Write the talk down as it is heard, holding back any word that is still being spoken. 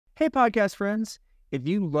Hey, podcast friends. If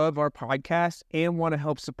you love our podcast and want to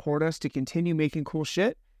help support us to continue making cool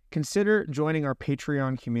shit, consider joining our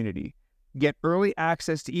Patreon community. Get early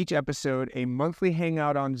access to each episode, a monthly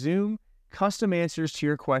hangout on Zoom, custom answers to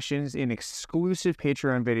your questions in exclusive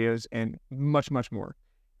Patreon videos, and much, much more.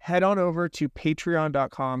 Head on over to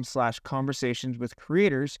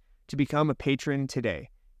patreon.com/conversationswithcreators to become a patron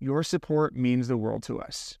today. Your support means the world to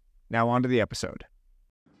us. Now on to the episode.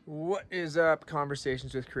 What is up,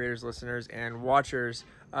 Conversations with Creators listeners and watchers?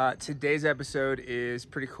 Today's episode is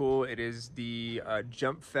pretty cool. It is the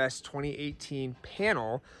JumpFEST 2018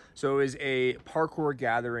 panel. So it was a parkour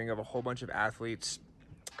gathering of a whole bunch of athletes.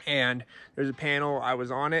 And there's a panel, I was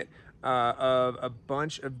on it, of a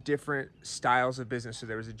bunch of different styles of business. So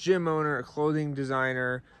there was a gym owner, a clothing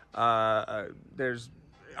designer, there's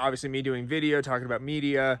obviously me doing video, talking about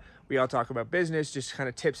media. We all talk about business, just kind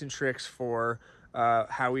of tips and tricks for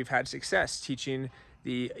how we've had success teaching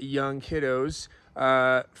the young kiddos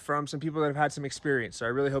from some people that have had some experience. So I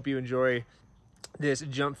really hope you enjoy this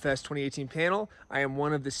JumpFest 2018 panel. I am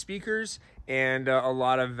one of the speakers, and a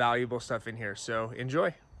lot of valuable stuff in here. So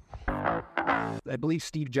enjoy. I believe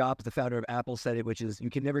Steve Jobs, the founder of Apple, said it, which is you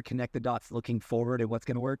can never connect the dots looking forward and what's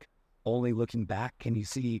going to work. Only looking back can you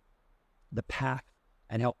see the path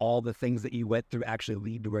and how all the things that you went through actually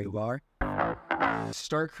lead to where you are.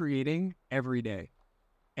 Start creating every day.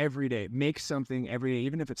 Every day. Make something every day,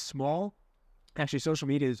 even if it's small. Actually, social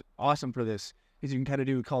media is awesome for this, because you can kind of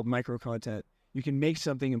do called micro content. You can make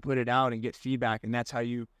something and put it out and get feedback, and that's how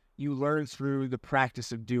you learn through the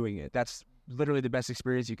practice of doing it. That's literally the best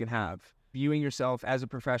experience you can have. Viewing yourself as a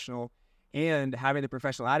professional and having the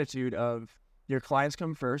professional attitude of your clients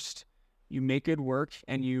come first, you make good work,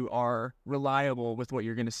 and you are reliable with what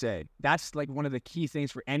you're going to say. That's like one of the key things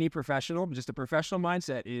for any professional. Just a professional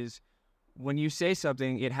mindset is when you say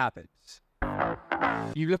something, it happens.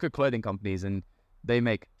 You look at clothing companies and they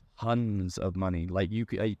make tons of money. Like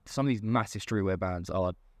some of these massive streetwear brands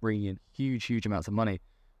are bringing in huge amounts of money.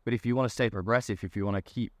 But if you want to stay progressive, if you want to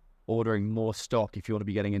keep ordering more stock, if you want to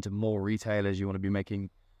be getting into more retailers, you want to be making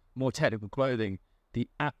more technical clothing, the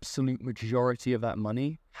absolute majority of that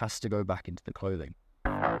money has to go back into the clothing.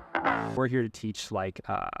 We're here to teach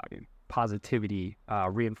positivity,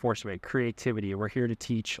 reinforcement, creativity. We're here to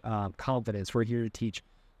teach confidence. We're here to teach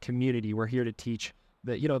community. We're here to teach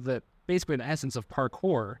basically the essence of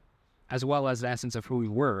parkour, as well as the essence of who we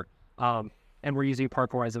were. And we're using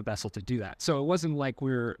parkour as a vessel to do that. So it wasn't like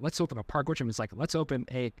let's open a parkour gym. It's like, let's open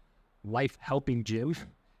a life-helping gym,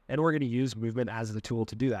 and we're going to use movement as the tool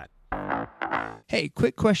to do that. Hey,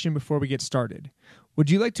 quick question before we get started. Would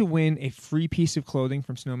you like to win a free piece of clothing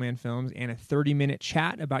from Snowman Films and a 30-minute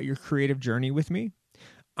chat about your creative journey with me?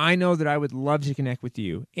 I know that I would love to connect with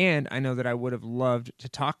you, and I know that I would have loved to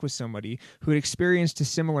talk with somebody who had experienced a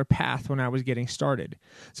similar path when I was getting started.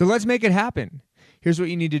 So let's make it happen. Here's what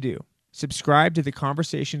you need to do. Subscribe to the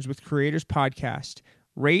Conversations with Creators podcast,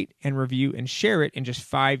 rate and review, and share it in just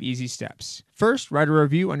 5 easy steps. First, write a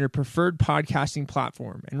review on your preferred podcasting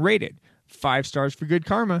platform and rate it 5 stars for good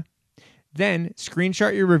karma. Then,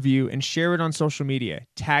 screenshot your review and share it on social media,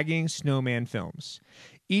 tagging Snowman Films.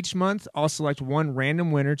 Each month, I'll select one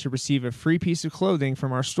random winner to receive a free piece of clothing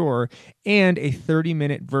from our store and a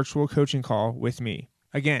 30-minute virtual coaching call with me.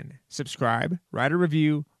 Again, subscribe, write a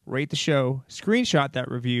review, rate the show, screenshot that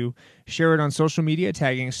review, share it on social media,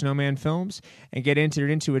 tagging Snowman Films, and get entered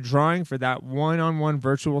into a drawing for that one-on-one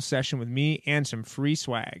virtual session with me and some free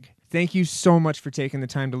swag. Thank you so much for taking the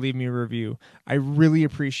time to leave me a review. I really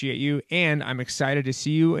appreciate you, and I'm excited to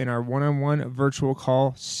see you in our one-on-one virtual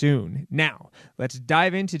call soon. Now, let's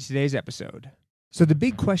dive into today's episode. So the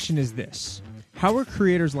big question is this: how are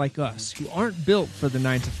creators like us, who aren't built for the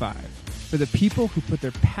 9-to-5, for the people who put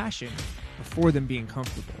their passion before them being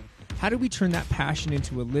comfortable, how do we turn that passion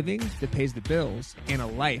into a living that pays the bills and a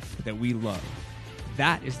life that we love?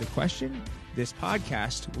 That is the question. This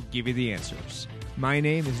podcast will give you the answers. My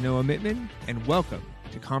name is Noah Mittman, and welcome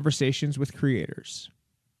to Conversations with Creators.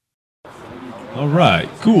 All right,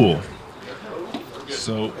 cool.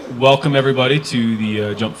 So welcome everybody to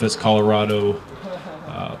the JumpFest Colorado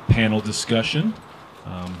panel discussion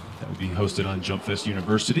that will be hosted on JumpFest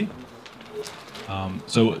University.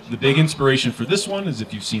 So the big inspiration for this one is,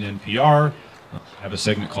 if you've seen NPR, I have a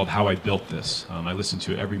segment called How I Built This. I listen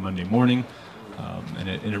to it every Monday morning. And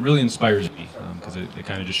it really inspires me because it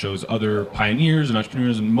kind of just shows other pioneers and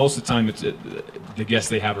entrepreneurs, and most of the time the guests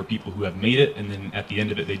they have are people who have made it, and then at the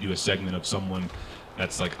end of it they do a segment of someone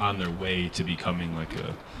that's like on their way to becoming like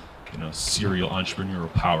a serial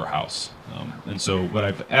entrepreneurial powerhouse. And so what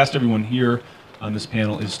I've asked everyone here on this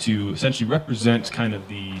panel is to essentially represent kind of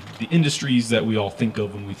the industries that we all think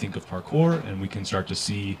of when we think of parkour, and we can start to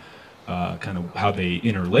see kind of how they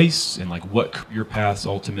interlace and like what career paths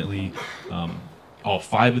ultimately all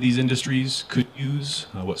 5 of these industries could use,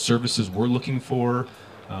 what services we're looking for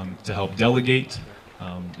to help delegate,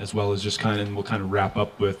 as well as just we'll kind of wrap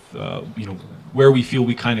up with where we feel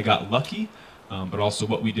we kind of got lucky, but also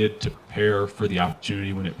what we did to prepare for the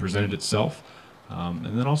opportunity when it presented itself.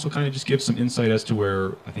 And then also kind of just give some insight as to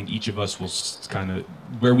where I think each of us will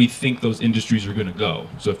where we think those industries are going to go.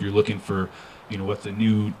 So if you're looking for, what's a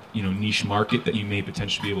new, niche market that you may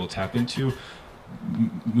potentially be able to tap into,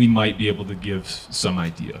 we might be able to give some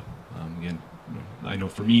idea. Again, I know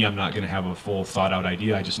for me, I'm not going to have a full thought out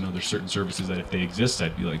idea. I just know there's certain services that if they exist,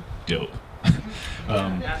 I'd be like, dope.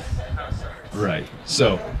 Right.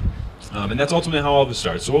 So. And that's ultimately how all this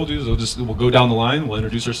starts. So what we'll do is we'll go down the line, we'll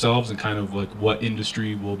introduce ourselves and kind of like what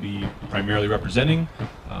industry we'll be primarily representing.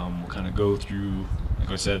 We'll kind of go through,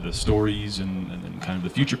 like I said, the stories and then kind of the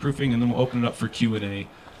future proofing, and then we'll open it up for Q&A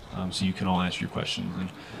so you can all ask your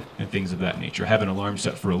questions and things of that nature. I have an alarm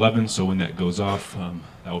set for 11, so when that goes off,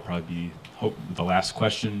 that will probably be the last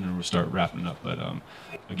question, and we'll start wrapping up. But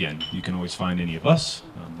again, you can always find any of us.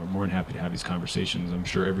 We're more than happy to have these conversations. I'm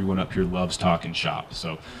sure everyone up here loves talking shop,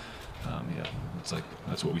 so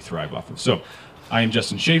that's what we thrive off of. So I am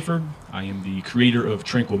Justin Schaefer. I am the creator of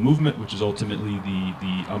Tranquil Movement, which is ultimately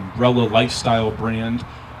the umbrella lifestyle brand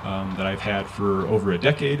that I've had for over a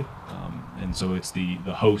decade. And so it's the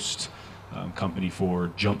host company for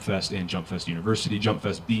JumpFEST and JumpFEST University.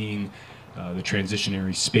 JumpFEST being the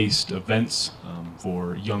transitionary spaced events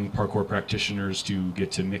for young parkour practitioners to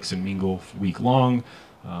get to mix and mingle week long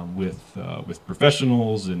with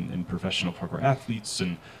professionals and professional parkour athletes,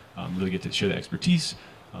 and really get to share the expertise.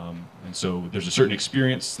 And so there's a certain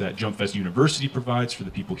experience that JumpFEST University provides for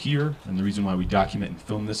the people here. And the reason why we document and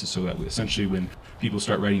film this is so that essentially when people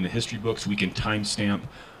start writing the history books, we can timestamp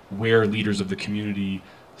where leaders of the community's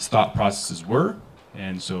thought processes were.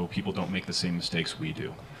 And so people don't make the same mistakes we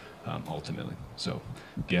do, ultimately. So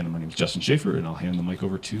again, my name is Justin Schaefer, and I'll hand the mic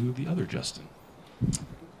over to the other Justin.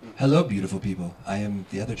 Hello, beautiful people. I am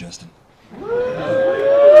the other Justin.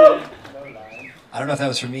 I don't know if that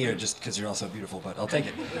was for me or just because you're all so beautiful, but I'll take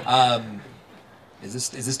it. Is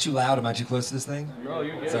this too loud? Am I too close to this thing? No,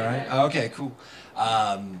 you're good. It's all right? Oh, okay, cool.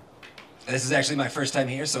 This is actually my first time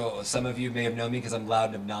here, so some of you may have known me because I'm loud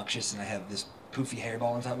and obnoxious and I have this poofy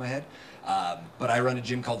hairball on top of my head. But I run a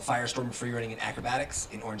gym called Firestorm Free Running and Acrobatics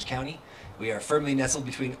in Orange County. We are firmly nestled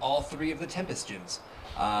between all 3 of the Tempest gyms.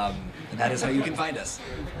 And that is how you can find us.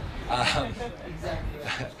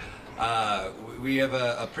 We have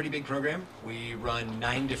a pretty big program. We run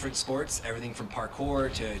 9 different sports, everything from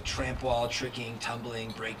parkour to tramp wall, tricking,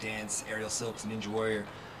 tumbling, breakdance, aerial silks, ninja warrior.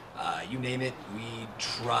 You name it, we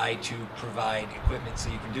try to provide equipment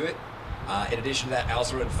so you can do it. In addition to that, I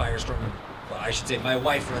also run Firestorm. Well, I should say my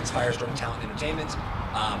wife runs Firestorm Talent Entertainment.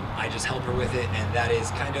 I just help her with it, and that is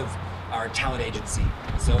kind of our talent agency.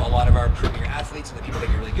 So a lot of our premier athletes and the people that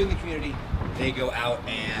get really good in the community, they go out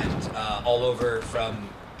and all over from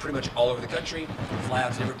pretty much all over the country, fly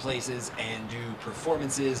out to different places and do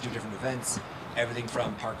performances, do different events, everything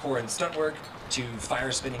from parkour and stunt work to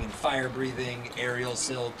fire spinning and fire breathing, aerial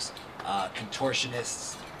silks,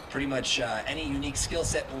 contortionists, pretty much any unique skill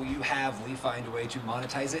set you have, we find a way to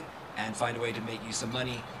monetize it and find a way to make you some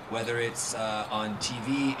money, whether it's on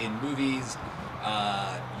TV, in movies,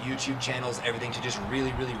 YouTube channels, everything to just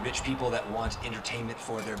really, really rich people that want entertainment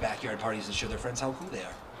for their backyard parties to show their friends how cool they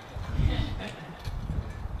are. Okay.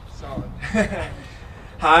 Solid.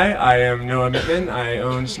 Hi, I am Noah Mittman. I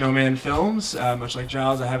own Snowman Films. Much like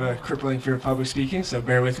Giles, I have a crippling fear of public speaking, so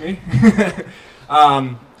bear with me.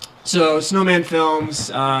 So Snowman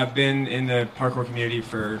Films, I've been in the parkour community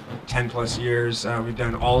for 10 plus years. We've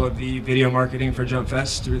done all of the video marketing for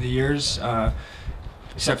JumpFEST through the years.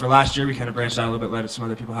 Except for last year, we kind of branched out a little bit, let some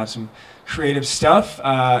other people have some creative stuff. So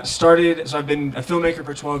I've been a filmmaker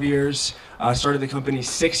for 12 years, started the company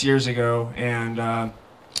 6 years ago, and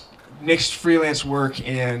mixed freelance work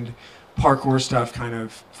and parkour stuff kind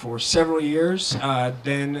of for several years.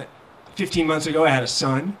 Then 15 months ago, I had a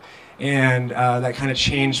son, and that kind of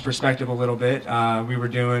changed perspective a little bit. I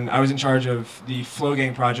was in charge of the Flow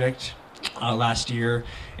Gang project last year,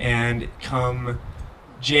 and come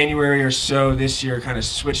January or so this year kind of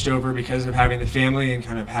switched over because of having the family and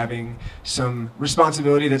kind of having some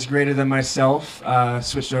responsibility that's greater than myself,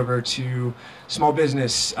 switched over to small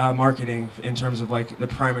business marketing in terms of like the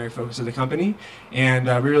primary focus of the company. And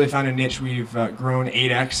we really found a niche. We've grown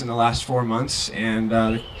 8x in the last 4 months, and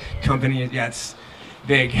the company, yeah, it's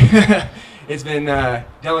big. it's been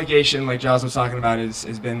delegation, like Giles was talking about,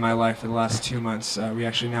 has been my life for the last 2 months. We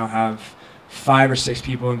actually now have 5 or 6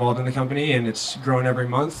 people involved in the company, and it's growing every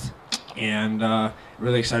month. And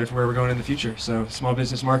really excited for where we're going in the future. So small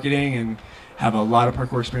business marketing, and have a lot of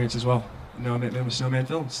parkour experience as well. No commitment with Snowman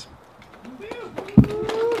Films.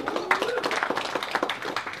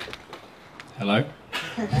 Hello.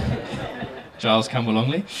 Giles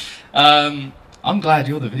Campbell-Longley. I'm glad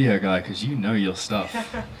you're the video guy because you know your stuff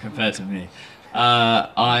compared to me. I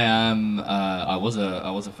was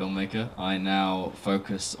a filmmaker. I now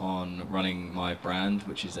focus on running my brand,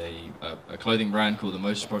 which is a clothing brand called The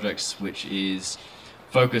Most Projects, which is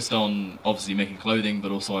focused on obviously making clothing,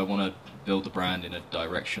 but also I want to build the brand in a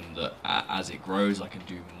direction that as it grows, I can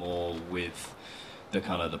do more with the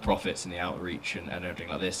kind of the profits and the outreach and everything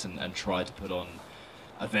like this, and try to put on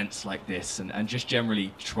events like this, and just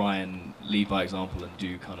generally try and lead by example and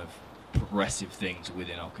do kind of progressive things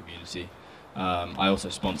within our community. I also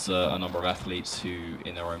sponsor a number of athletes who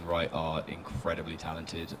in their own right are incredibly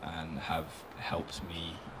talented and have helped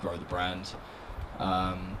me grow the brand.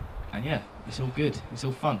 And yeah, it's all good, it's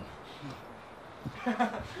all fun.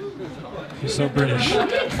 You're so British.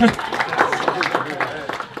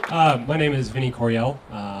 My name is Vinny Coriel,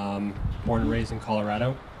 born and raised in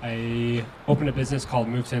Colorado. I opened a business called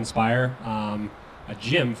Move to Inspire, a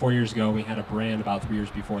gym 4 years ago. We had a brand about 3 years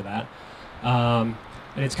before that. And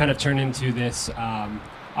it's kind of turned into this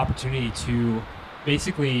opportunity to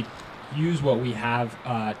basically use what we have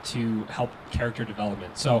to help character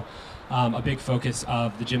development. So a big focus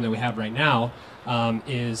of the gym that we have right now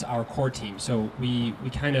is our core team. So we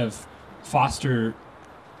kind of foster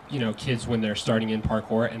kids when they're starting in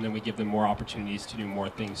parkour, and then we give them more opportunities to do more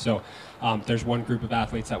things. So there's one group of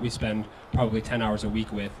athletes that we spend probably 10 hours a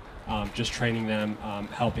week with, just training them,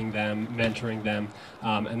 helping them, mentoring them,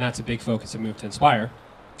 and that's a big focus of Move to Inspire.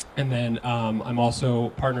 And then I'm also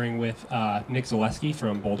partnering with Nick Zaleski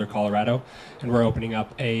from Boulder, Colorado, and we're opening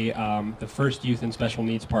up the first youth and special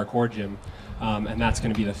needs parkour gym, and that's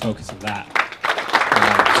going to be the focus of that.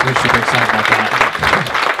 So we're super excited about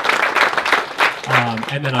that.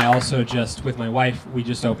 And then I also with my wife, we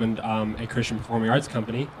just opened a Christian performing arts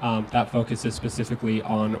company that focuses specifically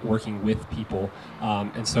on working with people.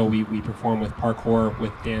 And so we perform with parkour,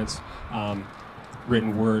 with dance,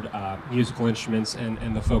 written word, musical instruments,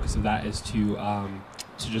 and the focus of that is to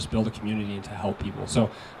just build a community and to help people. So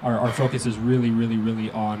our focus is really, really,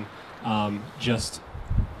 really on just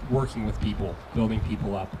working with people, building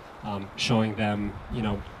people up, showing them,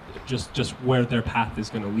 just where their path is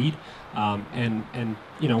going to lead, and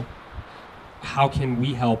how can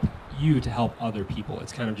we help you to help other people?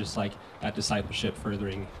 It's kind of just like that discipleship,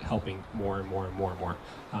 furthering, helping more and more and more and more.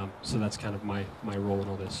 So that's kind of my role in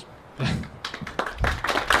all this.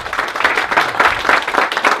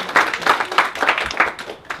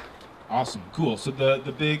 Awesome, cool. So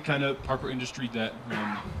the big kind of parkour industry that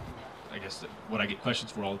I guess what I get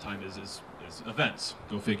questions for all the time is events.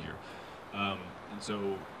 Go figure. And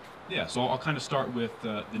so yeah, so I'll kind of start with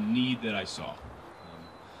the need that I saw.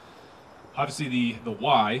 Obviously, the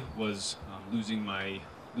why was losing my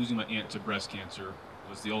aunt to breast cancer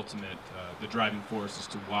was the ultimate, the driving force as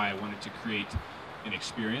to why I wanted to create an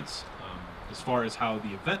experience. As far as how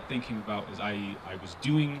the event thing came about is I was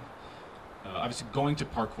doing, obviously going to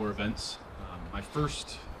parkour events. My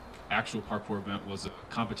first actual parkour event was a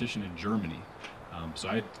competition in Germany. So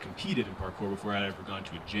I had competed in parkour before I'd ever gone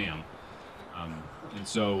to a jam. And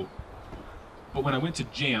so, but when I went to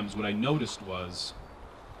jams, what I noticed was,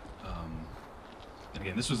 and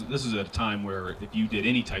again, this was at a time where if you did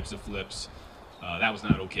any types of flips, that was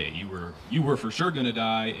not okay. You were for sure going to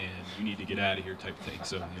die, and you need to get out of here type thing.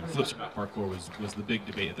 So flips parkour was the big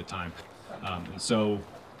debate at the time, and so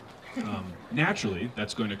naturally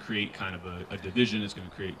that's going to create kind of a division. It's going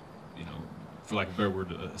to create, for lack of a better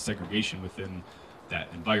word, a segregation within that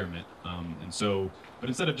environment. And so, but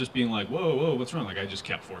instead of just being like, whoa, what's wrong? Like I just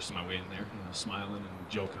kept forcing my way in there, smiling and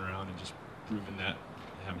joking around and just proving that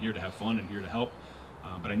I'm here to have fun and here to help.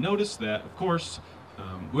 But I noticed that, of course,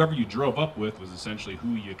 whoever you drove up with was essentially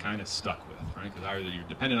who you kind of stuck with, right? Because either you're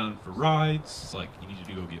dependent on for rides, it's like you need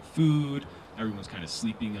to go get food, everyone's kind of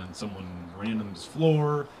sleeping on someone random's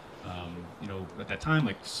floor. At that time,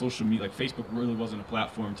 like social media, like Facebook really wasn't a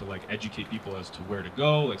platform to like educate people as to where to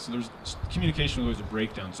go. Like, so there's communication was always a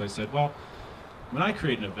breakdown. So I said, well, when I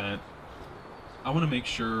create an event, I want to make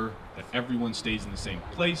sure that everyone stays in the same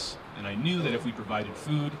place. And I knew that if we provided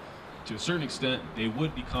food, to a certain extent, they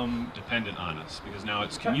would become dependent on us because now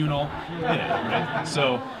it's communal. Yeah, right?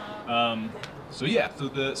 So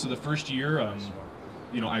the first year,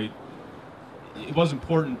 it was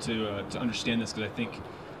important to understand this because I think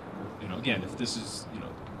again, if this is,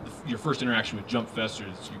 your first interaction with JumpFest, or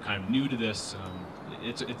you're kind of new to this,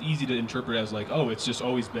 it's easy to interpret as like, oh, it's just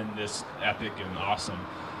always been this epic and awesome.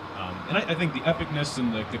 And I think the epicness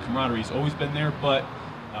and the camaraderie has always been there, but,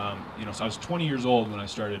 so I was 20 years old when I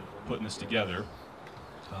started putting this together.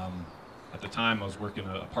 At the time, I was working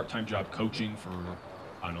a part-time job coaching for,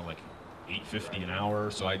 I don't know, like $8.50 an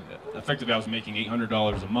hour. So I was making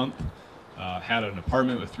 $800 a month, had an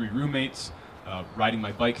apartment with 3 roommates, riding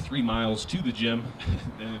my bike 3 miles to the gym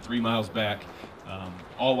and then 3 miles back,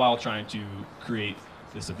 all while trying to create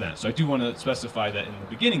this event. So I do want to specify that in the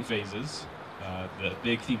beginning phases, the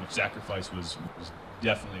big theme of sacrifice was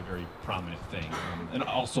definitely a very prominent thing. And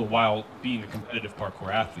also, while being a competitive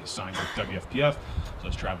parkour athlete, signed with WFPF, so I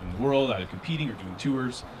was traveling the world, either competing or doing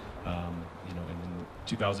tours. And in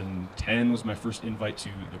 2010 was my first invite to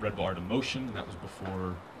the Red Bull Art of Motion, and that was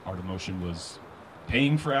before Art of Motion was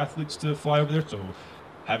paying for athletes to fly over there, so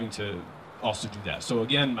having to also do that. So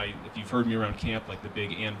again, if you've heard me around camp, like the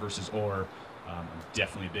big and versus or, I'm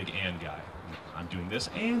definitely a big and guy. I'm doing this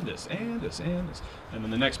and this and this and this. And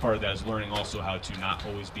then the next part of that is learning also how to not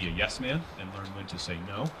always be a yes man and learn when to say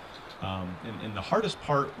no. And the hardest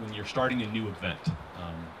part when you're starting a new event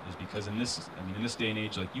is because in this day and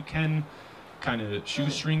age, like, you can kind of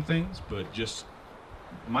shoestring things, but just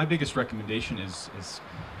my biggest recommendation is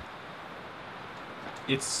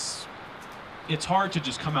it's hard to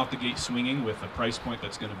just come out the gate swinging with a price point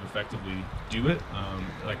that's going to effectively do it,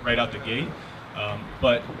 like right out the gate.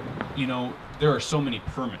 But there are so many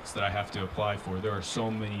permits that I have to apply for. There are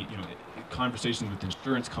so many, conversations with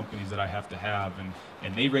insurance companies that I have to have,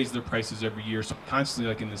 and they raise their prices every year. So I'm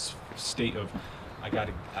constantly like in this state of, I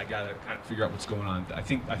gotta kind of figure out what's going on. I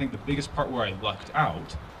think the biggest part where I lucked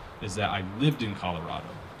out is that I lived in Colorado.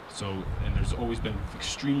 So, and there's always been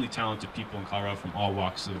extremely talented people in Colorado from all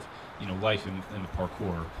walks of, life in the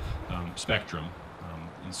parkour spectrum.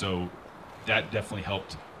 And so that definitely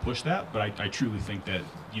helped push that, but I truly think that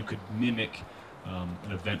you could mimic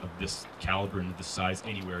an event of this caliber and this size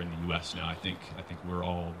anywhere in the U.S. now. I think we're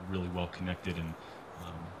all really well connected, and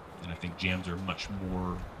I think jams are a much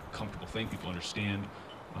more comfortable thing. People understand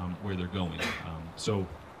where they're going. So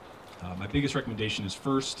my biggest recommendation is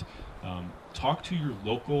first, talk to your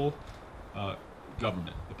local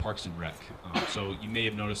government, the Parks and Rec. So you may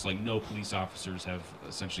have noticed, like, no police officers have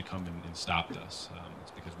essentially come and stopped us.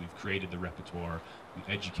 It's because we've created the repertoire,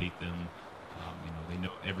 we educate them. They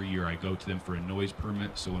know every year I go to them for a noise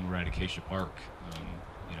permit, so when we're at Acacia Park,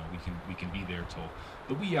 we can be there till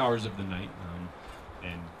the wee hours of the night,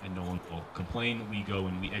 and no one will complain. We go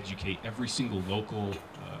and we educate every single local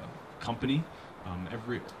company,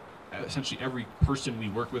 essentially every person we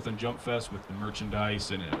work with on JumpFest with the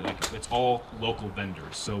merchandise, and it's all local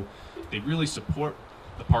vendors. So they really support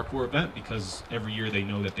the parkour event because every year they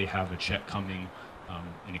know that they have a check coming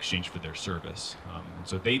in exchange for their service. And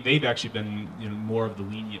so they've actually been more of the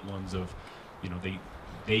lenient ones of,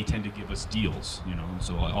 they tend to give us deals, and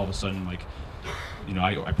so all of a sudden, like,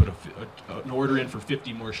 I put an order in for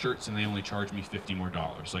 50 more shirts and they only charge me $50 more.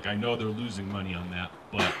 Like, I know they're losing money on that,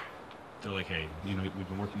 but they're like, hey, we've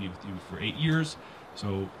been working with you for 8 years,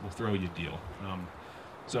 so we'll throw you a deal.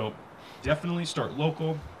 So definitely start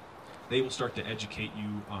local. They will start to educate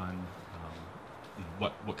you on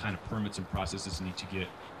what kind of permits and processes need to get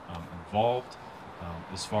involved.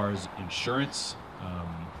 As far as insurance,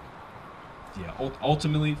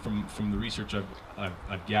 ultimately from the research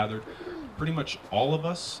I've gathered, pretty much all of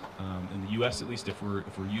us in the U.S. at least, if we're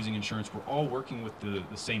using insurance, we're all working with the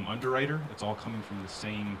same underwriter. It's all coming from the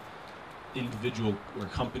same individual or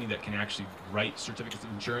company that can actually write certificates of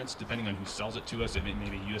insurance, depending on who sells it to us. It may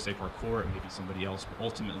be USA Parkour, it may be somebody else, but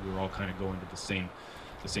ultimately we're all kind of going to the same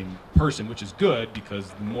person, which is good,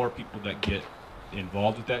 because the more people that get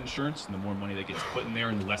involved with that insurance and the more money that gets put in there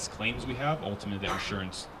and the less claims we have, ultimately that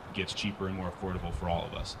insurance gets cheaper and more affordable for all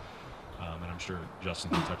of us. And I'm sure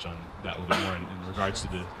Justin can touch on that a little bit more in regards to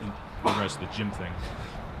the gym thing.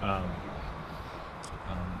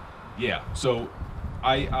 So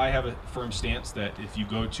I have a firm stance that if you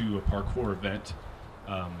go to a parkour event,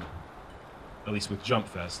 at least with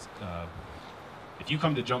JumpFest, if you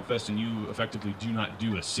come to JumpFest and you effectively do not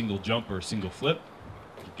do a single jump or a single flip,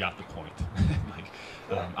 you got the point.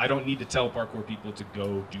 I don't need to tell parkour people to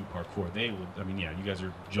go do parkour. They will. You guys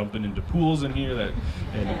are jumping into pools in here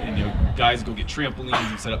and guys go get trampolines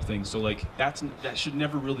and set up things. So like that should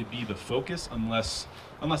never really be the focus unless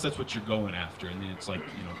that's what you're going after. And then it's like,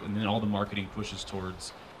 and then all the marketing pushes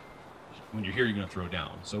towards, when you're here, you're going to throw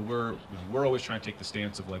down. So we're always trying to take the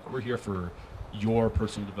stance of, like, we're here for your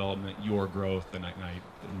personal development, your growth, and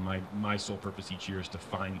my sole purpose each year is to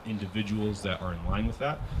find individuals that are in line with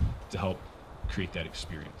that to help create that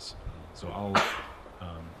experience. So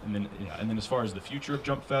and then as far as the future of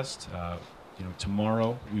JumpFest,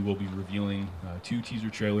 tomorrow we will be revealing 2 teaser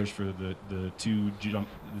trailers for the two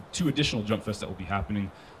additional JumpFests that will be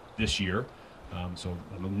happening this year. So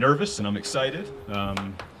I'm nervous and I'm excited.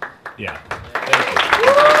 Yeah. Thank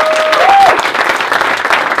you.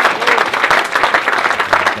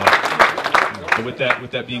 But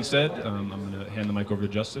with that being said, I'm going to hand the mic over to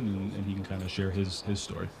Justin, and he can kind of share his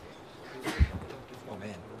story. Oh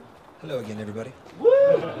man! Hello again, everybody.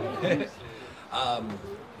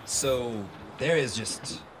 So there is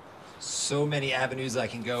just so many avenues I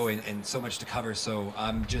can go and so much to cover. So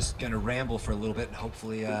I'm just going to ramble for a little bit, and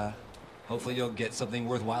hopefully you'll get something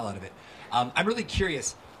worthwhile out of it. I'm really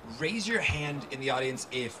curious. Raise your hand in the audience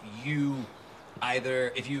if you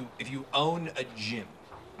own a gym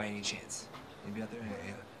by any chance. Anybody out there?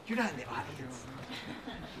 Yeah. You're not in the audience.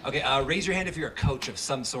 Okay, raise your hand if you're a coach of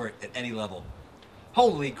some sort at any level.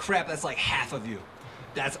 Holy crap, that's like half of you.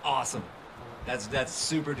 That's awesome. That's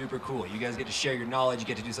super duper cool. You guys get to share your knowledge, you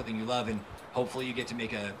get to do something you love, and hopefully you get to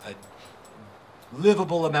make a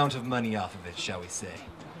livable amount of money off of it, shall we say.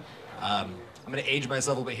 I'm gonna age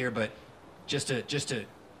myself a little bit here, but just to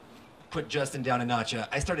put Justin down a notch,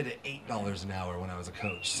 I started at $8 an hour when I was a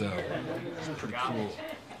coach, so it's pretty cool.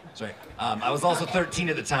 Sorry. I was also 13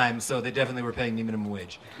 at the time, so they definitely were paying me minimum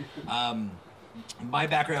wage. My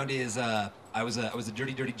background is I was a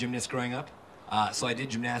dirty gymnast growing up. So I did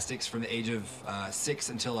gymnastics from the age of 6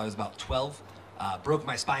 until I was about 12. Broke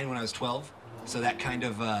my spine when I was 12, so that kind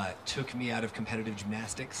of took me out of competitive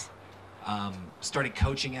gymnastics. Started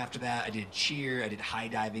coaching after that. I did cheer, I did high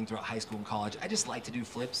diving throughout high school and college. I just like to do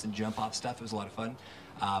flips and jump off stuff. It was a lot of fun.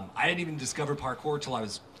 I didn't even discover parkour till I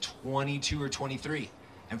was 22 or 23.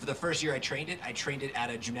 And for the first year I trained it at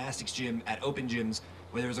a gymnastics gym at open gyms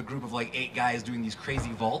where there was a group of like 8 guys doing these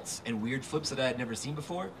crazy vaults and weird flips that I had never seen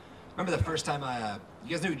before. Remember the first time you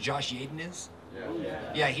guys know who Josh Yaden is?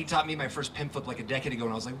 Yeah, he taught me my first pin flip like a decade ago,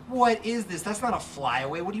 and I was like, what is this? That's not a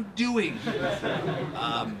flyaway. What are you doing?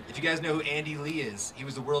 If you guys know who Andy Lee is, he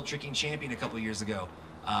was the world tricking champion a couple years ago.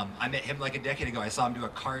 I met him like a decade ago. I saw him do a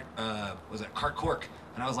cart cork,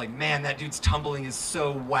 and I was like, man, that dude's tumbling is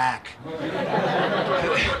so whack.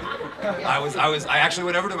 I actually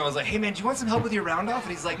went over to him. I was like, hey man, do you want some help with your round off?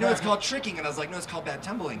 And he's like, no, it's called tricking. And I was like, no, it's called bad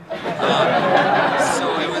tumbling.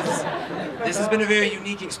 This has been a very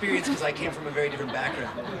unique experience because I came from a very different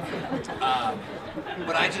background.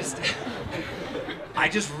 But I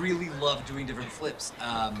just really love doing different flips.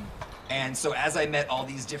 And so as I met all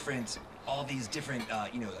these different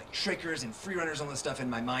like trickers and free runners and all this stuff, and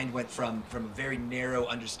my mind went from a very narrow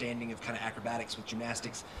understanding of kind of acrobatics with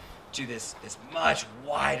gymnastics to this much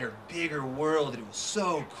wider, bigger world, and it was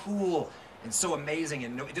so cool and so amazing,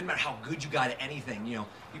 and it didn't matter how good you got at anything, you'd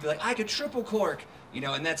be like, I could triple cork,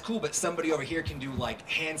 and that's cool, but somebody over here can do like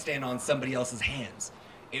handstand on somebody else's hands.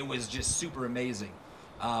 It was just super amazing.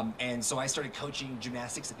 And so I started coaching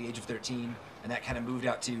gymnastics at the age of 13, and that kind of moved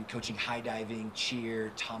out to coaching high diving,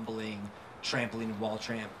 cheer, tumbling, trampoline, and wall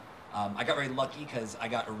tramp. I got very lucky because I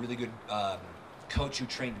got a really good coach who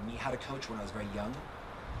trained me how to coach when I was very young.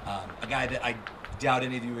 A guy that I doubt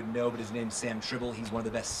any of you would know, but his name's Sam Tribble. He's one of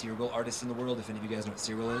the best serial artists in the world, if any of you guys know what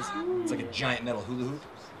serial is. It's like a giant metal hula hoop.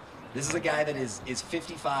 This is a guy that is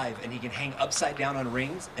 55, and he can hang upside down on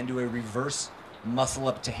rings and do a reverse muscle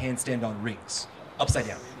up to handstand on rings. Upside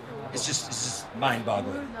down. It's just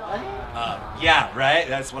mind-boggling. Yeah, right?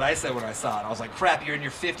 That's what I said when I saw it. I was like, crap, you're in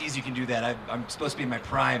your 50s, you can do that. I'm supposed to be in my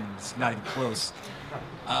prime. It's not even close.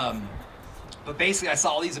 But basically, I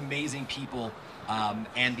saw all these amazing people,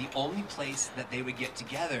 and the only place that they would get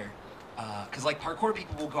together, because like parkour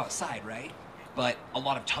people will go outside, right? But a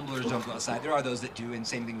lot of tumblers don't go outside. There are those that do, and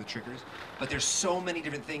same thing with trickers. But there's so many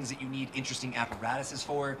different things that you need interesting apparatuses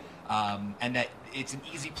for, and that it's an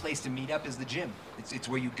easy place to meet up is the gym. It's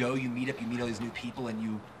where you go, you meet up, you meet all these new people, and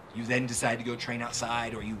you then decide to go train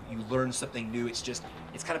outside, or you learn something new. It's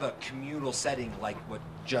kind of a communal setting like what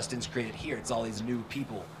Justin's created here. It's all these new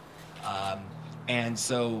people. And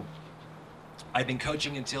so I've been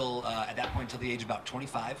coaching until, at that point, until the age of about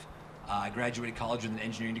 25. I graduated college with an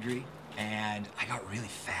engineering degree. And I got really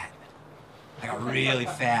fat.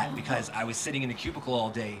 Because I was sitting in a cubicle all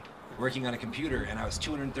day working on a computer, and I was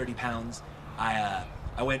 230 pounds. I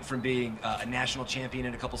went from being a national champion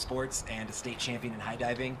in a couple sports and a state champion in high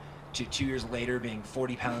diving to 2 years later being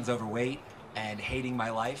 40 pounds overweight and hating my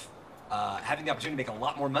life. Having the opportunity to make a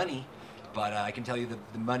lot more money, but I can tell you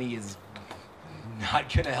the money is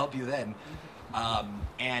not going to help you then.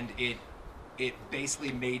 And it it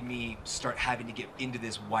basically made me start having to get into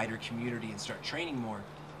this wider community and start training more.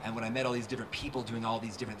 And when I met all these different people doing all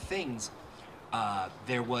these different things,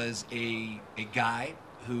 there was a guy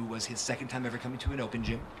who was his second time ever coming to an open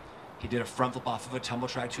gym. He did a front flip off of a tumble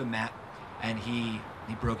track to a mat, and he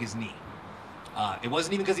broke his knee. It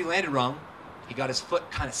wasn't even because he landed wrong. He got his foot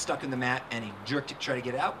kind of stuck in the mat, and he jerked it to try to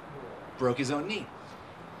get it out, broke his own knee.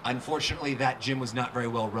 Unfortunately, that gym was not very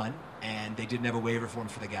well run, and they didn't have a waiver form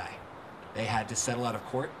for the guy. They had to settle out of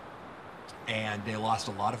court, and they lost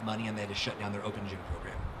a lot of money, and they had to shut down their open gym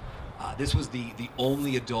program. This was the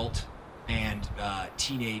only adult and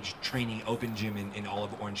teenage training open gym in all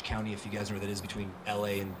of Orange County, if you guys know where that is, between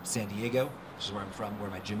LA and San Diego, which is where I'm from, where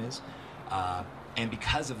my gym is. And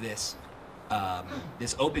because of this,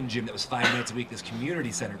 this open gym that was 5 nights a week, this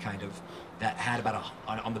community center kind of, that had about,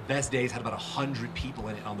 on the best days, had about 100 people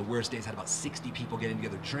in it. On the worst days, had about 60 people getting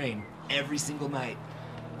together to train every single night,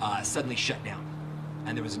 suddenly shut down.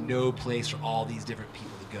 And there was no place for all these different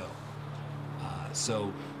people to go.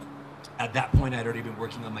 So at that point, I'd already been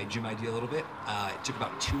working on my gym idea a little bit. It took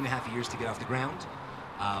about 2.5 years to get off the ground.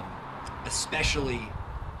 Especially,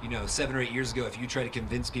 7 or 8 years ago, if you try to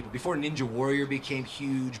convince people, before Ninja Warrior became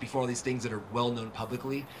huge, before all these things that are well known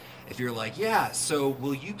publicly, if you're like, yeah, so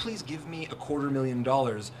will you please give me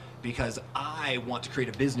 $250,000 because I want to create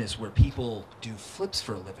a business where people do flips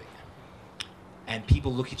for a living, and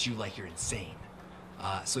people look at you like you're insane.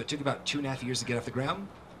 So it took about 2.5 years to get off the ground.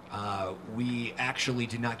 We actually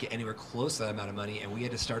did not get anywhere close to that amount of money, and we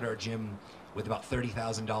had to start our gym with about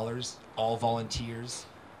 $30,000, all volunteers.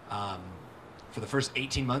 For the first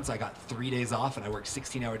 18 months, I got 3 days off, and I worked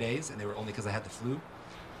 16-hour days, and they were only because I had the flu.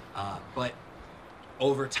 But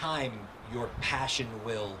over time, your passion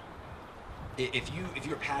will, if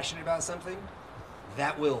you're passionate about something,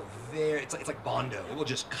 that will it's like Bondo. It will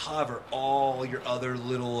just cover all your other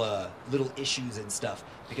little issues and stuff,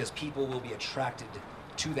 because people will be attracted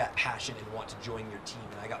to that passion and want to join your team.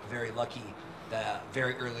 And I got very lucky that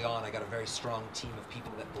very early on, I got a very strong team of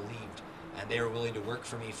people that believed, and they were willing to work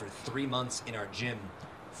for me for 3 months in our gym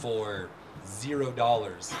for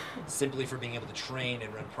 $0, simply for being able to train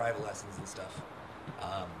and run private lessons and stuff.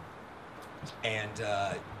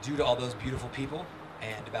 Due to all those beautiful people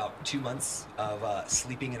and about 2 months of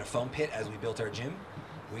sleeping in a foam pit as we built our gym,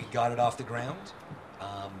 we got it off the ground.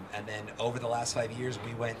 And then over the last 5 years,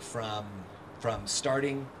 we went from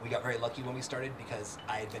starting, we got very lucky when we started because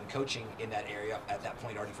I had been coaching in that area at that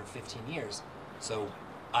point already for 15 years. So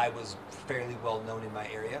I was fairly well known in my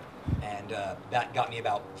area, and that got me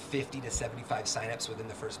about 50 to 75 signups within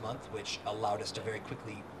the first month, which allowed us to very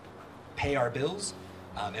quickly pay our bills.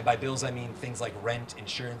 And by bills, I mean things like rent,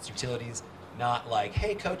 insurance, utilities, not like,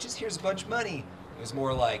 hey coaches, here's a bunch of money. It was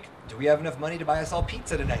more like, do we have enough money to buy us all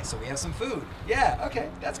pizza tonight so we have some food? Yeah, okay,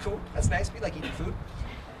 that's cool, that's nice, we like eating food.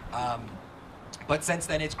 But since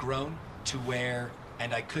then it's grown to where,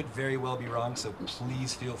 and I could very well be wrong, so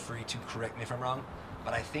please feel free to correct me if I'm wrong,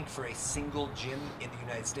 but I think for a single gym in the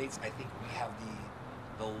United States, I think we have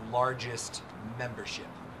the largest membership.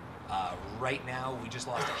 Right now, we just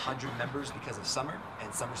lost 100 members because of summer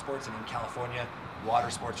and summer sports, and in California, water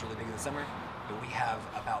sports are really big in the summer, but we have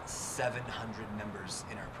about 700 members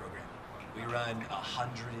in our program. We run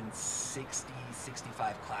 160,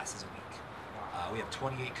 65 classes a week. We have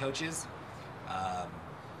 28 coaches.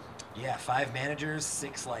 5 managers,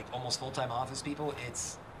 6 almost full-time office people.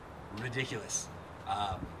 It's ridiculous.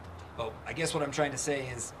 But I guess what I'm trying to say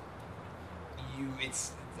is,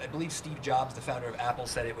 I believe Steve Jobs, the founder of Apple,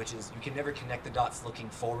 said it, which is you can never connect the dots looking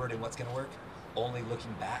forward and what's going to work. Only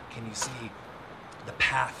looking back can you see the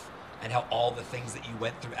path and how all the things that you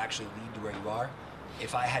went through actually lead to where you are.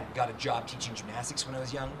 If I had got a job teaching gymnastics when I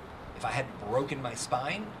was young, if I hadn't broken my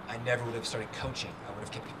spine, I never would have started coaching. I would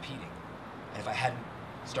have kept competing. And if I hadn't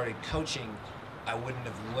started coaching, I wouldn't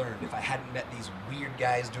have learned. If I hadn't met these weird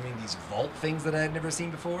guys doing these vault things that I had never seen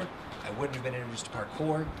before, I wouldn't have been introduced to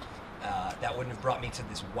parkour. That wouldn't have brought me to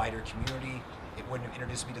this wider community. It wouldn't have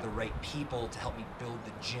introduced me to the right people to help me build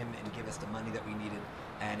the gym and give us the money that we needed.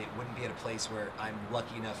 And it wouldn't be at a place where I'm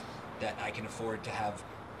lucky enough that I can afford to have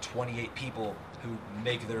 28 people who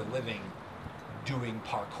make their living doing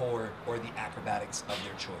parkour or the acrobatics of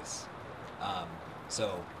their choice.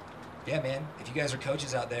 Yeah, man, if you guys are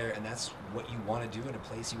coaches out there and that's what you want to do in a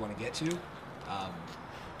place you want to get to,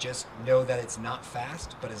 just know that it's not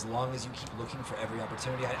fast, but as long as you keep looking for every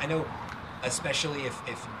opportunity. I know, especially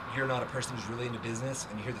if you're not a person who's really into business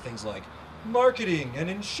and you hear the things like marketing and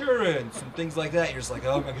insurance and things like that, you're just like,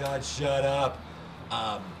 oh my God, shut up.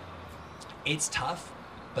 It's tough,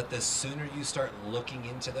 but the sooner you start looking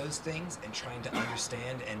into those things and trying to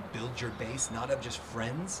understand and build your base, not of just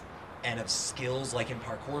friends, and of skills like in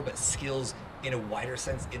parkour, but skills in a wider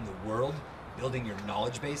sense in the world, building your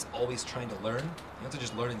knowledge base, always trying to learn. You don't have to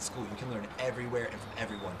just learn in school. You can learn everywhere and from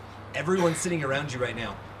everyone. Everyone sitting around you right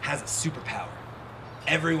now has a superpower.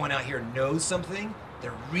 Everyone out here knows something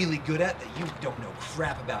they're really good at that you don't know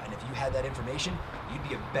crap about. And if you had that information, you'd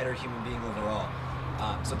be a better human being overall.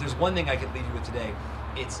 So if there's one thing I could leave you with today,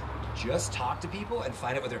 it's just talk to people and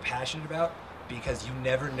find out what they're passionate about, because you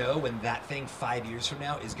never know when that thing 5 years from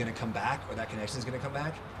now is going to come back, or that connection is going to come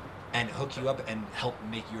back and hook you up and help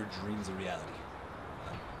make your dreams a reality.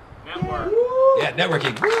 Network. Yeah,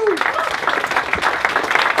 networking.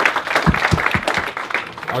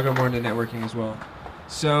 I'll go more into networking as well.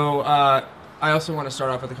 So I also want to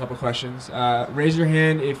start off with a couple questions. Raise your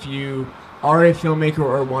hand if you are a filmmaker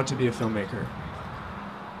or want to be a filmmaker.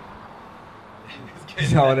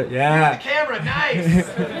 Yeah. The camera, nice.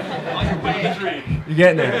 On your way. You're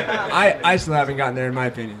getting there. I still haven't gotten there in my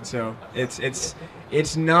opinion. So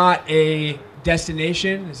it's not a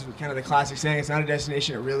destination. This is kind of the classic saying. It's not a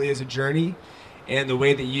destination. It really is a journey. And the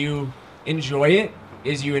way that you enjoy it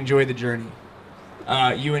is you enjoy the journey.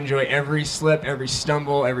 You enjoy every slip, every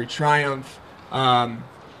stumble, every triumph.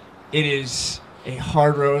 It is a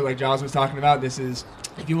hard road, like Giles was talking about. This is,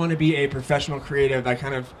 if you want to be a professional creative, I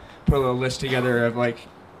kind of put a little list together of like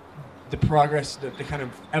the progress, the kind of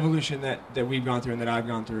evolution that we've gone through and that I've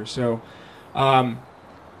gone through. So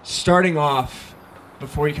starting off,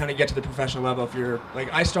 before you kind of get to the professional level, if you're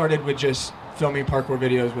like, I started with just filming parkour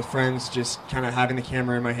videos with friends, just kind of having the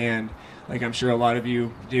camera in my hand, like I'm sure a lot of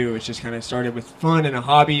you do. It's just kind of started with fun and a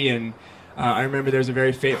hobby. And I remember there was a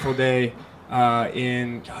very fateful day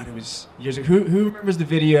it was years ago. Who remembers the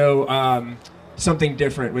video Something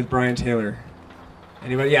Different with Brian Taylor?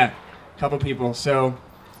 Anybody? Yeah, a couple people. So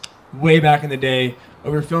way back in the day, we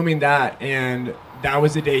were filming that, and that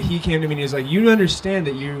was the day he came to me and he was like, you understand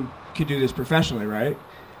that you could do this professionally, right?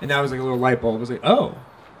 And that was like a little light bulb. I was like, oh,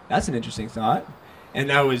 that's an interesting thought. And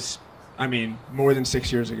that was, more than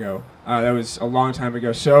 6 years ago. That was a long time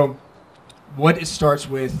ago. So what it starts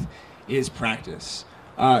with is practice.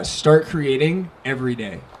 Start creating every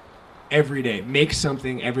day. Every day. Make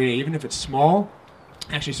something every day, even if it's small.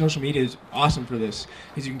 Actually, social media is awesome for this,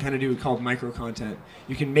 because you can kind of do it called micro content.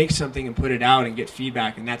 You can make something and put it out and get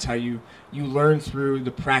feedback, and that's how you learn through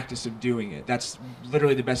the practice of doing it. That's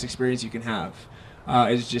literally the best experience you can have,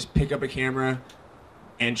 is just pick up a camera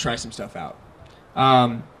and try some stuff out.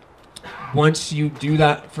 Once you do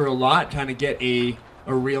that for a lot, kind of get a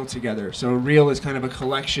reel together. So a reel is kind of a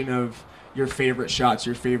collection of your favorite shots,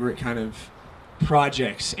 your favorite kind of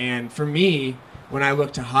projects. And for me, when I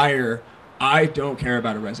look to hire, I don't care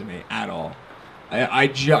about a resume at all. I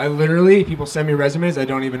literally, people send me resumes, I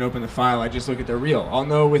don't even open the file. I just look at their reel. I'll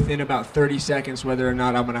know within about 30 seconds whether or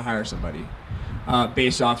not I'm going to hire somebody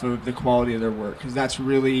based off of the quality of their work. Because that's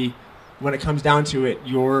really, when it comes down to it,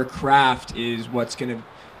 your craft is what's going to,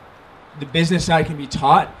 the business side can be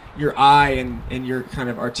taught. Your eye and your kind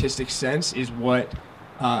of artistic sense is what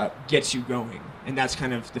gets you going. And that's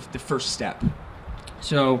kind of the first step.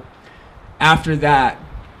 So after that,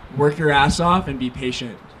 work your ass off and be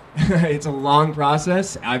patient. It's a long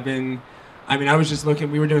process. I was just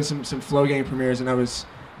looking, we were doing some Flow Gang premieres, and I was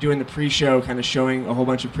doing the pre-show, kind of showing a whole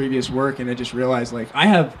bunch of previous work, and I just realized, like, I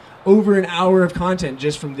have over an hour of content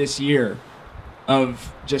just from this year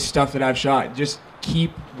of just stuff that I've shot. Just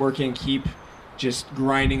keep working, keep just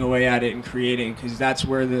grinding away at it and creating, because that's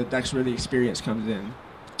where the experience comes in.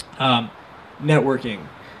 Networking.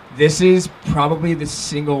 This is probably the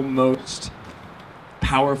single most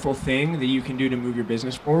powerful thing that you can do to move your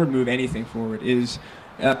business forward, move anything forward, is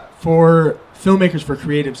for filmmakers, for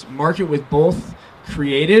creatives, market with both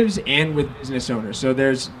creatives and with business owners. So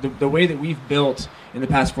there's the way that we've built in the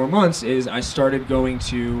past 4 months is I started going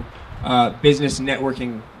to business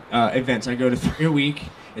networking events. I go to 3 a week.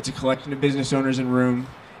 It's a collection of business owners in a room,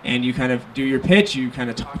 and you kind of do your pitch, you kind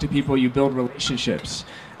of talk to people, you build relationships,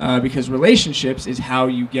 because relationships is how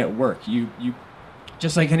you get work. You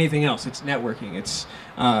just like anything else, it's networking. It's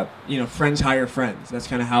friends hire friends. That's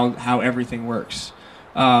kind of how everything works.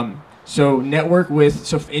 So network with,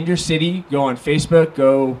 so in your city, go on Facebook,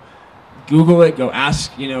 go Google it, go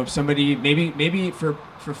ask somebody. Maybe for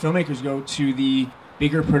filmmakers, go to the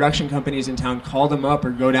bigger production companies in town, call them up, or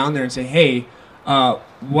go down there and say, hey,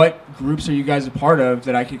 what groups are you guys a part of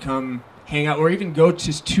that I could come hang out, or even go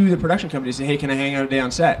to the production company and say, hey, can I hang out a day on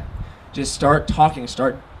set? Just start talking,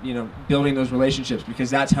 start building those relationships, because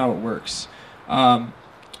that's how it works.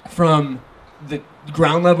 From the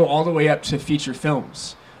ground level all the way up to feature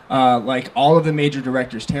films, like all of the major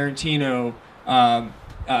directors, Tarantino,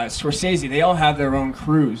 Scorsese, they all have their own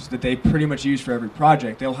crews that they pretty much use for every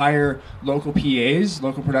project. They'll hire local PAs,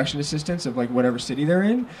 local production assistants of like whatever city they're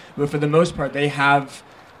in, but for the most part, they have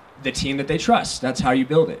the team that they trust. That's how you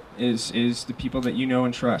build it, is the people that you know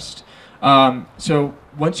and trust. So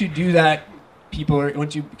once you do that,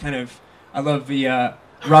 I love the,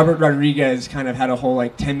 Robert Rodriguez kind of had a whole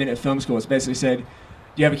like 10-minute film school. It's basically said, do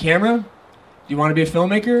you have a camera? Do you want to be a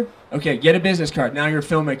filmmaker? Okay, get a business card. Now you're a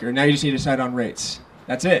filmmaker. Now you just need to decide on rates.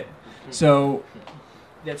 That's it. So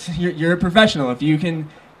you're a professional. If you can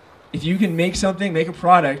make a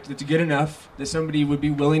product that's good enough that somebody would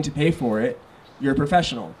be willing to pay for it, you're a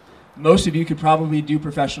professional. Most of you could probably do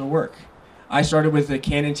professional work. I started with the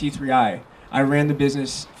Canon T3i. I ran the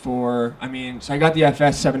business so I got the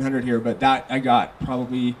FS 700 here, but that I got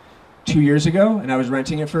probably 2 years ago, and I was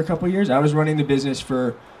renting it for a couple of years. I was running the business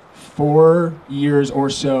for 4 years or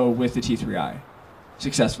so with the T3i,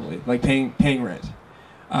 successfully, like paying rent.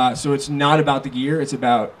 So it's not about the gear, it's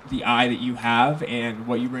about the eye that you have and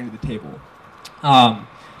what you bring to the table.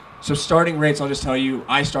 So starting rates, I'll just tell you,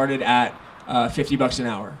 I started at $50 an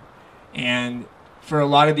hour. And for a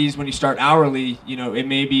lot of these, when you start hourly, it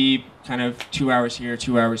may be kind of 2 hours here,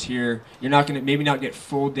 2 hours here. You're not going to maybe not get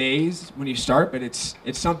full days when you start, but it's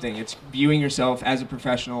something. It's viewing yourself as a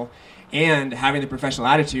professional and having the professional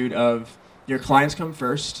attitude of your clients come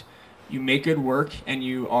first, you make good work, and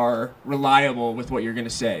you are reliable with what you're going to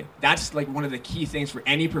say. That's like one of the key things for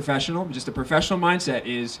any professional. Just a professional mindset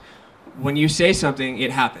is when you say something,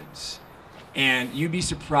 it happens. And you'd be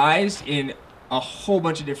surprised in a whole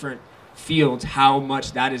bunch of different fields how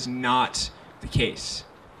much that is not the case.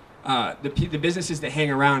 The businesses that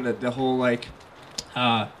hang around, the whole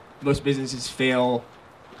most businesses fail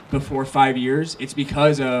before 5 years. It's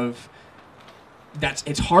because of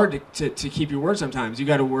it's hard to keep your word sometimes. You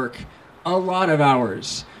got to work a lot of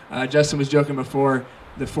hours. Justin was joking before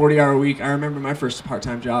the 40-hour week. I remember my first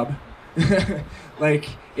part-time job.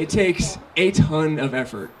 It takes a ton of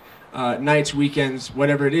effort, nights, weekends,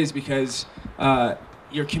 whatever it is, because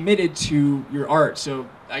you're committed to your art. So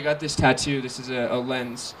I got this tattoo. This is a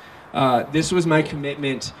lens. This was my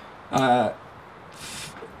commitment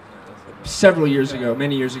several years ago,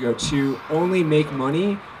 many years ago, to only make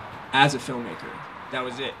money as a filmmaker. That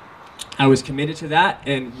was it. I was committed to that,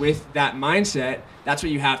 and with that mindset, that's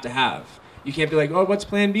what you have to have. You can't be like, oh, what's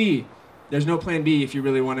plan B? There's no plan B if you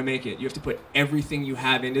really want to make it. You have to put everything you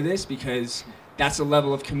have into this, because that's a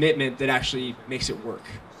level of commitment that actually makes it work.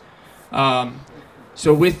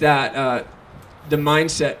 So with that, the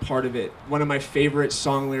mindset part of it, one of my favorite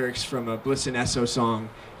song lyrics from a Bliss and Esso song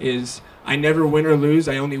is, I never win or lose,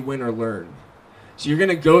 I only win or learn. So you're going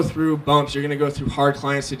to go through bumps, you're going to go through hard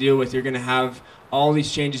clients to deal with, you're going to have all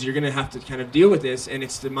these changes, you're going to have to kind of deal with this, and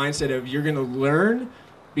it's the mindset of you're going to learn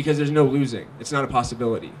because there's no losing. It's not a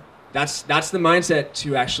possibility. That's the mindset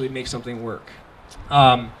to actually make something work.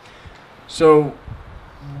 So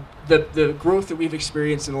the growth that we've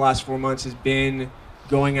experienced in the last 4 months has been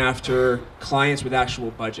going after clients with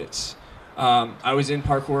actual budgets. I was in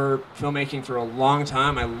parkour filmmaking for a long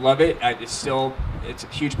time. I love it. It's a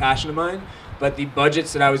huge passion of mine. But the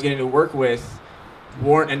budgets that I was getting to work with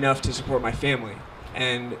weren't enough to support my family.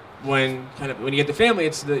 And when you get the family,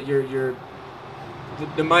 it's the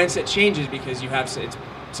mindset changes because you have it's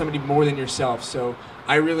somebody more than yourself. So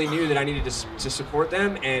I really knew that I needed to support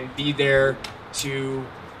them and be there to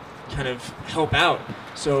kind of help out.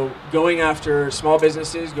 So going after small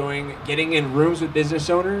businesses, getting in rooms with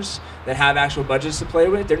business owners that have actual budgets to play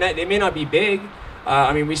with. They may not be big.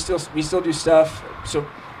 We still do stuff. So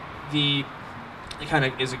it kind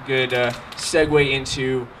of is a good segue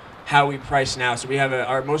into how we price now. So we have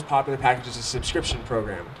our most popular package is a subscription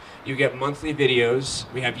program. You get monthly videos.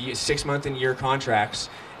 We have 6-month and year contracts.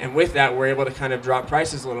 And with that, we're able to kind of drop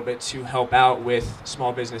prices a little bit to help out with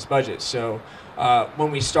small business budgets. So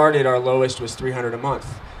when we started, our lowest was $300 a month.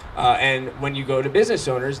 And when you go to business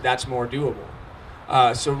owners, that's more doable.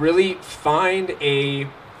 So really find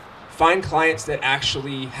clients that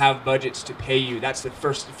actually have budgets to pay you. That's the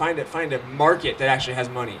first. Find a market that actually has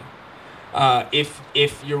money.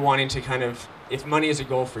 If you're wanting to if money is a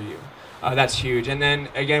goal for you, that's huge. And then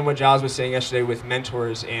again, what Giles was saying yesterday with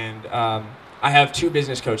mentors, and I have 2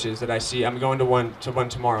 business coaches that I see. I'm going to one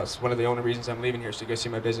tomorrow. It's one of the only reasons I'm leaving here is to go see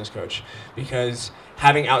my business coach, because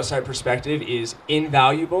having outside perspective is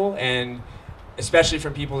invaluable, and especially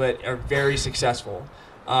from people that are very successful.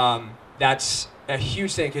 That's a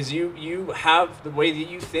huge thing, because you have the way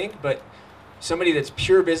that you think, but somebody that's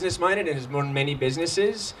pure business minded and has run many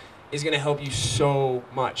businesses is going to help you so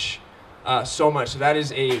much. So that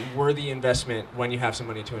is a worthy investment when you have some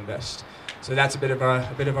money to invest. So that's a bit of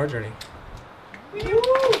our journey. So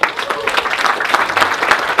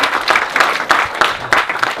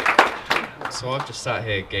I've just sat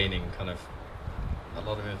here gaining kind of a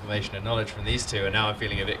lot of information and knowledge from these two, and now I'm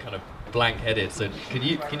feeling a bit kind of blank-headed. So can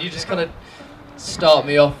you just kind of start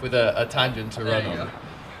me off with a tangent to run on? So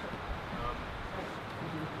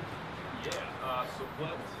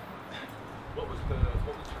what was your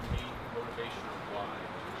main motivation or why you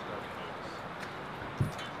started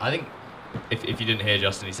Motus? I think if you didn't hear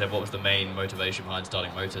Justin, he said what was the main motivation behind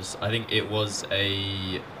starting Motus. I think it was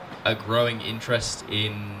a growing interest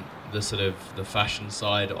in the sort of the fashion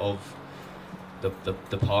side of the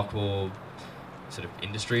parkour sort of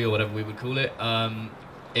industry, or whatever we would call it.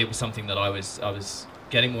 It was something that I was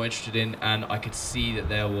getting more interested in, and I could see that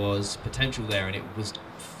there was potential there, and it was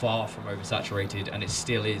far from oversaturated, and it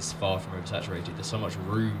still is far from oversaturated. There's so much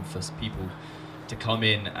room for people to come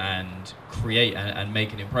in and create and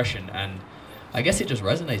make an impression, and I guess it just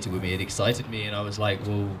resonated with me. It excited me, and I was like,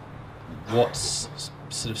 well, what's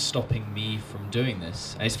sort of stopping me from doing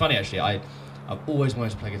this? And it's funny, actually, I've always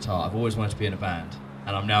wanted to play guitar. I've always wanted to be in a band,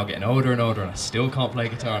 and I'm now getting older and older, and I still can't play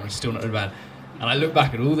guitar, and I'm still not in a band. And I look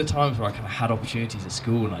back at all the times where I kind of had opportunities at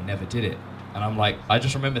school and I never did it. And I'm like, I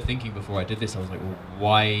just remember thinking before I did this, I was like, well,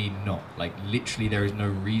 why not? Like, literally, there is no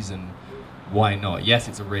reason why not. Yes,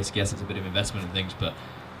 it's a risk. Yes, it's a bit of investment and things, but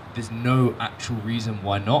there's no actual reason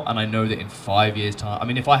why not. And I know that in 5 years' time, I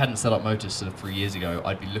mean, if I hadn't set up Motus sort of 3 years ago,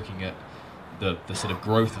 I'd be looking at the sort of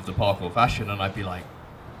growth of the parkour fashion, and I'd be like,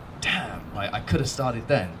 damn, like, I could have started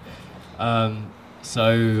then.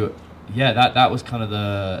 So yeah, that was kind of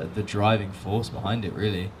the driving force behind it,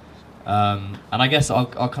 really. And I guess I'll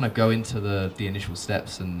kind of go into the initial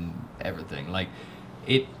steps and everything. Like,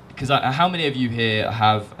 because how many of you here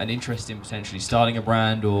have an interest in potentially starting a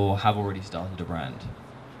brand or have already started a brand?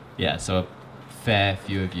 Yeah, so a fair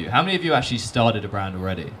few of you. How many of you actually started a brand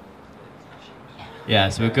already? Yeah,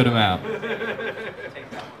 so a good amount.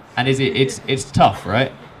 And it's tough,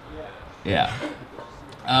 right? Yeah.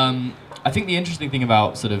 I think the interesting thing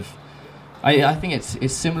about sort of, I think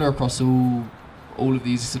it's similar across all of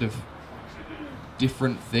these sort of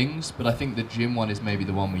different things, but I think the gym one is maybe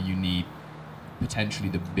the one where you need potentially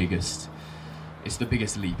the biggest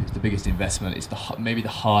leap, it's the biggest investment, it's maybe the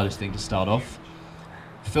hardest thing to start off.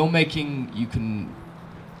 Filmmaking, you can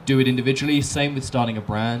do it individually, same with starting a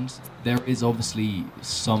brand. There is obviously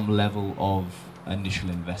some level of initial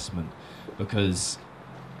investment, because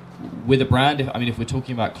with a brand, if we're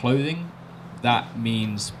talking about clothing, that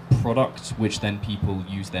means product, which then people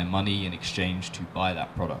use their money in exchange to buy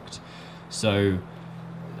that product. So,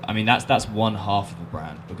 I mean, that's one half of the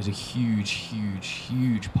brand, because a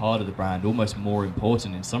huge part of the brand, almost more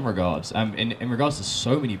important in some regards, in regards to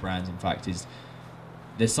so many brands, in fact, is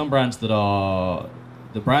there's some brands that are,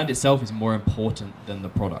 the brand itself is more important than the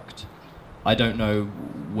product. I don't know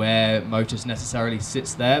where Motus necessarily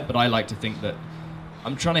sits there, but I like to think that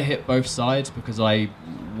I'm trying to hit both sides, because I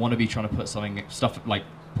want to be trying to put stuff like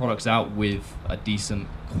products out with a decent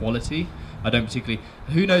quality. I don't particularly...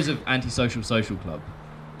 Who knows of Antisocial Social Club?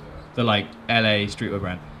 The like LA streetwear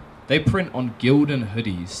brand. They print on Gildan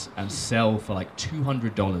hoodies and sell for like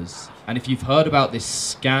 $200. And if you've heard about this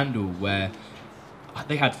scandal where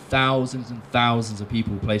they had thousands and thousands of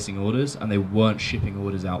people placing orders and they weren't shipping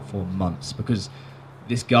orders out for months, because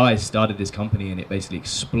this guy started this company and it basically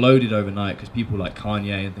exploded overnight because people like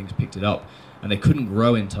Kanye and things picked it up, and they couldn't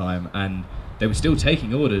grow in time, and they were still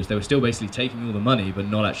taking orders, they were still basically taking all the money but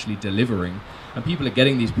not actually delivering, and people are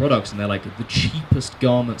getting these products and they're like the cheapest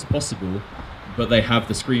garments possible, but they have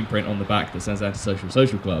the screen print on the back that says Antisocial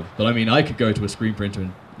Social Club. But I mean, I could go to a screen printer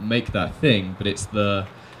and make that thing, but it's the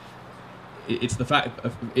fact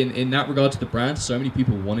of, in that regard to the brand, so many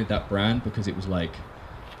people wanted that brand because it was like,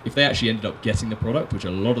 if they actually ended up getting the product, which a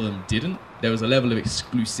lot of them didn't, there was a level of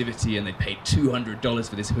exclusivity, and they paid $200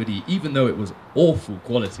 for this hoodie, even though it was awful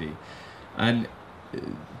quality. And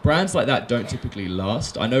brands like that don't typically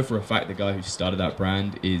last. I know for a fact the guy who started that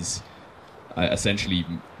brand is essentially,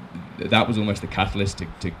 that was almost the catalyst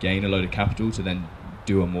to gain a load of capital to then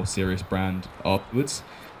do a more serious brand afterwards,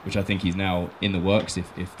 which I think he's now in the works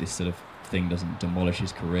if this sort of thing doesn't demolish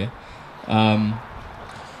his career.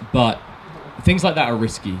 But things like that are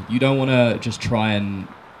risky. You don't want to just try and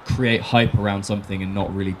create hype around something and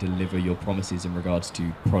not really deliver your promises in regards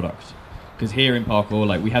to product. Because here in parkour,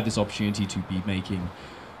 like, we have this opportunity to be making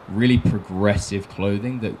really progressive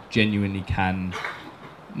clothing that genuinely can,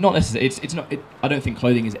 not necessarily, I don't think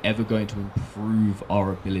clothing is ever going to improve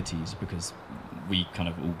our abilities, because we kind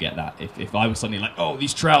of all get that. If I was suddenly like, oh,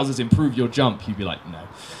 these trousers improve your jump, you'd be like, no.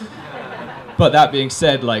 But that being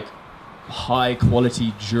said, like, high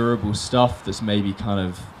quality, durable stuff that's maybe kind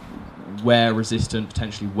of wear resistant,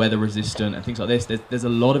 potentially weather resistant, and things like this. There's a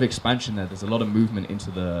lot of expansion there. There's a lot of movement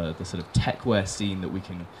into the sort of tech wear scene that we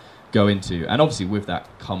can go into, and obviously with that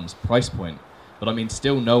comes price point. But I mean,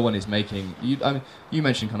 still no one is making. You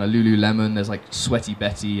mentioned kind of Lululemon. There's like Sweaty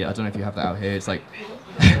Betty. I don't know if you have that out here. It's like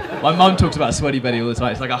my mum talks about Sweaty Betty all the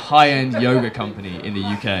time. It's like a high-end yoga company in the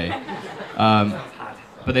UK.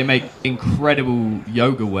 But they make incredible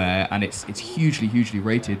yoga wear, and it's hugely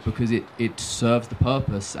rated because it serves the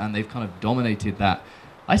purpose, and they've kind of dominated that.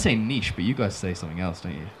 I say niche, but you guys say something else,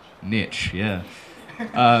 don't you? Niche, yeah.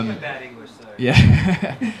 Bad English, sorry.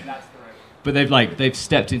 Yeah. That's But they've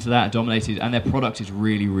stepped into that and dominated, and their product is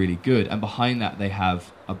really good. And behind that, they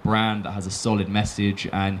have a brand that has a solid message,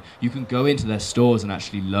 and you can go into their stores and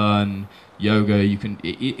actually learn yoga. You can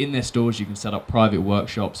in their stores you can set up private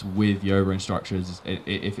workshops with yoga instructors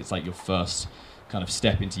if it's like your first kind of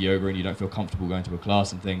step into yoga and you don't feel comfortable going to a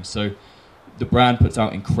class and things. So the brand puts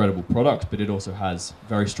out incredible product, but it also has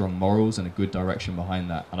very strong morals and a good direction behind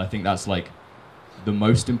that. And I think that's like the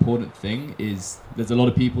most important thing. Is there's a lot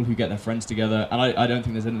of people who get their friends together, and I don't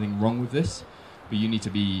think there's anything wrong with this, but you need to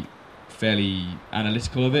be fairly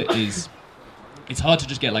analytical of it. It's hard to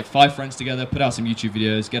just get like 5 friends together, put out some YouTube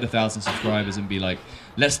videos, get 1,000 subscribers and be like,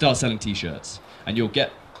 let's start selling t-shirts. And you'll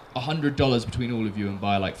get $100 between all of you and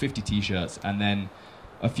buy like 50 t-shirts, and then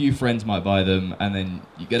a few friends might buy them, and then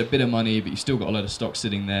you get a bit of money, but you've still got a load of stock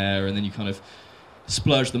sitting there, and then you kind of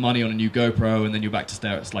splurge the money on a new GoPro, and then you're back to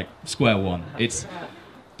stare at like square one. It's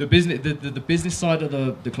the business side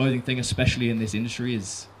of the clothing thing, especially in this industry,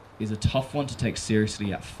 is a tough one to take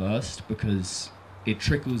seriously at first because it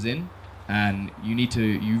trickles in. And you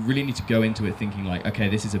really need to go into it thinking like, okay,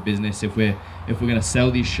 this is a business. If we're going to sell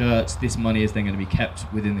these shirts, this money is then going to be kept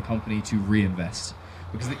within the company to reinvest.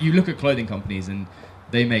 Because you look at clothing companies and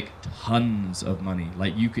they make tons of money.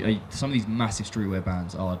 Like some of these massive streetwear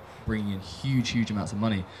brands are bringing in huge amounts of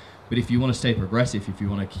money. But if you want to stay progressive, if you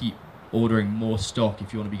want to keep ordering more stock,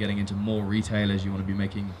 if you want to be getting into more retailers, you want to be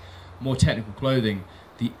making more technical clothing,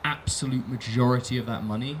 the absolute majority of that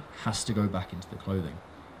money has to go back into the clothing.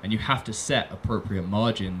 And you have to set appropriate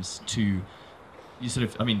margins to,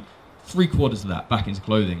 3/4 of that back into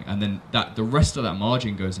clothing, and then the rest of that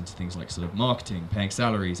margin goes into things like sort of marketing, paying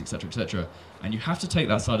salaries, etc. And you have to take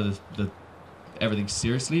that side of the everything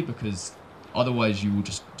seriously, because otherwise you will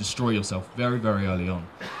just destroy yourself very early on.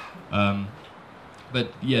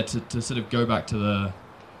 But yeah, to sort of go back to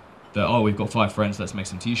the we've got 5 friends, let's make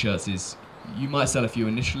some t-shirts, is you might sell a few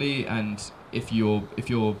initially, and if your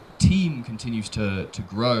team continues to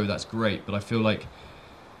grow, that's great. But I feel like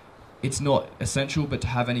it's not essential, but to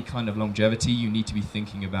have any kind of longevity, you need to be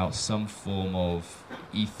thinking about some form of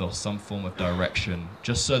ethos, some form of direction,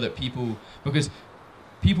 just so that because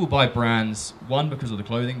people buy brands, 1, because of the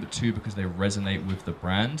clothing, but 2, because they resonate with the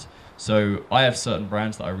brand. So I have certain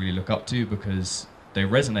brands that I really look up to because they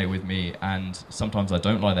resonate with me, and sometimes I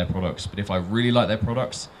don't like their products, but if I really like their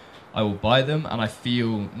products, I will buy them, and I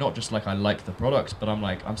feel not just like I like the product, but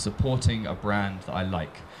I'm supporting a brand that I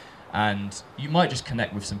like. And you might just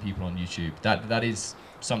connect with some people on YouTube. That is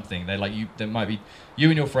something. They like you. There might be you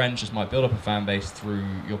and your friends just might build up a fan base through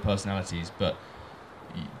your personalities, but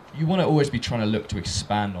you want to always be trying to look to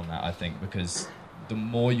expand on that, I think, because the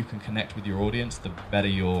more you can connect with your audience, the better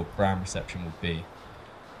your brand reception will be.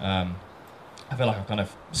 I feel like I've kind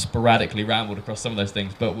of sporadically rambled across some of those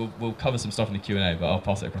things, but we'll cover some stuff in the Q&A, but I'll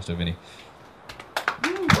pass it across to Vinny.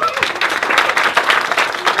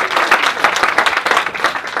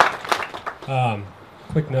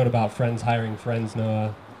 Quick note about friends hiring friends,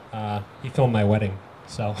 Noah. He filmed my wedding,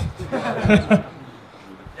 so.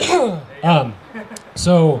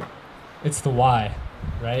 So it's the why,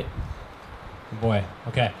 right? Boy,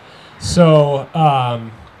 okay. So I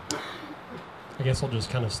guess I'll just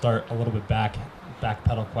kind of start a little bit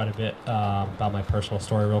backpedal quite a bit about my personal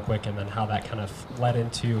story real quick, and then how that kind of led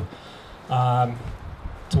into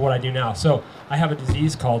to what I do now. So I have a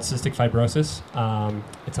disease called cystic fibrosis.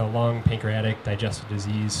 It's a lung, pancreatic, digestive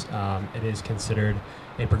disease. It is considered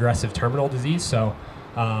a progressive terminal disease. So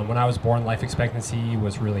when I was born, life expectancy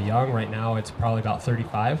was really young. Right now, it's probably about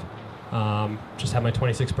 35. Just had my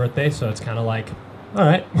 26th birthday, so it's kind of like, all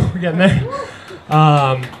right, we're getting there.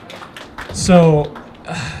 So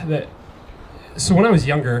when I was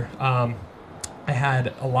younger, I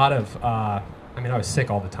had a lot of, I was sick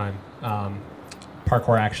all the time.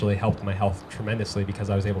 Parkour actually helped my health tremendously because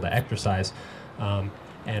I was able to exercise.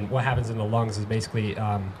 And what happens in the lungs is basically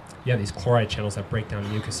you have these chloride channels that break down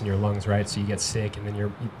mucus in your lungs, right? So you get sick, and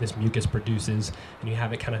then this mucus produces, and you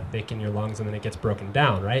have it kind of thick in your lungs, and then it gets broken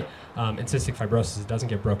down, right? In cystic fibrosis, it doesn't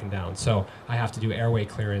get broken down. So I have to do airway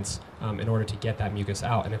clearance in order to get that mucus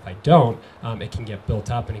out. And if I don't, it can get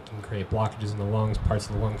built up, and it can create blockages in the lungs. Parts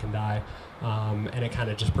of the lung can die. And it kind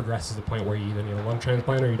of just progresses to the point where you either need a lung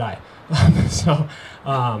transplant or you die. So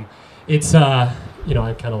it's, I'm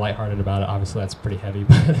kind of lighthearted about it. Obviously, that's pretty heavy.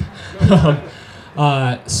 But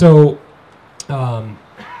I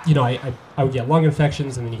would get lung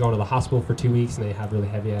infections, and then you go into the hospital for 2 weeks, and they have really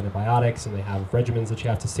heavy antibiotics, and they have regimens that you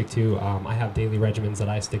have to stick to. I have daily regimens that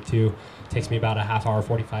I stick to. It takes me about a half hour,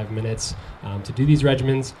 45 minutes to do these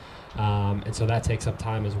regimens, and so that takes up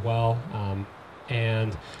time as well.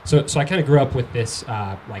 And so I kind of grew up with this,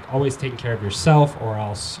 always taking care of yourself or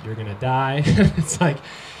else you're going to die. It's like,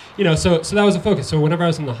 so that was a focus. So whenever I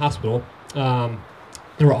was in the hospital,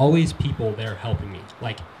 there were always people there helping me.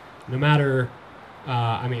 Like, no matter,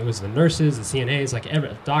 it was the nurses, the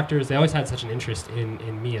CNAs, doctors, they always had such an interest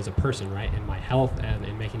in me as a person, right? In my health and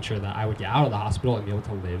in making sure that I would get out of the hospital and be able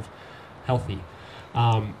to live healthy.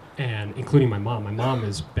 And including my mom. My mom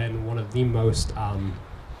has been one of the most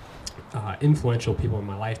influential people in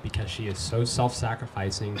my life because she is so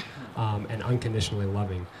self-sacrificing and unconditionally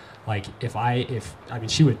loving. Like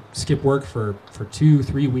she would skip work for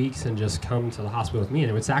 2-3 weeks and just come to the hospital with me, and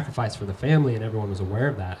it would sacrifice for the family, and everyone was aware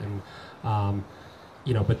of that. And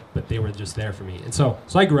but they were just there for me. And so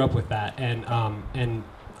I grew up with that, and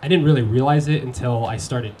I didn't really realize it until I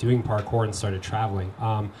started doing parkour and started traveling.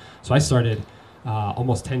 So I started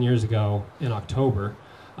almost 10 years ago in October,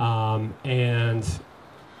 and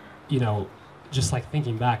just like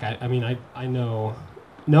thinking back, I know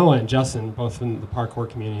Noah and Justin, both in the parkour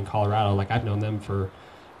community in Colorado. Like, I've known them for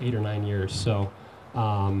 8 or 9 years, so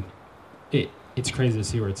it's crazy to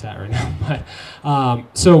see where it's at right now. But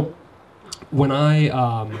so when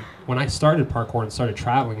I started parkour and started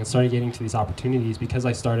traveling and started getting to these opportunities, because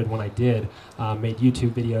I started when I did, made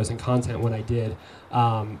YouTube videos and content when I did,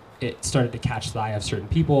 it started to catch the eye of certain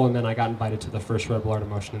people, and then I got invited to the first Rebel Art of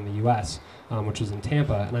Motion in the U.S., which was in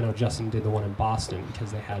Tampa, and I know Justin did the one in Boston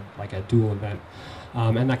because they had like a dual event,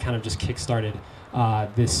 and that kind of just kick-started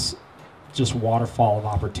this just waterfall of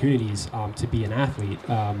opportunities to be an athlete.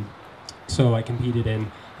 So I competed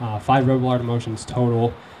in 5 Rebel Art of Motions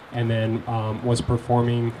total, and then was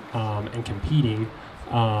performing and competing,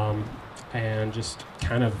 and just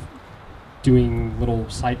kind of doing little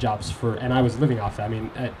side jobs and I was living off that.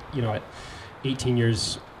 At 18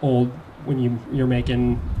 years old, when you're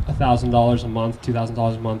making $1,000 a month,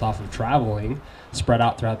 $2,000 a month off of traveling, spread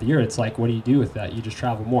out throughout the year, it's like, what do you do with that? You just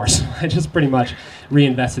travel more. So I just pretty much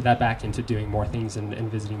reinvested that back into doing more things and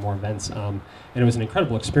visiting more events. And it was an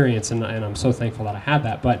incredible experience, and I'm so thankful that I had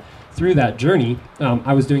that. But through that journey,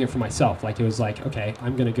 I was doing it for myself. Like, it was like, okay,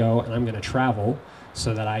 I'm going to go and I'm going to travel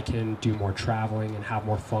so that I can do more traveling and have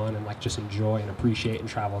more fun and just enjoy and appreciate and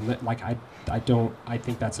travel. And I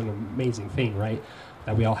think that's an amazing thing, right?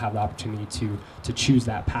 That we all have the opportunity to choose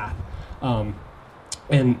that path.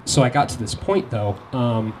 And so I got to this point, though,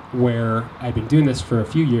 where I've been doing this for a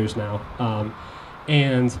few years now,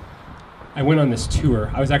 and I went on this tour.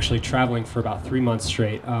 I was actually traveling for about 3 months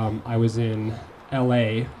straight. I was in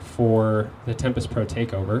LA for the Tempest Pro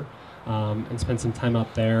Takeover, and spent some time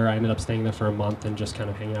up there. I ended up staying there for a month and just kind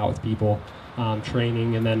of hanging out with people,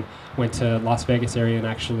 training, and then went to Las Vegas area and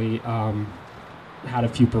actually had a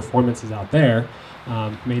few performances out there.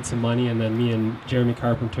 Made some money, and then me and Jeremy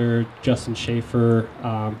Carpenter, Justin Schaefer,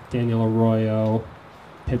 Daniel Arroyo,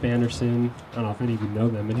 Pip Anderson. I don't know if any of you know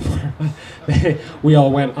them anymore. We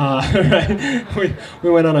all went. Right? We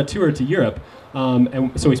went on a tour to Europe,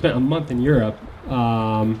 and so we spent a month in Europe,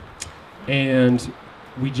 and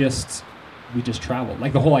we just traveled.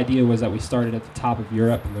 Like, the whole idea was that we started at the top of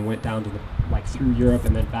Europe and then went down to through Europe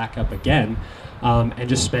and then back up again. And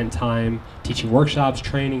just spent time teaching workshops,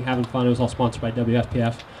 training, having fun. It was all sponsored by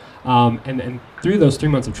WFPF. And through those 3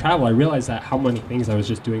 months of travel, I realized that how many things I was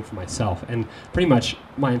just doing for myself. And pretty much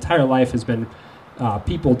my entire life has been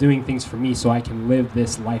people doing things for me so I can live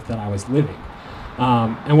this life that I was living.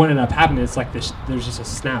 And what ended up happening, it's like this, there's just a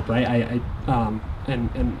snap, right?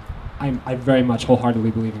 I very much wholeheartedly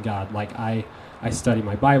believe in God. Like, I study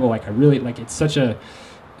my Bible. Like, I really, it's such a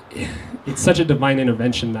divine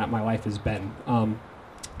intervention that my life has been.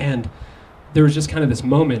 And there was just kind of this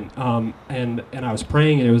moment, and I was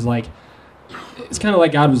praying, and it was like, it's kind of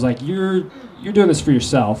like God was like, you're doing this for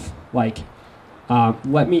yourself. Like,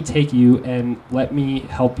 let me take you and let me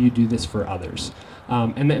help you do this for others.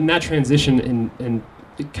 And that transition and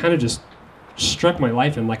it kind of just struck my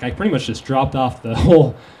life, and I pretty much just dropped off the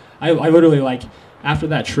whole. I literally after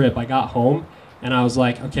that trip, I got home and I was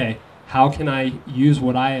like, okay, how can I use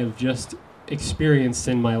what I have just experienced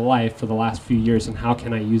in my life for the last few years, and how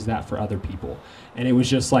can I use that for other people? And it was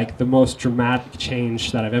just like the most dramatic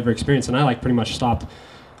change that I've ever experienced. And I like pretty much stopped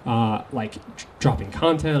dropping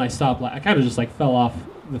content. I stopped, I kind of just like fell off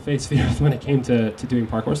the face of the earth when it came to doing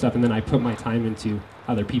parkour stuff. And then I put my time into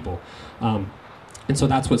other people. And so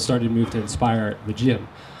that's what started Move to Inspire the gym.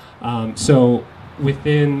 So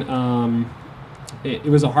within, it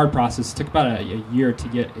was a hard process. It took about a year to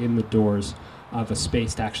get in the doors of a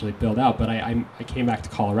space to actually build out. But I came back to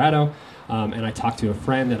Colorado, and I talked to a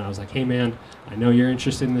friend, and I was like, hey man, I know you're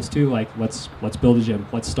interested in this too. Like, let's build a gym.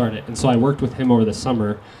 Let's start it. And so I worked with him over the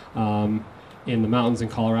summer in the mountains in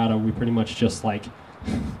Colorado. We pretty much just like,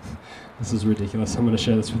 this is ridiculous. I'm going to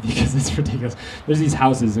share this with you because it's ridiculous. There's these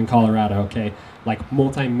houses in Colorado, okay, like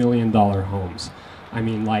multi-million-dollar homes. I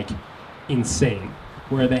mean, like insane,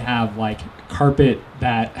 where they have like carpet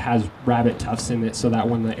that has rabbit tufts in it so that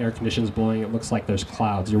when the air conditioner's blowing, it looks like there's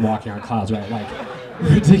clouds. You're walking on clouds, right? Like,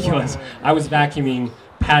 ridiculous. I was vacuuming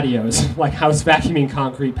patios. Like, I was vacuuming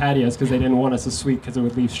concrete patios because they didn't want us to sweep because it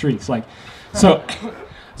would leave streaks. Like, so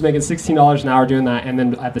I was making $16 an hour doing that, and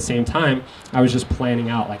then at the same time, I was just planning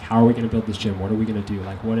out, like, how are we going to build this gym? What are we going to do?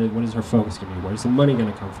 Like, what is our focus going to be? Where's the money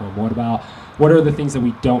going to come from? What are the things that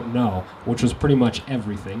we don't know? Which was pretty much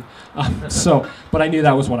everything. But I knew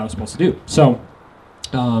that was what I was supposed to do. So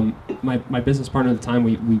my business partner at the time,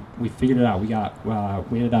 we figured it out.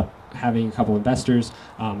 We ended up having a couple investors.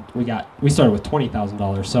 We started with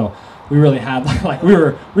 $20,000, so we really had like we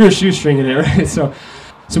were shoestringing it, right?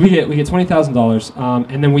 So we get $20,000,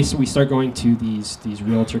 and then we start going to these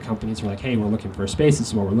realtor companies. We're like, hey, we're looking for a space. This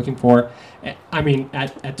is what we're looking for. I mean,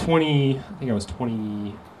 at 20, I think I was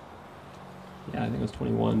 20. Yeah, I think it was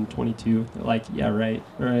 21, 22. They're like, yeah, right.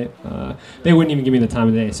 They wouldn't even give me the time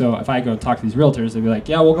of day. So if I go and talk to these realtors, they'd be like,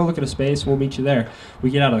 yeah, we'll go look at a space. We'll meet you there.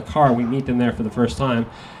 We get out of the car. We meet them there for the first time.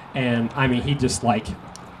 And, I mean, he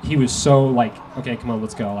was so like, okay, come on,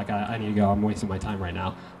 let's go. Like, I need to go. I'm wasting my time right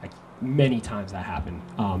now. Like, many times that happened.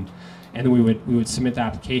 And then we would submit the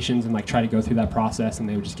applications and, like, try to go through that process, and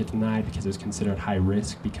they would just get denied because it was considered high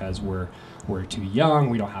risk because we're too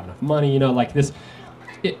young. We don't have enough money, like this.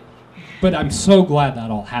 But I'm so glad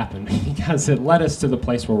that all happened because it led us to the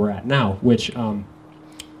place where we're at now, which on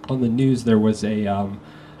the news there was a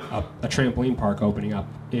trampoline park opening up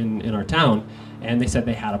in our town, and they said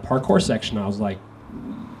they had a parkour section. I was like,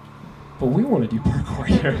 but we want to do parkour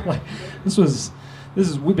here. Like, this is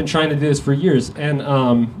we've been trying to do this for years, and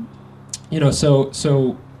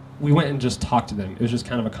so we went and just talked to them. It was just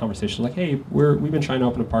kind of a conversation, like, hey, we've been trying to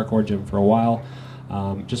open a parkour gym for a while.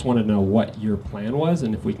 Just want to know what your plan was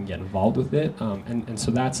and if we can get involved with it. And so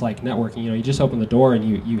that's like networking. You just open the door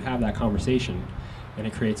and you have that conversation, and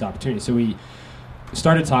it creates opportunity. So we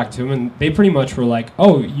started talking to them, and they pretty much were like,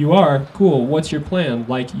 oh, you are? Cool. What's your plan?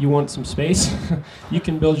 Like, you want some space? You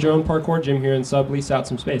can build your own parkour gym here and sublease out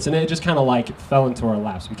some space. And it just kind of like fell into our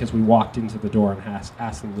laps because we walked into the door and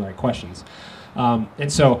asked them the right questions. And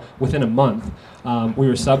so within a month, we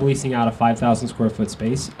were subleasing out a 5,000 square foot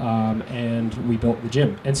space, and we built the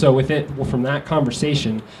gym. And so from that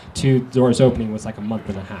conversation to doors opening was like a month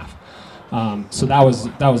and a half. So that was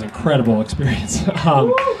an incredible experience.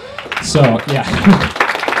 So yeah.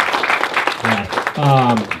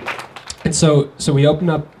 And so we opened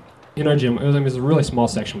up in our gym. It was a really small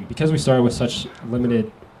section because we started with such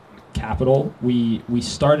limited capital. We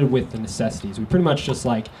started with the necessities. We pretty much just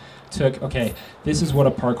like took, okay, this is what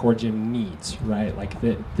a parkour gym needs, right? Like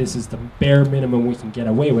this is the bare minimum we can get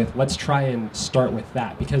away with. Let's try and start with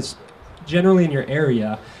that, because generally in your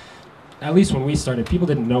area, at least when we started, people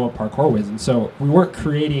didn't know what parkour was, and so we weren't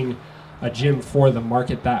creating a gym for the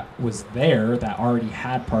market that was there that already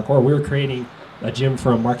had parkour. We were creating a gym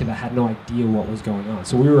for a market that had no idea what was going on.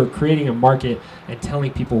 So we were creating a market and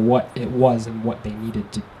telling people what it was and what they needed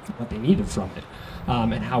from it.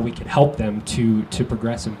 And how we could help them to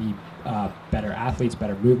progress and be better athletes,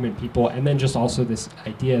 better movement people, and then just also this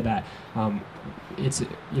idea that it's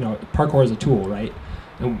parkour is a tool, right?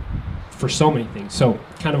 And for so many things. So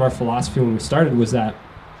kind of our philosophy when we started was that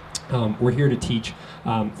we're here to teach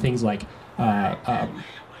things like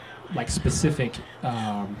specific.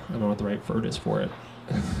 I don't know what the right word is for it.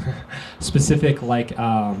 Specific like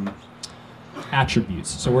attributes.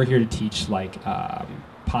 So we're here to teach like.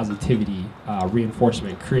 Positivity,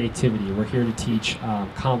 reinforcement, creativity. We're here to teach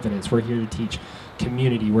confidence. We're here to teach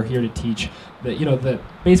community. We're here to teach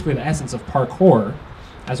basically the essence of parkour,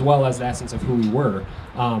 as well as the essence of who we were.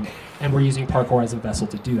 And we're using parkour as a vessel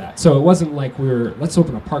to do that. So it wasn't like let's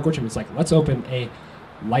open a parkour gym. It's like, let's open a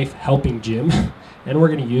life-helping gym, and we're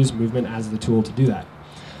going to use movement as the tool to do that.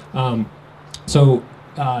 So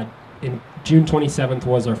in June 27th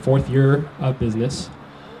was our 4th year of business.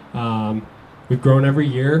 We've grown every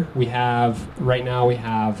year. Right now we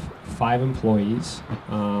have 5 employees.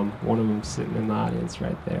 One of them sitting in the audience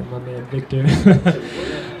right there, my man Victor.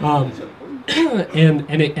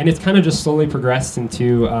 And it's kind of just slowly progressed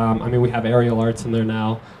into, we have aerial arts in there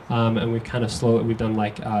now, and we've kind of we've done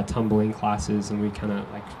like tumbling classes, and we kind of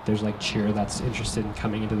there's like cheer that's interested in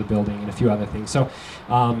coming into the building and a few other things. So,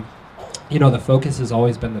 the focus has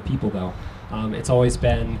always been the people though. It's always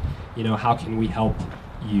been, how can we help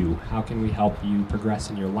you? How can we help you progress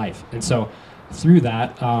in your life? And so through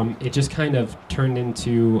that, it just kind of turned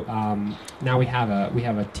into, now we have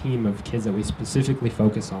a team of kids that we specifically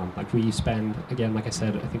focus on. Like we spend, again, like I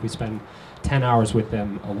said, I think we spend 10 hours with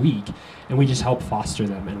them a week, and we just help foster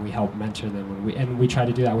them and we help mentor them, and we try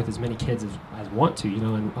to do that with as many kids as want to,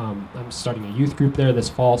 and I'm starting a youth group there this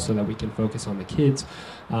fall so that we can focus on the kids.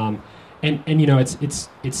 And it's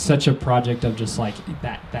such a project of just like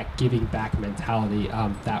that giving back mentality,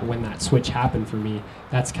 that when that switch happened for me,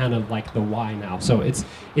 that's kind of like the why now. So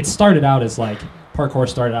it started out as like, parkour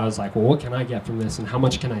started out as like, well, what can I get from this, and how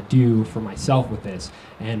much can I do for myself with this,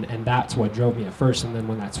 and that's what drove me at first. And then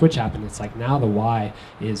when that switch happened, it's like now the why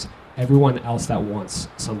is everyone else that wants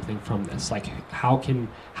something from this. Like how can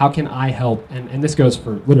I help? And this goes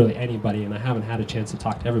for literally anybody, and I haven't had a chance to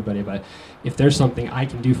talk to everybody, but if there's something I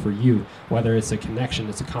can do for you, whether it's a connection,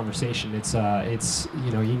 it's a conversation, it's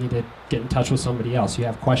you need to get in touch with somebody else, you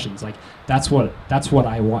have questions, like that's what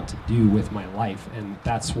I want to do with my life, and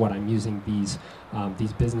that's what I'm using these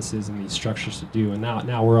businesses and these structures to do. And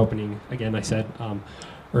now we're opening, again, I said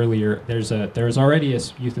earlier, there's already a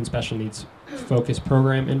youth and special needs focus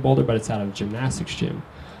program in Boulder, but it's out of a gymnastics gym,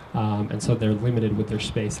 and so they're limited with their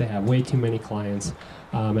space. They have way too many clients,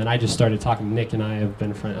 and I just started talking to Nick, and I have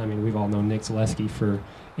been friends. We've all known Nick Zaleski for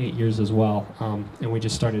 8 years as well, and we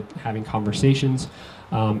just started having conversations,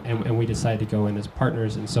 and we decided to go in as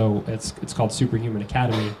partners. And so it's called Superhuman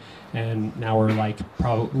Academy, and now we're like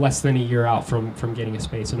probably less than a year out from getting a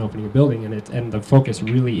space and opening a building, and the focus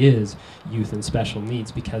really is youth and special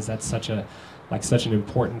needs, because that's such an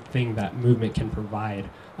important thing that movement can provide,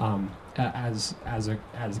 as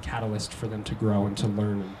a catalyst for them to grow and to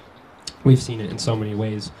learn. And we've seen it in so many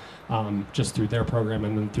ways, just through their program,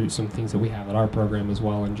 and then through some things that we have at our program as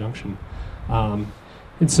well in Junction. And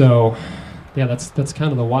so, yeah, that's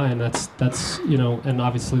kind of the why, and that's and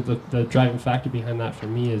obviously the driving factor behind that for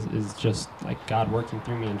me is just like God working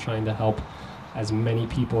through me and trying to help as many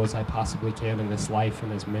people as I possibly can in this life,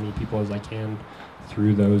 and as many people as I can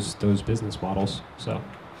through those business models. So,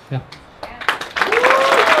 yeah.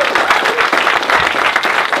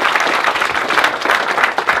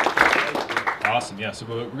 Awesome. Yeah. So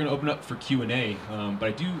we're going to open up for Q&A, but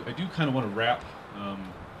I do kind of want to wrap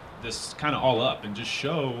this kind of all up and just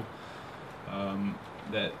show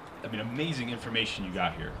that amazing information you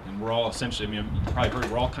got here, and we're all essentially, you probably heard,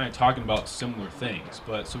 we're all kind of talking about similar things.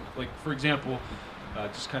 But so, like, for example,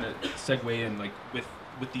 just kind of segue in, like,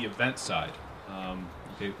 with the event side.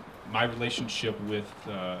 Okay, my relationship with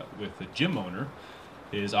the gym owner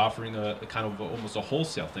is offering a kind of almost a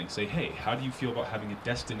wholesale thing. Say, hey, how do you feel about having a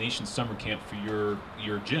destination summer camp for your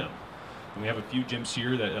gym? And we have a few gyms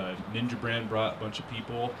here that Ninja Brand brought a bunch of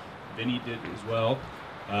people. Vinny did as well.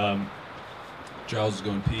 Giles is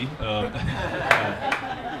going pee.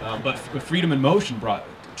 But Freedom in Motion brought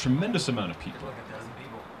a tremendous amount of people.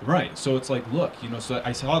 Right, so it's like, look, so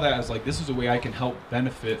I saw that as like, this is a way I can help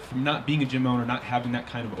benefit from not being a gym owner, not having that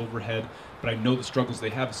kind of overhead, but I know the struggles they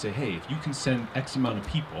have, to say, hey, if you can send X amount of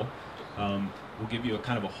people, we'll give you a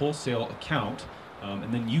kind of a wholesale account,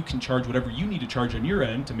 and then you can charge whatever you need to charge on your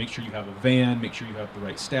end to make sure you have a van, make sure you have the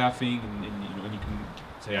right staffing, and you can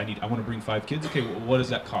say, I want to bring 5 kids. Okay, well, what does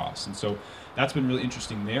that cost? And so that's been really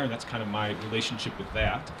interesting there, and that's kind of my relationship with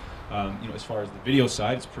that. As far as the video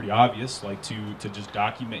side, it's pretty obvious, like to just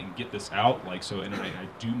document and get this out, like so. And I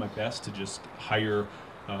do my best to just hire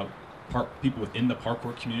people within the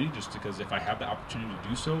parkour community, just because if I have the opportunity to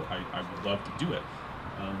do so, I would love to do it.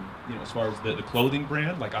 As far as the clothing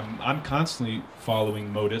brand, like I'm constantly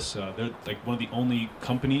following Modus. They're like one of the only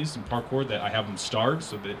companies in parkour that I have them starred,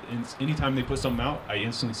 so that anytime they put something out, I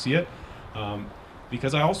instantly see it.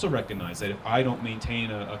 Because I also recognize that if I don't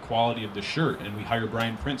maintain a quality of the shirt, and we hire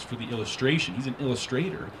Brian Prince for the illustration, he's an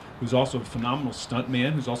illustrator who's also a phenomenal stunt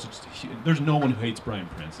man, who's also there's no one who hates Brian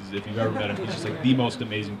Prince. If you've ever met him, he's just like the most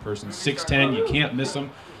amazing person. 6'10", you can't miss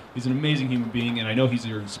him. He's an amazing human being, and I know he's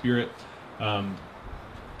your spirit.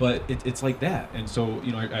 But it's like that, and so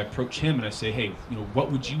I approach him and I say, hey, what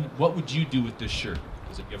would you do with this shirt?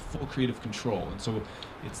 is that you have full creative control. And so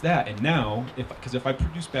it's that. And now, if I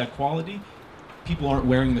produce bad quality, people aren't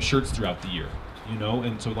wearing the shirts throughout the year, you know?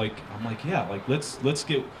 And so like, I'm like, yeah, like let's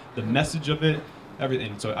get the message of it,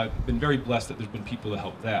 everything. So I've been very blessed that there's been people to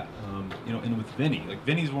help that. You know, and with Vinny, like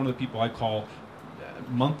Vinny's one of the people I call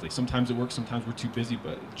monthly. Sometimes it works, sometimes we're too busy,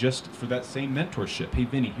 but just for that same mentorship. Hey,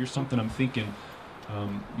 Vinny, here's something I'm thinking,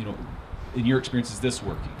 you know, in your experience, is this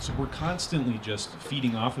working? So we're constantly just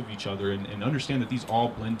feeding off of each other and understand that these all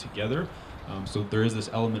blend together. So there is this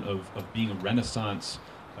element of being a Renaissance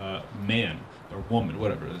man or woman,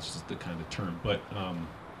 whatever, that's just the kind of term. But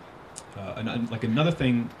like another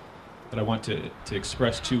thing that I want to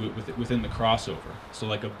express too within the crossover. So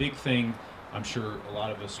like a big thing I'm sure a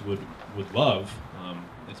lot of us would love,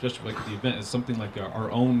 especially like the event, is something like our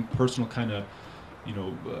own personal kind of, you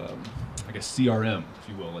know, I guess CRM, if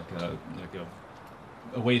you will, like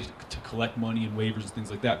a way to collect money and waivers and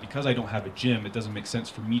things like that. Because I don't have a gym, it doesn't make sense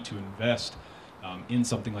for me to invest in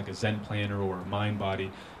something like a Zen Planner or a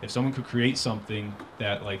MindBody. If someone could create something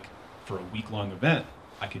that, like, for a week-long event,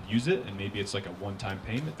 I could use it, and maybe it's like a one-time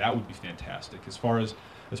payment, that would be fantastic. As far as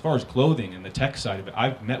clothing and the tech side of it,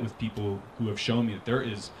 I've met with people who have shown me that there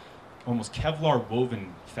is almost Kevlar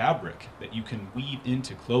woven fabric that you can weave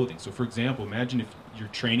into clothing. So for example, imagine if you're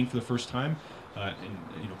training for the first time, and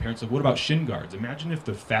you know, parents are like, what about shin guards? Imagine if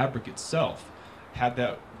the fabric itself had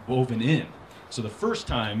that woven in. So the first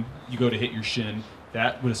time you go to hit your shin,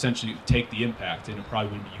 that would essentially take the impact, and it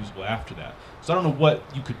probably wouldn't be usable after that. So I don't know what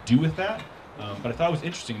you could do with that, but I thought it was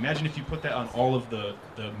interesting. Imagine if you put that on all of the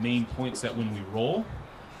main points that when we roll,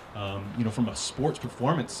 you know, from a sports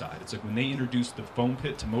performance side, it's like when they introduced the foam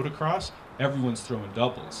pit to motocross, everyone's throwing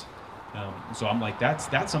doubles. So I'm like,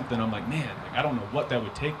 that's something I'm like, man, like, I don't know what that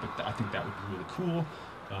would take, but I think that would be really cool.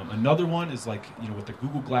 Another one is like, you know, with the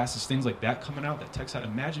Google Glasses, things like that coming out, that tech side.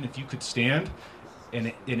 Imagine if you could stand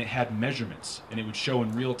and it had measurements and it would show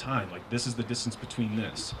in real time, like this is the distance between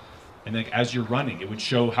this. And like as you're running, it would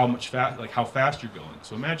show how much how fast you're going.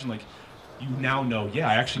 So imagine like, you now know, yeah,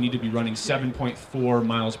 I actually need to be running 7.4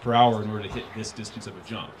 miles per hour in order to hit this distance of a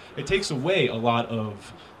jump. It takes away a lot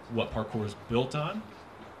of what parkour is built on,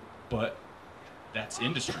 but that's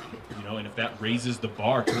industry, you know, and if that raises the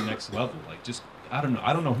bar to the next level, like just, I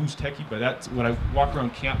don't know who's techie, but that's, when I walk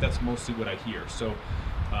around camp, that's mostly what I hear. So,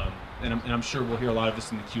 and I'm sure we'll hear a lot of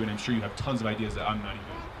this in the Q&A. I'm sure you have tons of ideas that I'm not even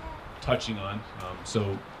touching on.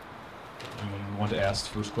 So, anyone want to ask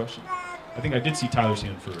the first question? I think I did see Tyler's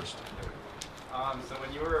hand first. So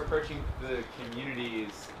when you were approaching the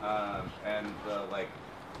communities and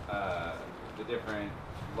the different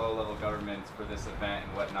low-level governments for this event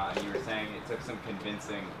and whatnot, and you were saying it took some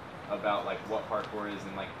convincing about like what parkour is,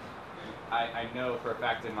 and like I know for a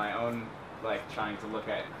fact in my own like trying to look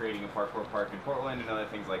at creating a parkour park in Portland and other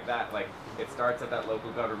things like that, like it starts at that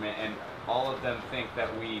local government, and all of them think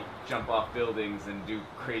that we jump off buildings and do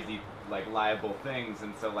crazy like liable things,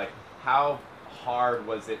 and so like how hard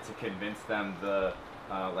was it to convince them the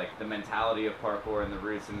mentality of parkour and the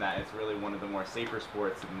roots, and that it's really one of the more safer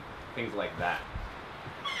sports and things like that?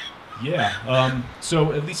 Yeah.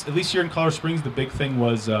 So at least here in Colorado Springs, the big thing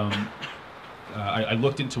was I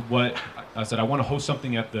looked into what I said. I want to host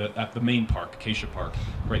something at the main park, Acacia Park,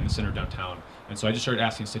 right in the center downtown. And so I just started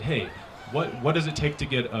asking. I said, hey, what does it take to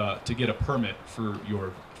get a permit for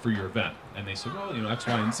your event? And they said, well, you know, X,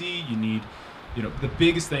 Y, and Z. You need, you know, the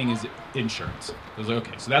biggest thing is insurance. I was like,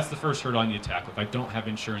 okay, so that's the first hurdle I need to tackle. If I don't have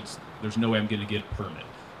insurance, there's no way I'm going to get a permit.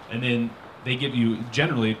 And then they give you,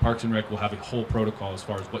 generally, Parks and Rec will have a whole protocol as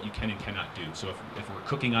far as what you can and cannot do. So if we're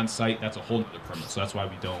cooking on site, that's a whole other permit. So that's why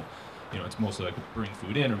we don't, you know, it's mostly like we bring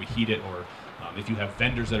food in or we heat it, or if you have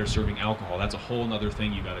vendors that are serving alcohol, that's a whole other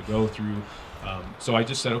thing you got to go through. So I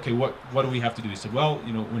just said, okay, what do we have to do? They said, well,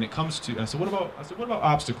 you know, when it comes to, I said, what about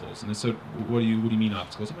obstacles? And they said, what do you mean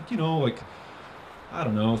obstacles? I'm like, you know, like, I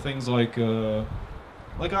don't know, things like an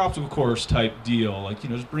obstacle course type deal, like, you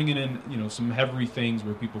know, just bringing in, you know, some heavy things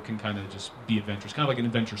where people can kind of just be adventurous, kind of like an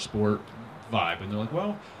adventure sport vibe. And they're like,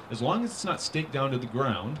 well, as long as it's not staked down to the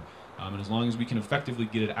ground, and as long as we can effectively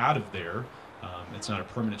get it out of there, it's not a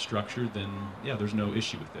permanent structure, then yeah, there's no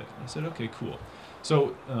issue with it. And I said, okay, cool.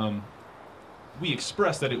 So we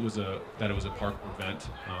expressed that it was a parkour event.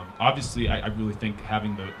 Obviously, I really think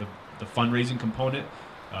having the fundraising component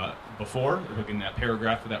before, like in that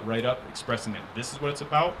paragraph of that write-up, expressing that this is what it's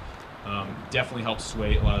about, definitely helps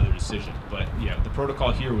sway a lot of their decision. But yeah, the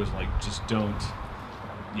protocol here was like, just don't.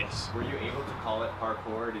 Yes. Were you able to call it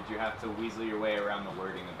parkour, or did you have to weasel your way around the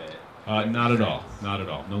wording a bit? Not at all. Not at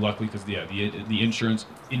all. No, luckily, because the insurance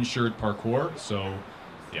insured parkour, so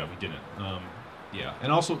yeah, we didn't. Yeah,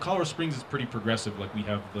 and also Colorado Springs is pretty progressive. Like we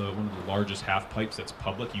have one of the largest half pipes that's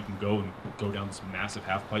public. You can go down this massive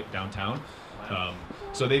half pipe downtown.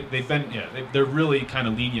 So they're really kind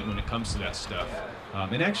of lenient when it comes to that stuff.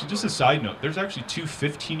 And actually, just a side note, there's actually two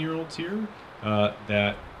 15-year-olds here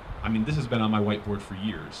that, I mean, this has been on my whiteboard for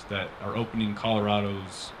years, that are opening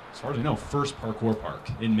Colorado's, as far as I know, first parkour park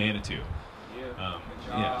in Manitou. Like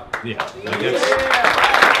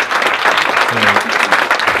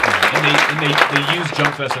and they use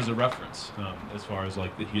JumpFest as a reference as far as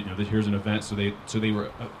like here's an event. So they were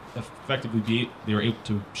effectively they were able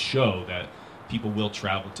to show that people will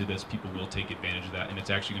travel to this, people will take advantage of that, and it's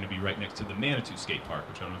actually going to be right next to the Manitou skate park,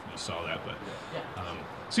 which I don't know if you saw that, but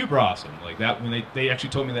super awesome. Like that, when they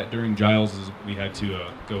actually told me that during Giles, we had to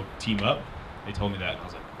go team up. They told me that, and I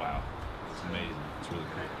was like, wow, it's amazing. It's really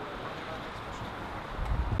cool.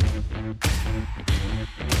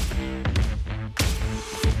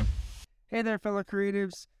 Hey there, fellow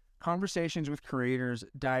creatives. Conversations with Creators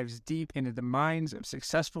dives deep into the minds of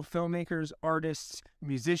successful filmmakers, artists,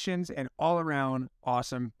 musicians, and all-around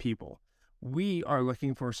awesome people. We are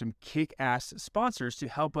looking for some kick-ass sponsors to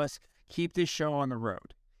help us keep this show on the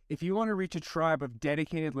road. If you want to reach a tribe of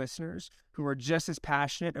dedicated listeners who are just as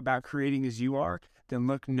passionate about creating as you are, then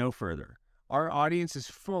look no further. Our audience is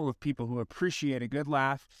full of people who appreciate a good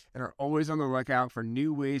laugh and are always on the lookout for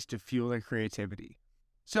new ways to fuel their creativity.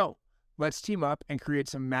 So, let's team up and create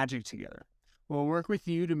some magic together. We'll work with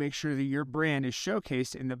you to make sure that your brand is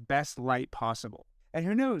showcased in the best light possible. And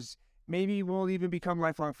who knows, maybe we'll even become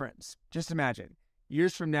lifelong friends. Just imagine,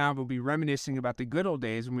 years from now, we'll be reminiscing about the good old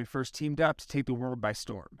days when we first teamed up to take the world by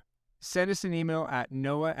storm. Send us an email at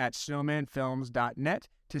noah@snowmanfilms.net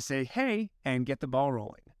to say hey and get the ball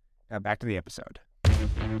rolling. Now back to the episode.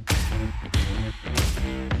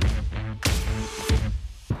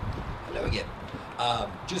 Hello again.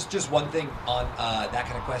 Just one thing on that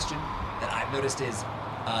kind of question that I've noticed is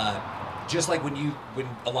just like when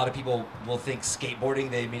a lot of people will think skateboarding,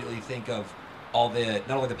 they immediately think of all the,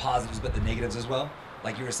 not only the positives but the negatives as well.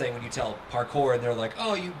 Like you were saying, when you tell parkour and they're like,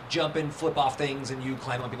 oh, you jump and flip off things and you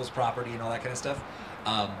climb on people's property and all that kind of stuff.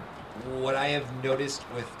 What I have noticed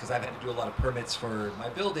because I've had to do a lot of permits for my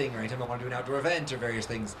building or anytime I want to do an outdoor event or various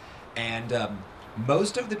things, and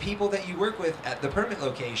most of the people that you work with at the permit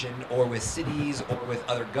location or with cities or with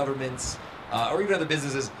other governments or even other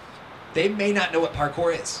businesses, they may not know what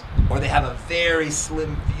parkour is, or they have a very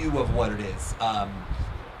slim view of what it is,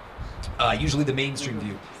 usually the mainstream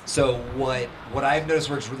view. So what I've noticed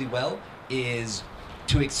works really well is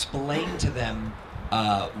to explain to them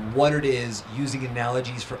what it is using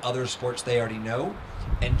analogies for other sports they already know,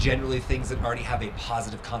 and generally things that already have a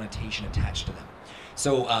positive connotation attached to them.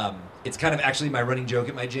 So it's kind of actually my running joke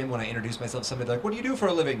at my gym when I introduce myself to somebody, like, what do you do for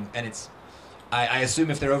a living? And it's, I assume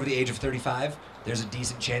if they're over the age of 35, there's a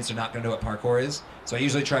decent chance they're not going to know what parkour is. So I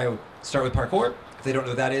usually try to start with parkour. If they don't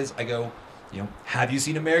know what that is, I go, have you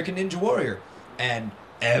seen American Ninja Warrior? And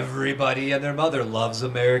everybody and their mother loves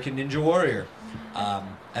American Ninja Warrior.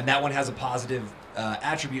 And that one has a positive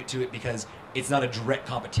attribute to it because it's not a direct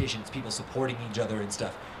competition. It's people supporting each other and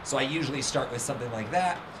stuff. So I usually start with something like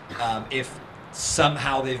that. If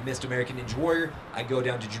somehow they've missed American Ninja Warrior, I go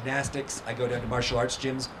down to gymnastics, I go down to martial arts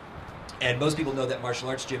gyms, and most people know that martial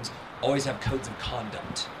arts gyms always have codes of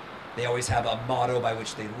conduct. They always have a motto by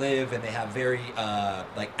which they live, and they have very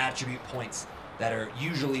attribute points that are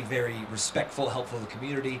usually very respectful, helpful to the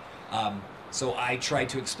community. So I try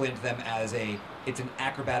to explain to them as it's an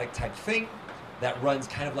acrobatic type thing that runs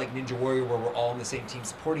kind of like Ninja Warrior, where we're all on the same team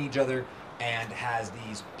supporting each other, and has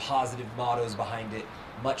these positive mottos behind it,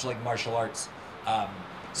 much like martial arts.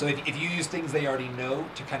 So if you use things they already know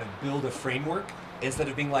to kind of build a framework, instead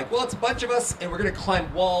of being like, well, it's a bunch of us and we're going to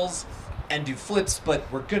climb walls and do flips, but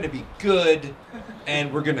we're going to be good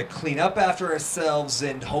and we're going to clean up after ourselves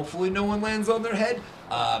and hopefully no one lands on their head.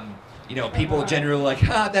 People generally are like,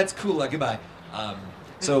 that's cool, like, goodbye.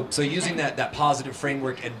 So using that positive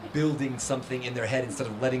framework and building something in their head instead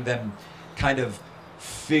of letting them kind of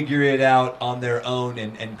figure it out on their own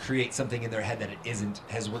and create something in their head that it isn't,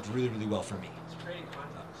 has worked really, really well for me. It's creating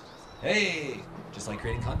content. Hey, just like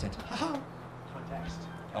creating content. Context.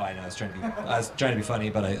 Oh, I know. I was trying to be funny,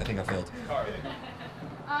 but I think I failed.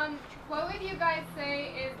 What would you guys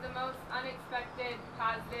say is the most unexpected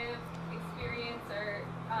positive experience or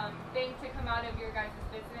thing to come out of your guys'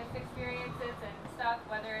 business experiences and stuff,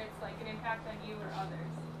 whether it's like an impact on you or others?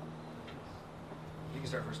 You can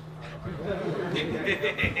start first.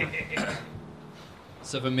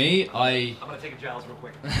 So for me, I'm gonna take a Giles real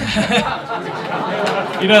quick.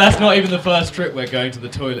 That's not even the first trip where going to the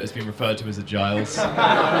toilet has been referred to as a Giles. I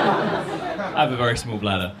have a very small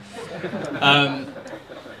bladder.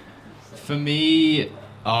 For me,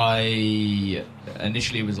 I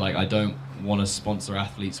initially was like, I don't want to sponsor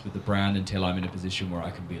athletes with the brand until I'm in a position where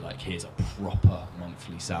I can be like, here's a proper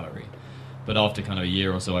monthly salary. But after kind of a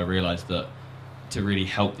year or so, I realized that to really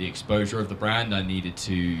help the exposure of the brand, I needed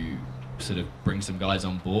to sort of bring some guys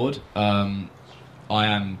on board. I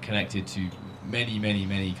am connected to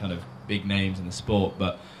many kind of big names in the sport,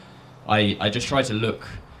 but I just try to look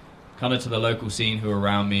kind of to the local scene who are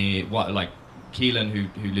around me. Like Keelan,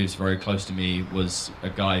 who lives very close to me, was a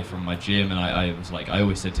guy from my gym, and I was like, I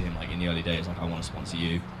always said to him, like in the early days, like, I want to sponsor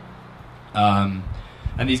you. And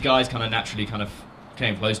these guys kind of naturally kind of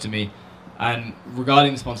came close to me. And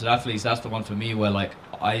regarding the sponsored athletes, that's the one for me where like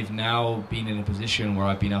I've now been in a position where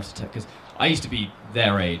I've been able to because I used to be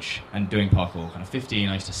their age and doing parkour, kind of 15.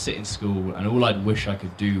 I used to sit in school, and all I'd wish I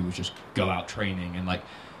could do was just go out training. And like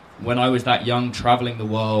when I was that young, traveling the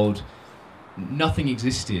world, nothing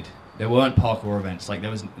existed. There weren't parkour events. Like there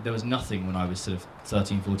was nothing when I was sort of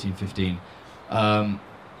 13, 14, 15. And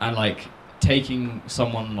like taking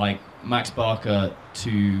someone like Max Barker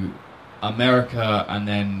to America and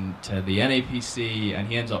then to the NAPC, and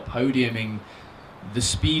he ends up podiuming the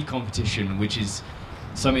speed competition, which is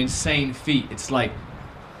some insane feat. It's like,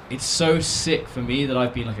 it's so sick for me that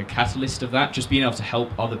I've been like a catalyst of that, just being able to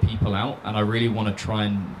help other people out, and I really want to try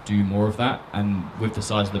and do more of that. And with the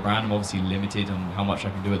size of the brand, I'm obviously limited on how much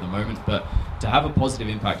I can do at the moment, but to have a positive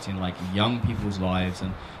impact in like young people's lives,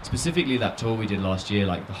 and specifically that tour we did last year,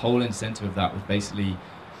 like the whole incentive of that was basically,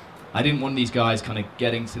 I didn't want these guys kind of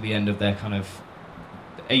getting to the end of their kind of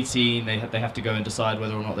 18, they have to go and decide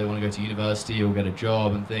whether or not they want to go to university or get a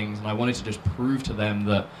job and things, and I wanted to just prove to them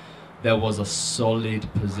that there was a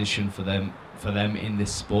solid position for them in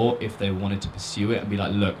this sport if they wanted to pursue it, and be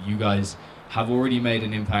like, look, you guys have already made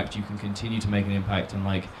an impact, you can continue to make an impact. And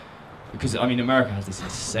like, because I mean America has this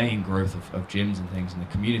insane growth of gyms and things, and the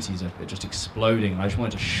communities are just exploding, and I just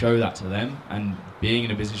wanted to show that to them, and being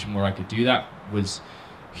in a position where I could do that was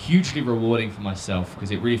hugely rewarding for myself, because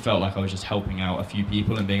it really felt like I was just helping out a few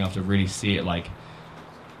people and being able to really see it like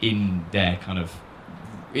in their kind of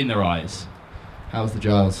in their eyes. How was the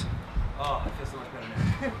Giles? Oh, I feel so much better now.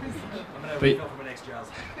 I'm gonna refill for my next Giles.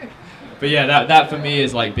 But yeah, that for me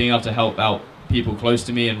is like being able to help out people close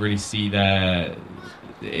to me and really see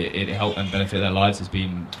it help and benefit their lives has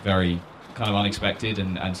been very kind of unexpected,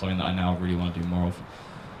 and something that I now really want to do more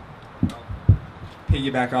of.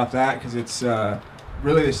 Piggyback off that, because it's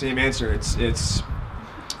really the same answer. It's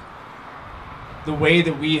the way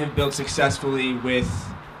that we have built successfully with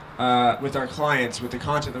our clients, with the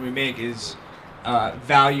content that we make, is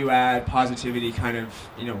value add, positivity, kind of,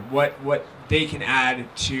 you know, what they can add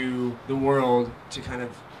to the world to kind of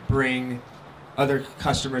bring other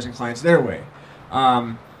customers and clients their way.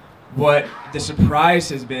 What the surprise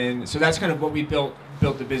has been, so that's kind of what we built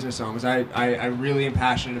the business on, was I really am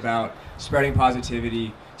passionate about spreading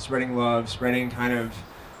positivity, spreading love, spreading kind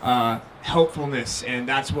of helpfulness, and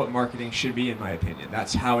that's what marketing should be, in my opinion.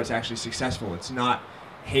 That's how it's actually successful. It's not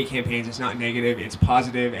hate campaigns, it's not negative, it's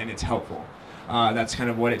positive and it's helpful. That's kind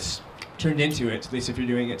of what it's turned into, at least if you're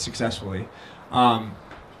doing it successfully.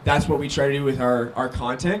 That's what we try to do with our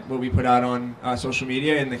content, what we put out on social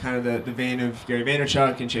media, in the kind of the vein of Gary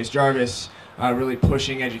Vaynerchuk and Chase Jarvis, really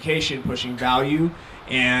pushing education, pushing value.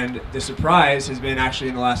 And the surprise has been, actually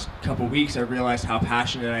in the last couple of weeks, I've realized how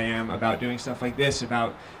passionate I am about doing stuff like this,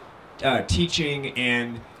 about teaching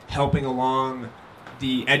and helping along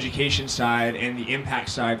the education side and the impact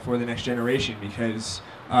side for the next generation, because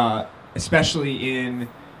especially in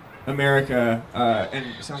America, and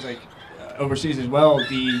it sounds like overseas as well,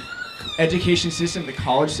 the education system, the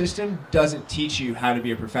college system, doesn't teach you how to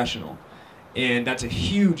be a professional. And that's a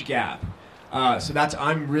huge gap. So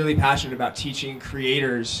I'm really passionate about teaching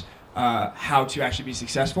creators how to actually be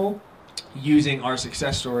successful, using our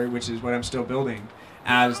success story, which is what I'm still building,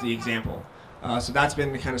 as the example. So that's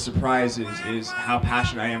been the kind of surprise, is how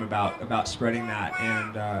passionate I am about spreading that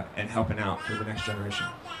and helping out for the next generation.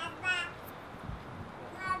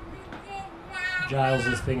 Giles,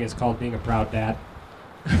 this thing is called being a proud dad.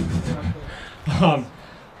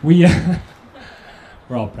 We're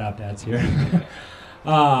all proud dads here.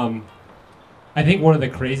 I think one of the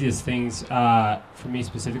craziest things for me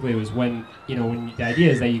specifically was when the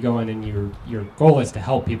idea is that you go in and your goal is to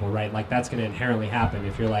help people, right? Like, that's going to inherently happen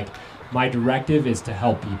if you're like, my directive is to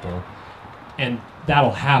help people, and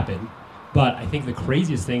that'll happen. But I think the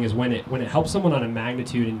craziest thing is when it helps someone on a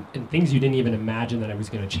magnitude and things you didn't even imagine that it was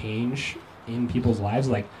going to change in people's lives.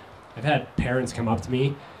 Like, I've had parents come up to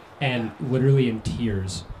me and literally in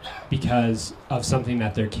tears because of something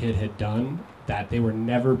that their kid had done, that they were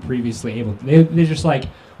never previously able to. They're just like,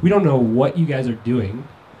 we don't know what you guys are doing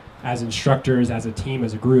as instructors, as a team,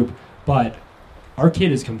 as a group, but our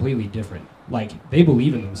kid is completely different. Like, they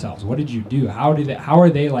believe in themselves. What did you do? How are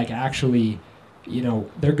they like actually, you know,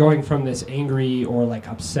 they're going from this angry or like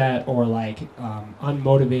upset or like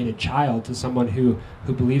unmotivated child to someone who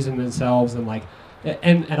believes in themselves. And like,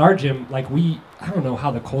 and at our gym, like, I don't know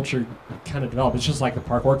how the culture kind of developed. It's just like the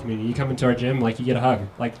parkour community. You come into our gym, like, you get a hug.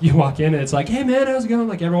 Like, you walk in and it's like, hey man, how's it going?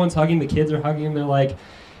 Like, everyone's hugging, the kids are hugging, and they're like,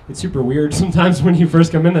 it's super weird sometimes when you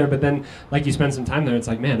first come in there, but then like you spend some time there, it's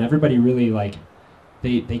like, man, everybody really like,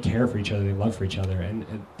 they care for each other, they love for each other,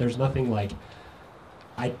 and there's nothing like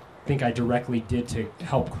I think I directly did to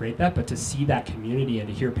help create that, but to see that community and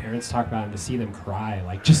to hear parents talk about it and to see them cry,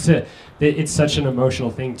 like, it's such an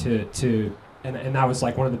emotional thing to and that was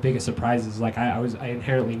like one of the biggest surprises. Like, I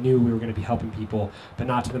inherently knew we were going to be helping people, but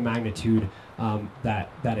not to the magnitude that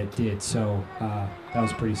it did. So that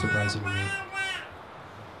was pretty surprising to me.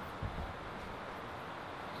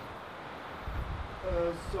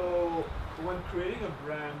 So when creating a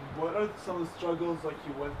brand, what are some of the struggles like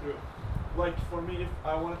you went through? Like, for me, if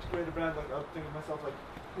I wanted to create a brand, like, I would think to myself, like,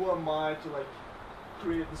 who am I to like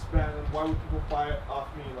create this brand, and why would people buy it off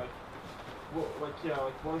me? Like, what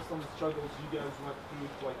are some of the struggles you guys went through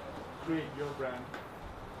to like create your brand?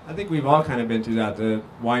 I think we've all kind of been through that. The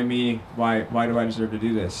why me? Why do I deserve to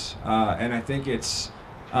do this? And I think it's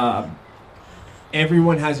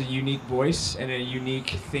everyone has a unique voice and a unique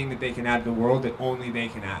thing that they can add to the world that only they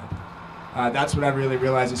can add. That's what I've really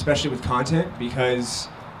realized, especially with content, because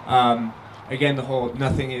again, the whole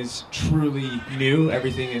nothing is truly new.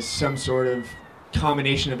 Everything is some sort of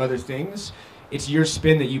combination of other things. It's your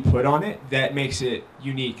spin that you put on it that makes it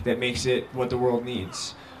unique, that makes it what the world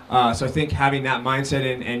needs. So I think having that mindset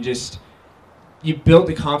and just, you build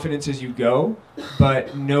the confidence as you go,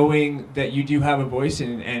 but knowing that you do have a voice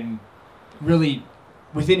and really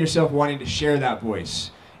within yourself wanting to share that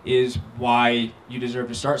voice is why you deserve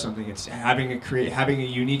to start something. It's having a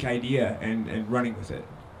unique idea and running with it.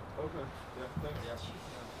 Okay. Yeah, thanks.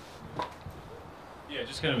 Yeah,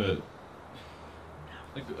 just kind of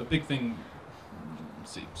a big thing.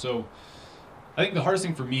 Let's see. So I think the hardest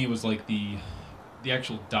thing for me was like the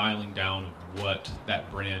actual dialing down of what that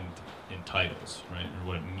brand entitles, right, or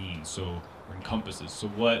what it means, so or encompasses. So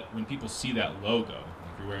when people see that logo,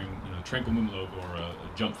 if you're wearing, you know, a Tranquil Moon logo or a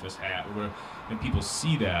JumpFEST hat or whatever, and people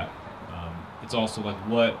see that, it's also like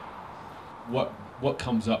what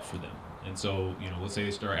comes up for them. And so, you know, let's say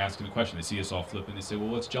they start asking the question, they see us all flip and they say, well,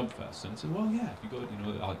 what's JumpFEST? And I say, well, yeah, if you go, you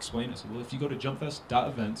know, I'll explain it. So, well, if you go to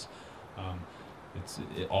jumpfest.events, it's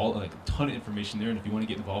all like a ton of information there, and if you want to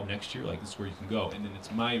get involved next year, like, this is where you can go. And then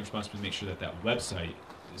it's my responsibility to make sure that that website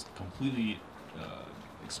is completely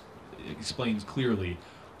explains clearly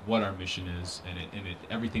what our mission is, and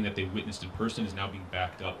everything that they witnessed in person is now being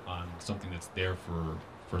backed up on something that's there for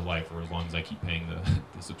life, or as long as I keep paying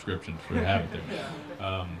the subscription for to have it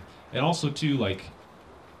there. And also too, like,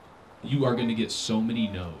 you are going to get so many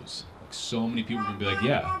no's. So many people are going to be like,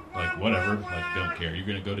 yeah, like, whatever, like, don't care. You're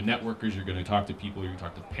going to go to networkers, you're going to talk to people, you're going to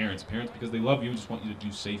talk to parents because they love you, just want you to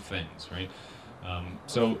do safe things, right?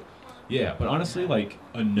 So, yeah, but honestly, like,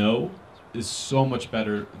 a no is so much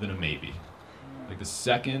better than a maybe. Like, the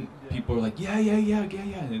second people are like, yeah,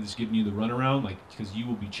 and they're just giving you the runaround, like, because you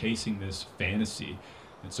will be chasing this fantasy.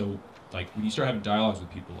 And so, like, when you start having dialogues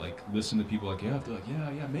with people, like, listen to people, like, yeah, they're like,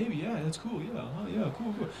 yeah, maybe, yeah, that's cool, yeah,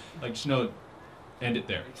 cool. Like, just know, end it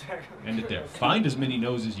there. End it there. Find as many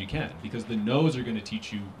no's as you can, because the no's are going to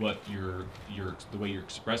teach you what the way you're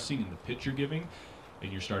expressing and the pitch you're giving,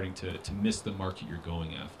 and you're starting to miss the market you're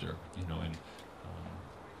going after, you know.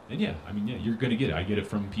 And yeah, I mean, yeah, you're going to get it. I get it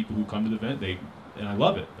from people who come to the event, and I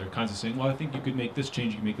love it. They're constantly saying, well, I think you could make this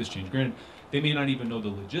change, you can make this change. Granted, they may not even know the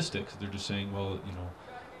logistics. They're just saying, well, you know,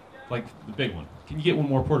 like the big one, can you get one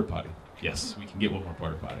more porta potty? Yes, we can get one more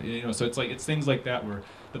porta potty. You know, so it's things like that where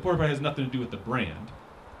the porta potty has nothing to do with the brand,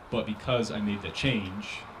 but because I made the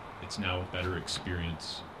change, it's now a better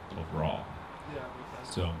experience overall. Yeah.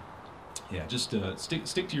 So, yeah, just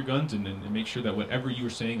stick to your guns and make sure that whatever you were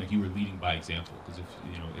saying, like, you were leading by example. Because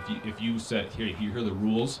if you said, here are the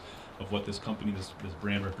rules of what this company, this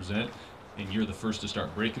brand represent, and you're the first to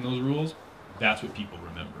start breaking those rules, that's what people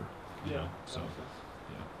remember. You know. So,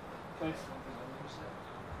 yeah. Thanks.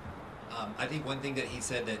 I think one thing that he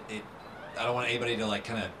said that I don't want anybody to like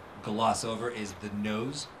kind of gloss over is the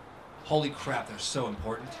no's. Holy crap, they're so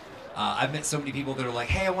important. I've met so many people that are like,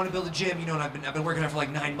 hey, I want to build a gym, you know, and I've been working on it for like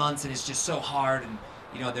 9 months, and it's just so hard, and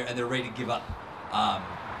you know, they're ready to give up.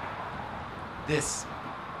 There's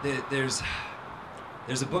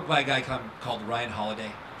a book by a guy called Ryan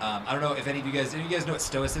Holiday. I don't know if any of you guys know what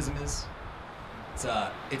Stoicism is. It's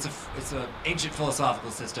a ancient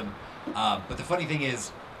philosophical system, but the funny thing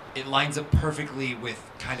is, it lines up perfectly with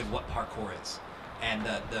kind of what parkour is. And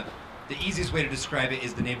the easiest way to describe it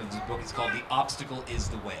is the name of this book. It's called "The Obstacle Is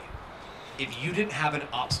the Way." If you didn't have an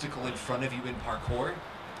obstacle in front of you in parkour,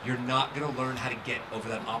 you're not going to learn how to get over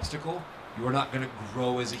that obstacle. You are not going to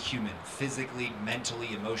grow as a human, physically,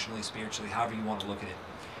 mentally, emotionally, spiritually, however you want to look at it.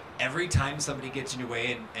 Every time somebody gets in your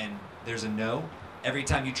way and there's a no, every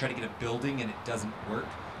time you try to get a building and it doesn't work,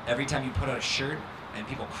 every time you put out a shirt and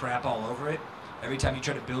people crap all over it, every time you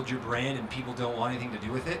try to build your brand and people don't want anything to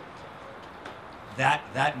do with it,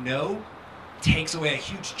 that no takes away a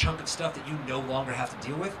huge chunk of stuff that you no longer have to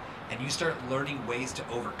deal with, and you start learning ways to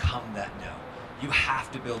overcome that no. You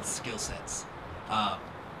have to build skill sets.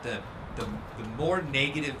 The more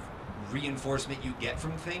negative reinforcement you get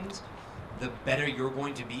from things, the better you're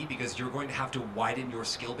going to be, because you're going to have to widen your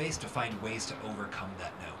skill base to find ways to overcome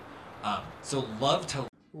that no. So love to...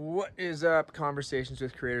 What is up, Conversations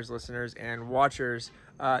with Creators, listeners, and watchers?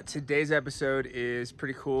 Today's episode is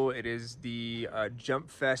pretty cool. It is the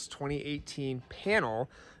JumpFEST 2018 panel.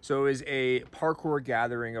 So it was a parkour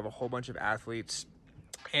gathering of a whole bunch of athletes.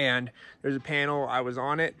 And there's a panel, I was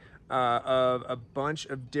on it, of a bunch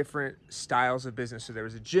of different styles of business. So there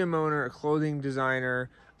was a gym owner, a clothing designer,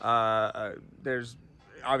 there's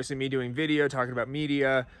obviously me doing video, talking about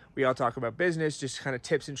media. We all talk about business, just kind of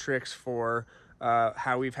tips and tricks for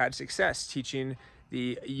how we've had success teaching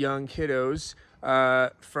the young kiddos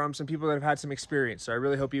from some people that have had some experience. So I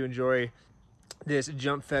really hope you enjoy this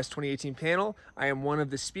JumpFest 2018 panel. I am one of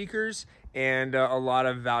the speakers, and a lot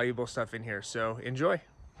of valuable stuff in here. So enjoy.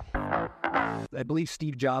 I believe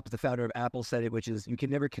Steve Jobs, the founder of Apple, said it, which is you can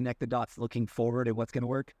never connect the dots looking forward at what's going to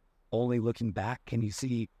work. Only looking back can you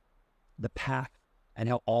see the path and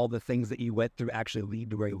how all the things that you went through actually lead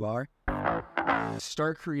to where you are.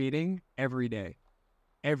 Start creating every day.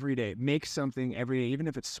 Every day. Make something every day, even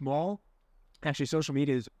if it's small. Actually, social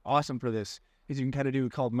media is awesome for this, because you can kind of do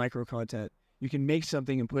called micro content. You can make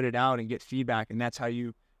something and put it out and get feedback, and that's how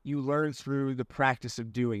you learn through the practice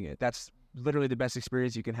of doing it. That's literally the best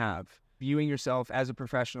experience you can have. Viewing yourself as a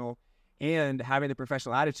professional and having the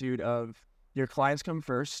professional attitude of your clients come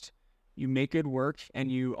first, you make good work,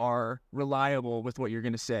 and you are reliable with what you're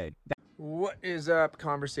going to say. What is up,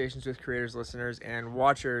 Conversations with Creators, listeners, and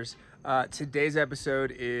watchers? Today's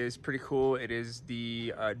episode is pretty cool. It is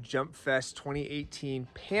the JumpFest 2018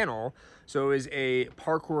 panel. So it was a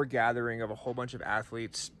parkour gathering of a whole bunch of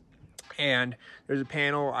athletes. And there's a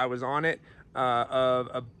panel, I was on it, of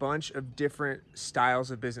a bunch of different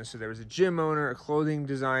styles of business. So there was a gym owner, a clothing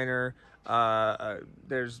designer,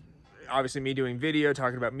 there's obviously me doing video,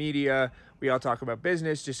 talking about media. We all talk about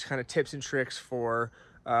business, just kind of tips and tricks for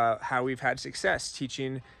how we've had success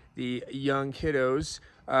teaching the young kiddos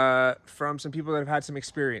from some people that have had some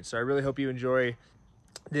experience. So I really hope you enjoy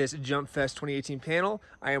this JumpFest 2018 panel.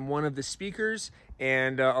 I am one of the speakers,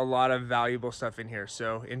 and a lot of valuable stuff in here.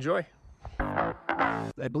 So enjoy.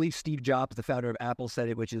 I believe Steve Jobs, the founder of Apple, said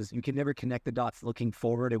it, which is you can never connect the dots looking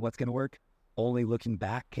forward at what's going to work. Only looking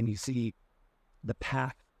back can you see the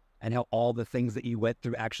path and how all the things that you went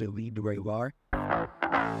through actually lead to where you are.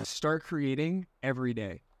 Start creating every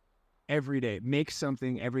day. Every day. Make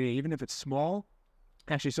something every day, even if it's small.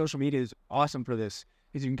 Actually, social media is awesome for this,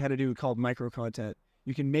 because you can kind of do called micro content.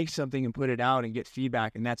 You can make something and put it out and get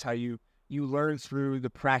feedback, and that's how you learn through the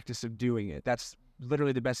practice of doing it. That's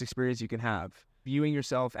literally the best experience you can have. Viewing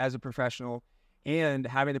yourself as a professional and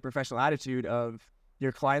having the professional attitude of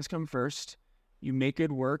your clients come first, you make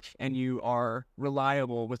good work, and you are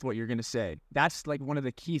reliable with what you're going to say. That's like one of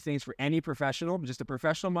the key things for any professional. Just a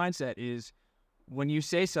professional mindset is when you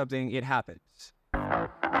say something, it happens.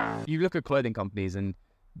 You look at clothing companies and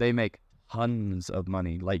they make tons of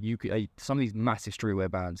money. Like some of these massive streetwear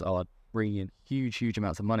brands are bringing in huge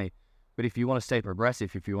amounts of money. But if you want to stay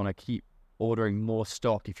progressive, if you want to keep ordering more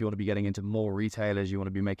stock, if you want to be getting into more retailers, you want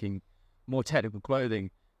to be making more technical clothing,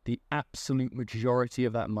 the absolute majority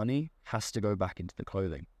of that money has to go back into the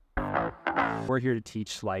clothing. We're here to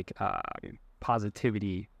teach like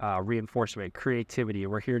positivity, reinforcement, creativity.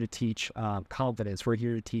 We're here to teach confidence. We're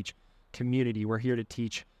here to teach community. We're here to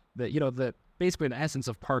teach basically the essence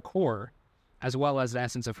of parkour, as well as the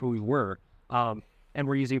essence of who we were. And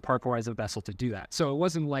we're using parkour as a vessel to do that. So it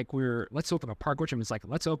wasn't like let's open a parkour gym. It's like,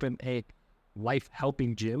 let's open a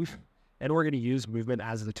life-helping gym, and we're going to use movement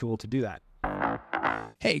as the tool to do that.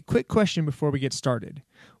 Hey, quick question before we get started.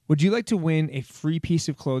 Would you like to win a free piece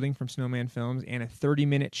of clothing from Snowman Films and a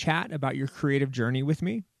 30-minute chat about your creative journey with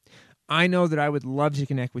me? I know that I would love to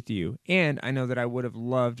connect with you, and I know that I would have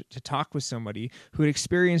loved to talk with somebody who had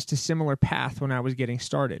experienced a similar path when I was getting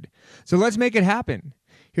started. So let's make it happen.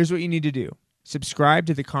 Here's what you need to do. Subscribe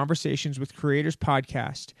to the Conversations with Creators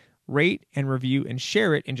podcast, rate and review, and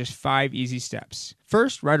share it in just 5 easy steps.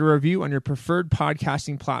 First, write a review on your preferred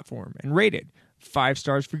podcasting platform and rate it 5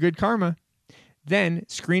 stars for good karma. Then,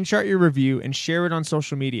 screenshot your review and share it on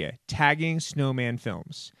social media, tagging Snowman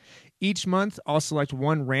Films. Each month, I'll select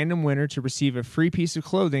one random winner to receive a free piece of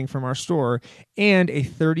clothing from our store and a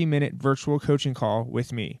 30-minute virtual coaching call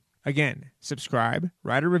with me. Again, subscribe,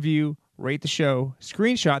 write a review, rate the show,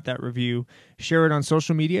 screenshot that review, share it on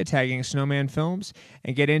social media tagging Snowman Films,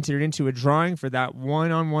 and get entered into a drawing for that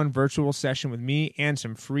one-on-one virtual session with me and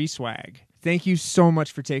some free swag. Thank you so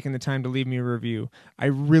much for taking the time to leave me a review. I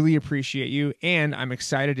really appreciate you, and I'm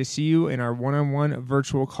excited to see you in our one-on-one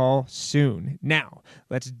virtual call soon. Now,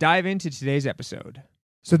 let's dive into today's episode.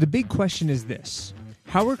 So the big question is this: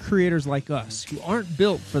 how are creators like us, who aren't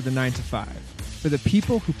built for the 9-to-5, for the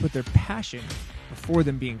people who put their passion before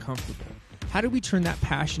them being comfortable, how do we turn that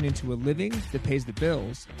passion into a living that pays the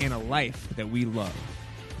bills and a life that we love?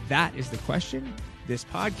 That is the question. This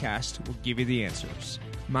podcast will give you the answers.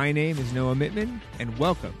 My name is Noah Mittman, and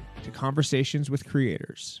welcome to Conversations with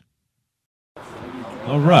Creators.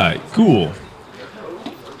 All right, cool.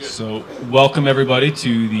 So welcome everybody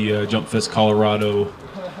to the JumpFEST Colorado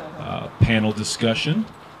panel discussion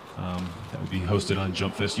that will be hosted on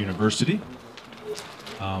JumpFEST University.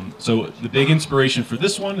 So the big inspiration for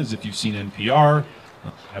this one is if you've seen NPR,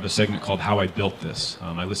 I have a segment called How I Built This.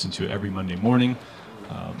 I listen to it every Monday morning.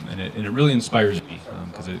 And it really inspires me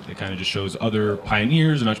because it kind of just shows other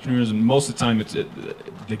pioneers and entrepreneurs, and most of the time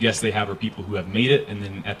the guests they have are people who have made it, and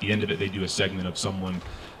then at the end of it they do a segment of someone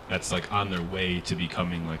that's like on their way to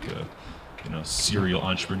becoming like a serial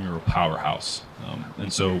entrepreneurial powerhouse.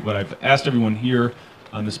 And so what I've asked everyone here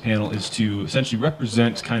on this panel is to essentially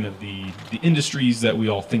represent kind of the industries that we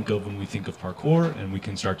all think of when we think of parkour, and we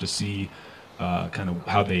can start to see kind of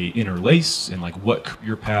how they interlace and like what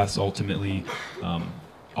career paths ultimately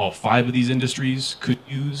all 5 of these industries could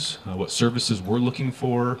use, what services we're looking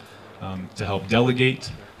for to help delegate,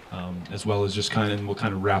 as well as just we'll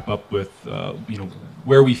kind of wrap up with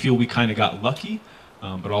where we feel we kind of got lucky,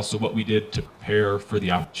 but also what we did to prepare for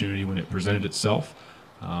the opportunity when it presented itself.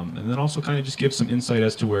 And then also kind of just give some insight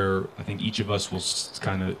as to where I think each of us will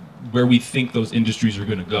kind of, where we think those industries are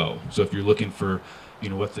going to go. So if you're looking for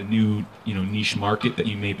what's a new, niche market that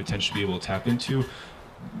you may potentially be able to tap into,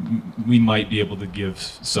 we might be able to give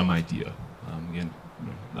some idea. Again,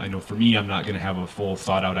 I know for me, I'm not going to have a full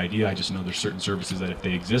thought out idea. I just know there's certain services that if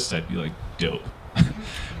they exist, I'd be like, dope.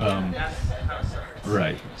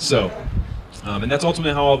 Right. So, and that's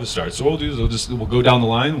ultimately how all of this starts. So what we'll do is we'll go down the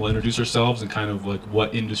line, we'll introduce ourselves and kind of like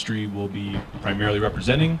what industry we'll be primarily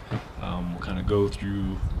representing. We'll kind of go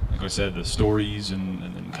through, like I said, the stories and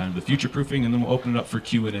then kind of the future proofing, and then we'll open it up for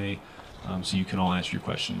Q&A so you can all ask your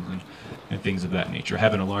questions and things of that nature. I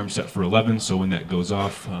have an alarm set for 11, so when that goes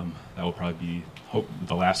off, that will probably be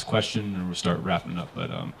the last question, and we'll start wrapping up.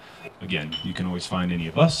 But again, you can always find any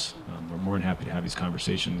of us. We're more than happy to have these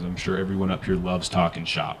conversations. I'm sure everyone up here loves talking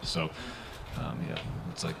shop, so yeah,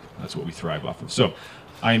 that's what we thrive off of. So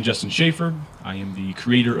I am Justin Schaefer. I am the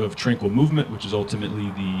creator of Tranquil Movement, which is ultimately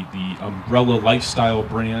the umbrella lifestyle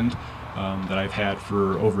brand that I've had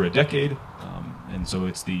for over a decade. And so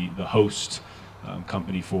it's the host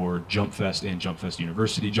company for JumpFEST and JumpFEST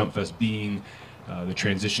University. JumpFEST being the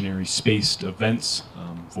transitionary spaced events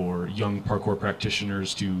for young parkour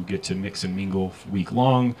practitioners to get to mix and mingle week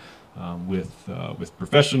long with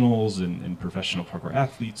professionals and professional parkour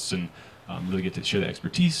athletes, and really get to share the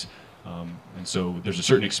expertise. And so there's a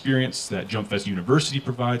certain experience that JumpFEST University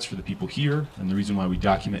provides for the people here, and the reason why we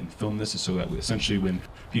document and film this is so that essentially when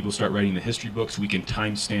people start writing the history books, we can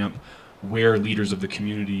timestamp where leaders of the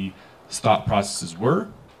community's thought processes were,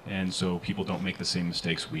 and so people don't make the same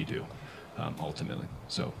mistakes we do, ultimately.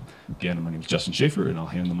 So again, my name is Justin Schaefer, and I'll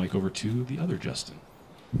hand the mic over to the other Justin.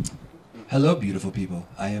 Hello, beautiful people.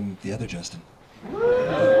 I am the other Justin.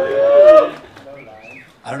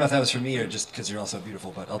 I don't know if that was for me or just because you're all so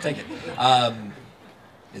beautiful, but I'll take it.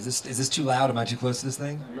 Is this too loud? Am I too close to this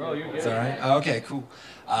thing? No, you're good. It's all right? Oh, okay, cool.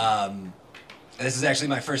 This is actually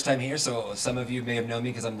my first time here, so some of you may have known me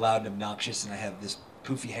because I'm loud and obnoxious and I have this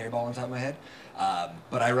poofy hairball on top of my head.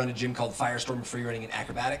 But I run a gym called Firestorm Free Running and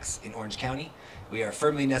Acrobatics in Orange County. We are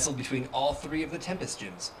firmly nestled between all 3 of the Tempest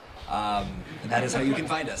gyms. And that is how you can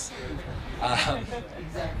find us.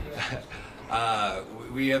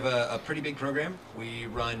 We have a pretty big program. We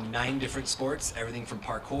run 9 different sports, everything from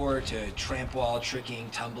parkour to tramp wall, tricking,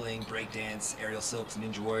 tumbling, breakdance, aerial silks,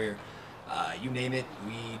 ninja warrior. you name it,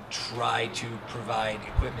 we try to provide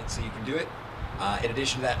equipment so you can do it. In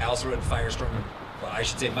addition to that, I also run Firestorm. Well, I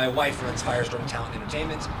should say my wife runs Firestorm Talent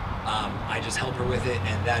Entertainment. I just help her with it,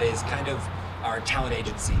 and that is kind of our talent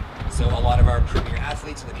agency. So a lot of our premier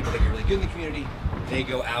athletes and the people that get really good in the community, they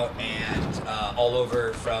go out and all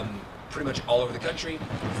over from pretty much all over the country,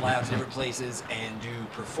 fly out to different places and do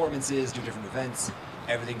performances, do different events,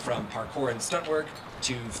 everything from parkour and stunt work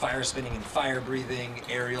to fire spinning and fire breathing,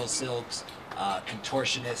 aerial silks,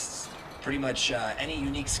 contortionists, pretty much any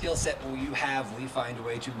unique skill set you have, we find a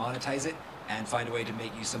way to monetize it and find a way to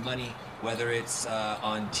make you some money, whether it's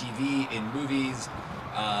on TV, in movies,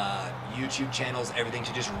 YouTube channels, everything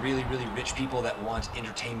to just really, really rich people that want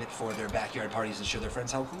entertainment for their backyard parties to show their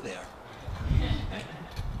friends how cool they are.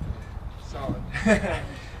 Solid.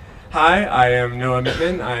 Hi, I am Noah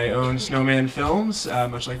Mittman. I own Snowman Films.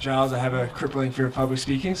 Much like Giles, I have a crippling fear of public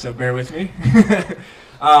speaking, so bear with me.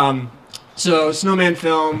 So Snowman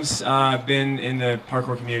Films, I've been in the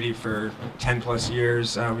parkour community for 10 plus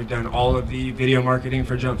years. We've done all of the video marketing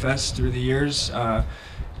for JumpFEST through the years.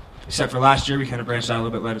 Except for last year, we kind of branched out a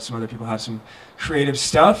little bit, let some other people have some creative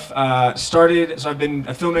stuff. So I've been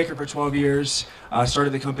a filmmaker for 12 years,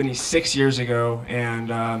 started the company 6 years ago,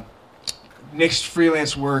 and mixed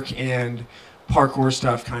freelance work and parkour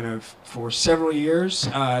stuff kind of for several years.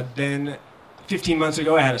 Then 15 months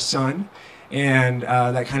ago, I had a son. And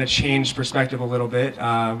that kind of changed perspective a little bit.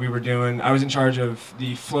 I was in charge of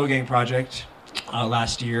the Flow Gang project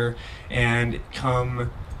last year, and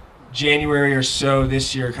come January or so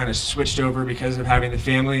this year kind of switched over because of having the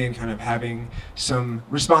family and kind of having some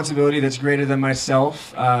responsibility that's greater than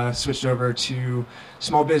myself, switched over to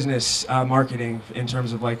small business marketing in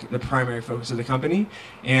terms of like the primary focus of the company.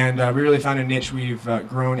 And we really found a niche. We've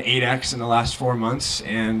grown 8x in the last 4 months,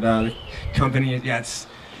 and the company, it's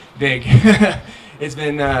big. It's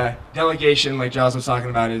been delegation, like Giles was talking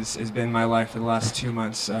about, has been my life for the last 2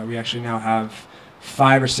 months. We actually now have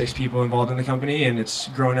 5 or 6 people involved in the company, and it's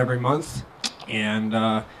grown every month. And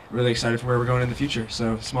really excited for where we're going in the future.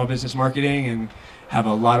 So small business marketing, and have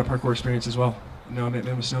a lot of parkour experience as well. Noah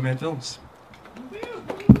Mittman with Snowman Films.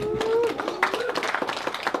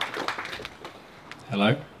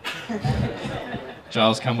 Hello.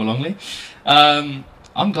 Giles Campbell-Longley.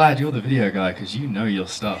 I'm glad you're the video guy because you know your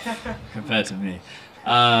stuff compared to me.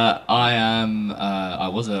 I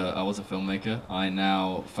was a filmmaker. I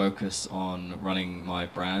now focus on running my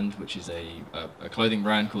brand, which is a clothing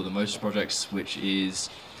brand called The Most Projects, which is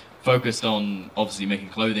focused on obviously making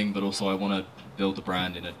clothing, but also I want to build the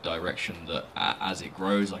brand in a direction that as it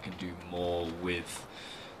grows, I can do more with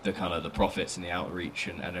the kind of the profits and the outreach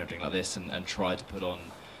and everything like this, and try to put on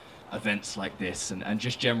events like this and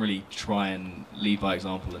just generally try and lead by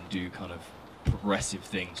example and do kind of progressive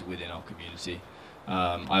things within our community.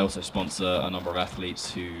 I also sponsor a number of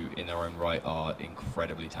athletes who in their own right are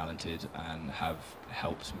incredibly talented and have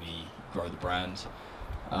helped me grow the brand.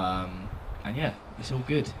 And yeah, it's all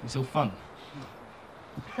good, it's all fun.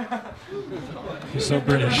 You're so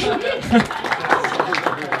British.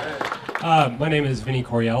 My name is Vinny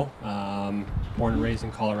Coriel, born and raised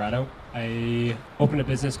in Colorado. I opened a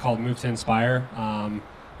business called Move to Inspire,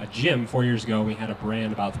 a gym 4 years ago. We had a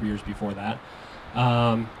brand about 3 years before that.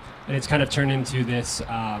 And it's kind of turned into this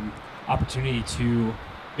opportunity to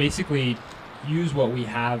basically use what we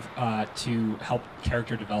have to help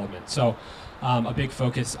character development. So a big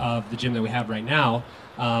focus of the gym that we have right now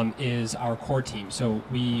is our core team. So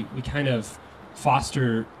we kind of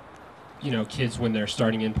foster kids when they're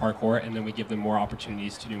starting in parkour, and then we give them more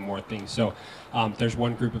opportunities to do more things. So there's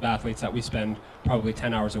one group of athletes that we spend probably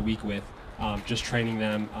 10 hours a week with, just training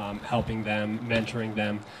them, helping them, mentoring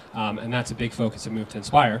them, and that's a big focus of Move to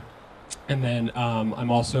Inspire. And then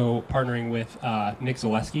I'm also partnering with Nick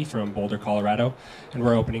Zaleski from Boulder, Colorado, and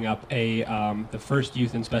we're opening up the first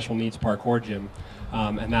youth and special needs parkour gym,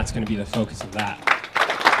 and that's going to be the focus of that.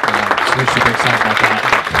 So we're super excited about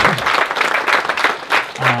that.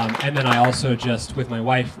 And then I also with my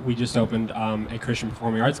wife, we just opened a Christian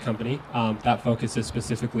performing arts company that focuses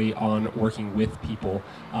specifically on working with people.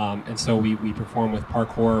 And so we perform with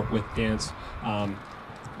parkour, with dance,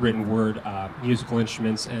 written word, musical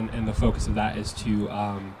instruments, and the focus of that is to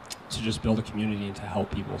just build a community and to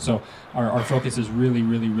help people. So our focus is really,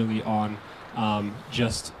 really, really on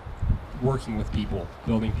just working with people,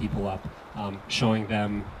 building people up, showing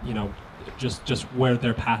them, just where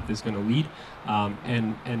their path is going to lead,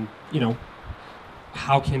 and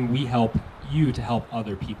how can we help you to help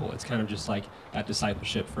other people? It's kind of just like that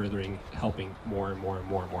discipleship, furthering, helping more and more and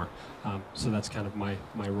more and more. So that's kind of my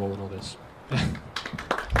role in all this.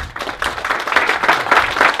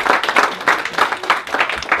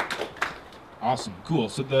 Awesome, cool.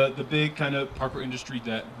 So the big kind of parkour industry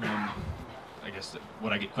that I guess that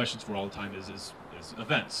what I get questions for all the time is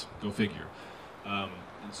events. Go figure. And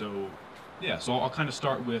so yeah, so I'll kind of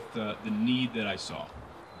start with the need that I saw.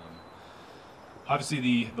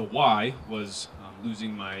 Obviously, the why was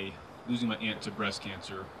losing my aunt to breast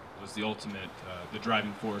cancer was the ultimate, the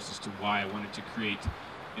driving force as to why I wanted to create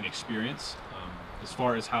an experience. As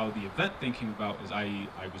far as how the event thinking about is I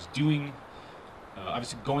was doing,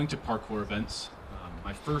 obviously going to parkour events.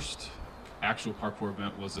 My first actual parkour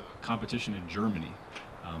event was a competition in Germany.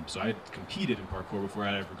 So I had competed in parkour before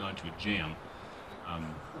I had ever gone to a jam.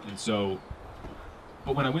 And so,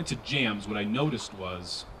 but when I went to jams, what I noticed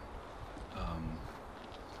was,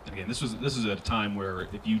 and again, this was at a time where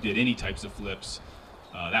if you did any types of flips,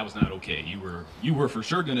 that was not okay. You were for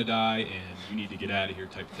sure gonna die, and you need to get out of here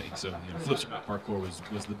type of thing. So flips about parkour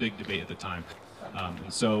was the big debate at the time,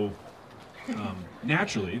 and so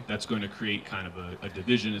naturally that's going to create kind of a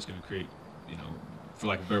division. It's going to create, for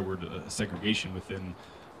lack of a better word, a segregation within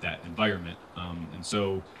that environment. And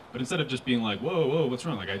so, but instead of just being like, whoa, what's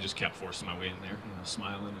wrong? Like I just kept forcing my way in there,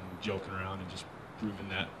 smiling and joking around and just proving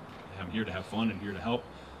that I'm here to have fun and here to help.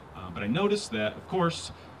 But I noticed that, of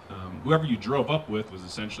course, whoever you drove up with was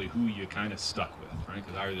essentially who you kind of stuck with, right?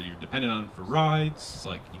 Because either you're dependent on for rides, it's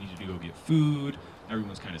like you need to go get food,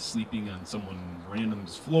 everyone's kind of sleeping on someone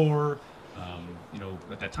random's floor.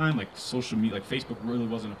 At that time, like social media, like Facebook really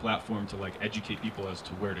wasn't a platform to like educate people as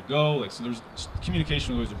to where to go. Like, so there's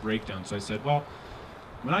communication was always a breakdown. So I said, well,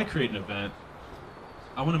 when I create an event,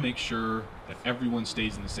 I want to make sure that everyone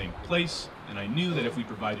stays in the same place. And I knew that if we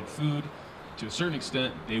provided food, to a certain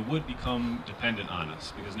extent, they would become dependent on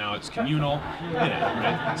us because now it's communal.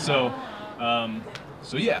 Right? So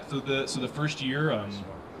the first year,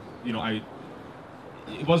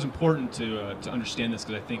 it was important to understand this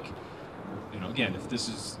because I think, again, if this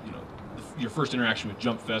is your first interaction with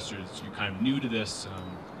JumpFEST or you're kind of new to this,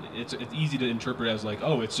 it's easy to interpret as like,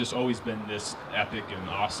 oh, it's just always been this epic and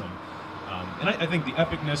awesome. And I think the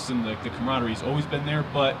epicness and the camaraderie has always been there,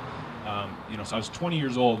 but so I was 20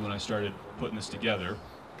 years old when I started putting this together.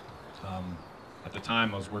 At the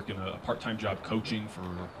time, I was working a part-time job coaching for,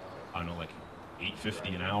 like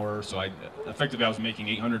 $8.50 an hour. So I was making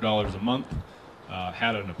 $800 a month.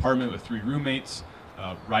 Had an apartment with 3 roommates.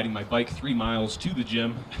 Riding my bike 3 miles to the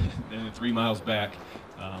gym and then 3 miles back,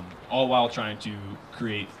 all while trying to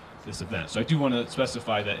create this event. So I do want to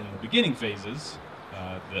specify that in the beginning phases,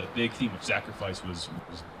 the big theme of sacrifice was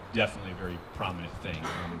definitely a very prominent thing.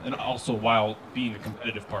 And also while being a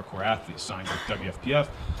competitive parkour athlete signed with WFPF,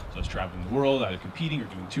 so I was traveling the world, either competing or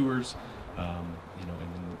doing tours. And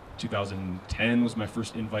in 2010 was my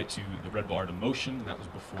first invite to the Red Bull Art of Motion, and that was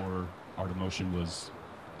before Art of Motion was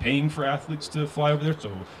paying for athletes to fly over there,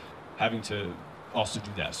 so having to also do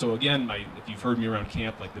that. So again, if you've heard me around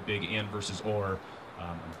camp, like the big and versus or,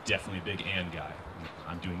 I'm definitely a big and guy.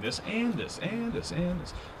 I'm doing this and this and this and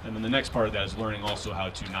this. And then the next part of that is learning also how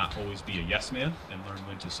to not always be a yes man and learn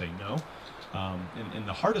when to say no. And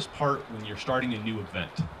the hardest part when you're starting a new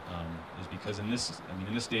event is because in this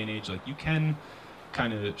day and age, like you can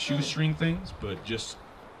kind of shoestring things, but just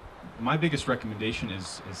my biggest recommendation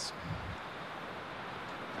is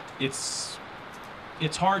it's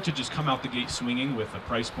hard to just come out the gate swinging with a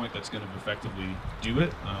price point that's going to effectively do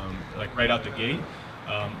it, like right out the gate.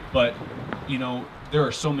 But there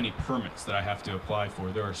are so many permits that I have to apply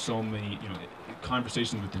for. There are so many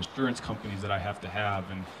conversations with insurance companies that I have to have,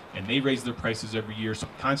 and they raise their prices every year. So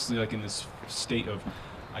I'm constantly like in this state of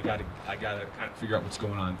I gotta kind of figure out what's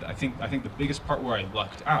going on. I think the biggest part where I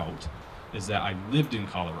lucked out is that I lived in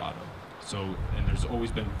Colorado. So, and there's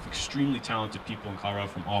always been extremely talented people in Colorado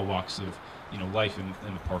from all walks of, life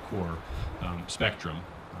in the parkour spectrum.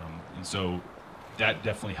 And so that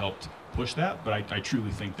definitely helped push that, but I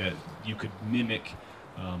truly think that you could mimic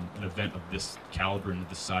an event of this caliber and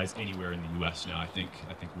this size anywhere in the U.S. now. I think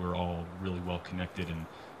we're all really well connected, and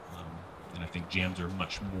I think jams are a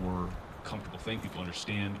much more comfortable thing. People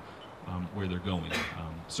understand where they're going.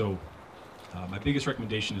 So my biggest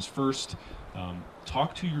recommendation is first,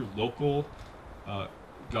 talk to your local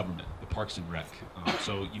government, the Parks and Rec.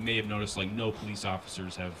 So you may have noticed like no police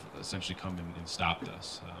officers have essentially come and stopped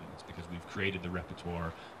us. It's because we've created the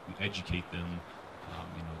repertoire, we educate them.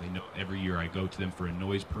 They know every year I go to them for a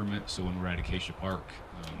noise permit, so when we're at Acacia Park,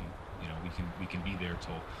 we can be there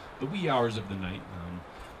till the wee hours of the night,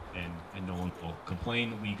 and no one will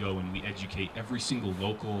complain. We go and we educate every single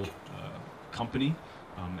local company,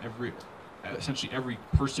 essentially every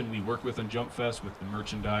person we work with on JumpFEST with the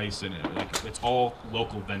merchandise, and it's all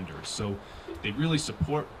local vendors. So they really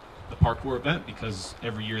support the parkour event because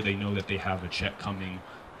every year they know that they have a check coming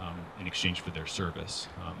in exchange for their service.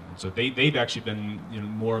 And so they've actually been,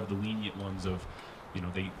 more of the lenient ones of,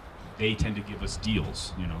 they tend to give us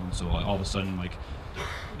deals, and so all of a sudden, like,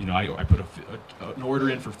 I put an order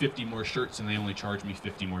in for 50 more shirts and they only charge me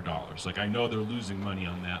 $50 more. Like, I know they're losing money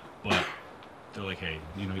on that, but they're like, hey,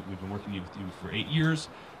 we've been working with you for 8 years,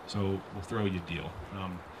 so we'll throw you a deal.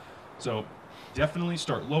 So definitely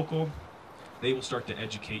start local. They will start to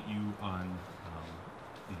educate you on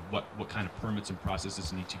what kind of permits and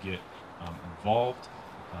processes need to get involved.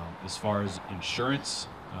 As far as insurance,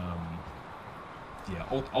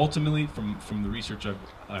 ultimately from the research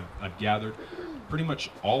I've gathered, pretty much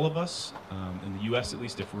all of us in the U.S. at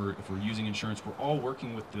least, if we're using insurance, we're all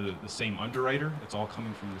working with the same underwriter. It's all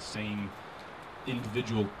coming from the same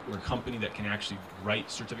individual or company that can actually write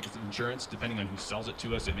certificates of insurance, depending on who sells it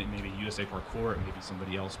to us. It may be USA Parkour, it may be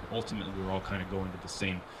somebody else, but ultimately we're all kind of going to the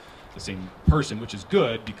same person, which is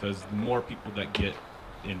good, because the more people that get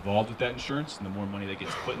involved with that insurance and the more money that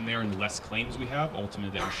gets put in there and the less claims we have,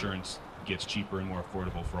 ultimately that insurance gets cheaper and more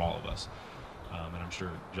affordable for all of us. And I'm sure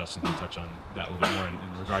Justin can touch on that a little bit more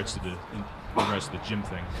in regards to the gym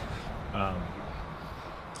thing.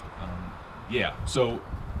 So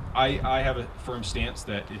I have a firm stance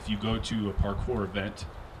that if you go to a parkour event,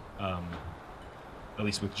 at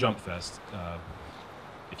least with JumpFEST,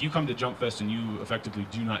 if you come to JumpFEST and you effectively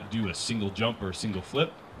do not do a single jump or a single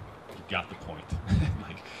flip, you got the point.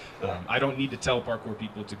 I don't need to tell parkour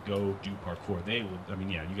people to go do parkour. They will. I mean,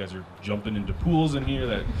 yeah, you guys are jumping into pools in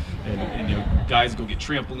here and guys go get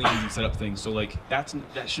trampolines and set up things. So like that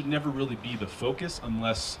should never really be the focus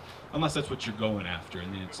unless that's what you're going after.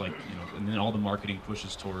 And then it's like, and then all the marketing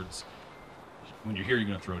pushes towards, when you're here, you're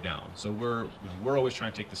going to throw down. So we're always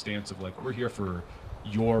trying to take the stance of like, we're here for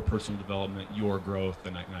your personal development, your growth,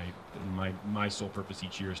 and my sole purpose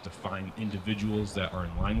each year is to find individuals that are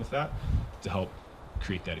in line with that to help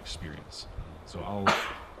create that experience. So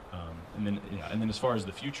and then as far as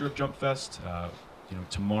the future of JumpFEST,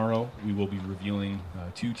 tomorrow we will be revealing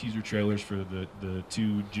 2 teaser trailers for the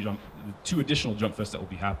two additional JumpFests that will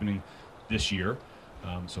be happening this year.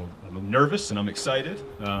 So I'm nervous and I'm excited.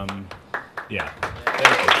 Thank you.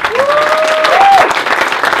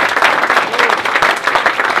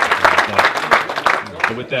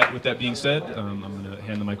 But with that being said, I'm going to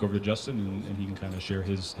hand the mic over to Justin, and he can kind of share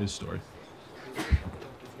his story.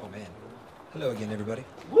 Oh man! Hello again, everybody.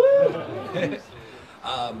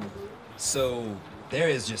 So there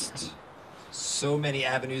is just so many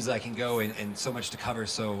avenues I can go and so much to cover.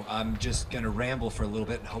 So I'm just going to ramble for a little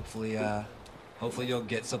bit, and hopefully you'll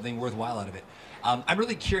get something worthwhile out of it. I'm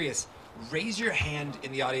really curious. Raise your hand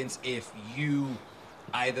in the audience if you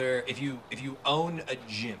own a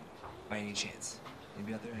gym by any chance.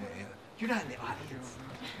 Anybody out there? Yeah. You're not in the audience.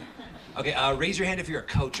 Okay, raise your hand if you're a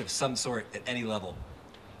coach of some sort at any level.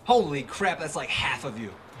 Holy crap, that's like half of you.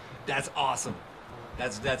 That's awesome.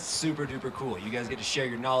 That's super duper cool. You guys get to share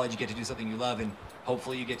your knowledge, you get to do something you love, and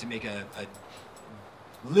hopefully you get to make a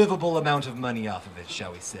livable amount of money off of it,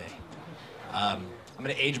 shall we say. I'm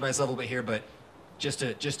gonna age myself a little bit here, but just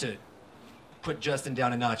to put Justin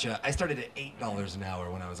down a notch, I started at $8 an hour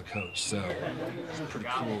when I was a coach, so it's pretty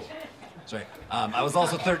cool. Sorry. I was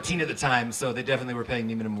also 13 at the time, so they definitely were paying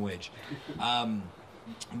me minimum wage.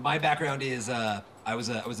 My background is I was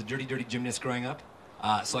a dirty gymnast growing up.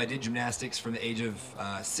 So I did gymnastics from the age of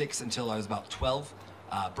 6 until I was about 12.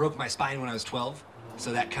 Broke my spine when I was 12,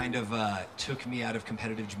 so that kind of took me out of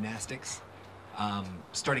competitive gymnastics.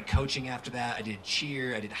 Started coaching after that. I did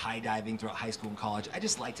cheer, I did high diving throughout high school and college. I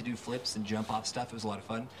just like to do flips and jump off stuff. It was a lot of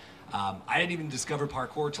fun. I didn't even discover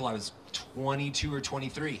parkour till I was 22 or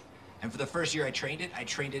 23. And for the first year I trained it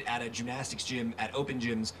at a gymnastics gym at open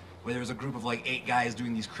gyms where there was a group of like 8 guys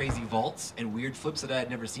doing these crazy vaults and weird flips that I had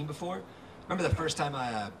never seen before. Remember the first time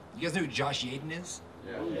you guys know who Josh Yaden is?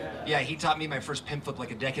 Yeah, he taught me my first pin flip like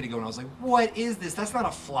a decade ago, and I was like, what is this? That's not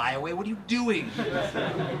a flyaway. What are you doing?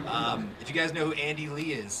 If you guys know who Andy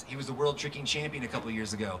Lee is, he was the world tricking champion a couple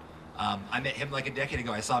years ago. I met him like a decade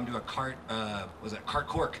ago. I saw him do a cart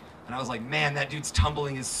cork, and I was like, man, that dude's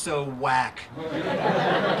tumbling is so whack.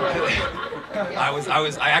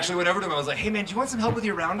 I actually went over to him. I was like, hey man, do you want some help with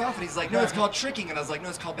your round off? And he's like, no, it's called tricking. And I was like, no,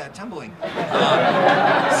 it's called bad tumbling.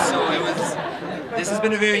 This has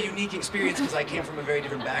been a very unique experience because I came from a very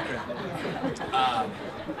different background.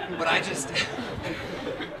 But I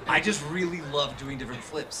just really love doing different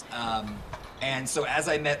flips. And so as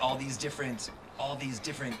I met all these different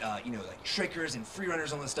like trickers and free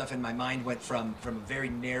runners and all this stuff, and my mind went from a very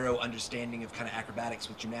narrow understanding of kind of acrobatics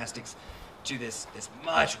with gymnastics to this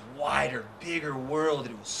much wider, bigger world,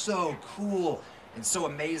 and it was so cool. and so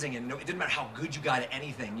amazing, and it didn't matter how good you got at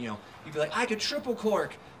anything, you know, you'd be like, I could triple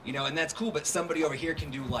cork, you know, and that's cool, but somebody over here can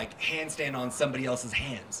do like handstand on somebody else's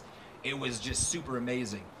hands. It was just super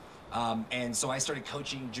amazing. And so I started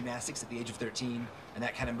coaching gymnastics at the age of 13, and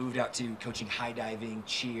that kind of moved out to coaching high diving,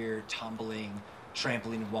 cheer, tumbling,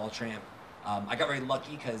 trampoline, and wall tramp. I got very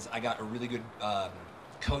lucky because I got a really good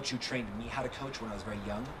coach who trained me how to coach when I was very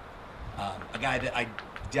young. A guy that I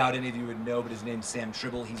doubt any of you would know, but his name's Sam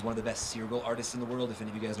Tribble. He's one of the best cereal artists in the world, if any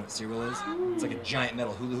of you guys know what cereal is. It's like a giant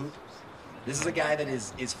metal hula hoop. This is a guy that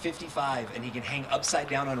is 55, and he can hang upside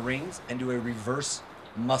down on rings and do a reverse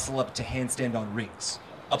muscle up to handstand on rings.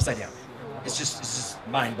 Upside down. It's just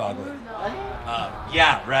mind-boggling.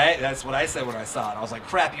 Yeah, right? That's what I said when I saw it. I was like,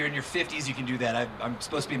 crap, you're in your 50s, you can do that. I'm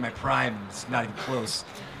supposed to be in my prime. It's not even close.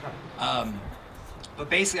 But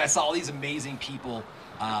basically, I saw all these amazing people,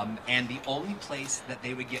 and the only place that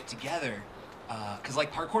they would get together, because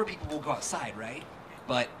like parkour people will go outside, right?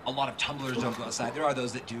 But a lot of tumblers don't go outside. There are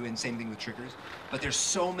those that do, and same thing with trickers. But there's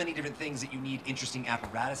so many different things that you need interesting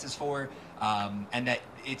apparatuses for, and that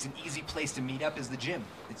it's an easy place to meet up is the gym.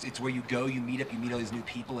 It's where you go, you meet up, you meet all these new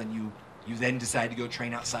people, and you then decide to go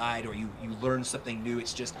train outside, or you learn something new.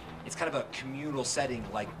 It's kind of a communal setting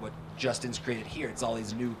like what Justin's created here. It's all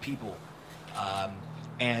these new people.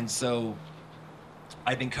 And so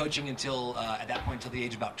I've been coaching until, at that point, until the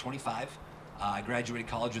age of about 25. I graduated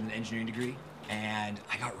college with an engineering degree, and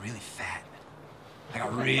I got really fat. I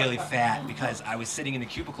got really fat because I was sitting in a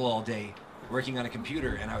cubicle all day working on a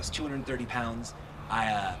computer, and I was 230 pounds.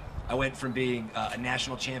 I went from being a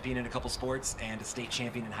national champion in a couple sports and a state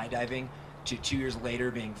champion in high diving to 2 years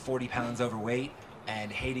later being 40 pounds overweight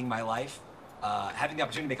and hating my life, having the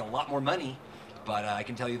opportunity to make a lot more money, but I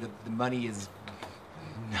can tell you the money is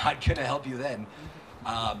not going to help you then.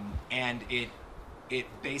 And it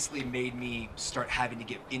basically made me start having to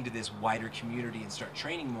get into this wider community and start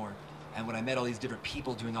training more. And when I met all these different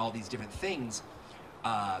people doing all these different things,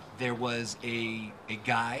 there was a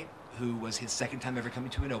guy who was his second time ever coming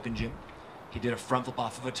to an open gym. He did a front flip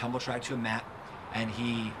off of a tumble track to a mat, and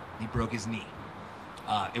he broke his knee.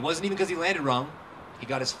 It wasn't even because he landed wrong. He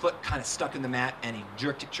got his foot kind of stuck in the mat, and he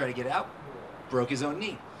jerked it to try to get it out, broke his own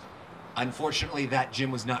knee. Unfortunately, that gym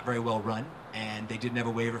was not very well run, and they didn't have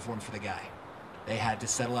a waiver form for the guy. They had to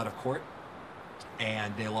settle out of court,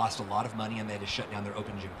 and they lost a lot of money, and they had to shut down their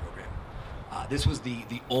open gym program. This was the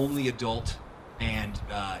only adult and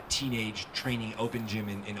teenage training open gym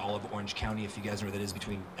in all of Orange County, if you guys know where that is,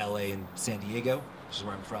 between LA and San Diego, which is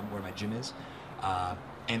where I'm from, where my gym is.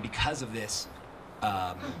 And because of this,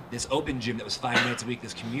 this open gym that was 5 nights a week,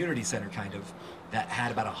 this community center kind of, that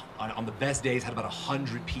had about, on the best days, had about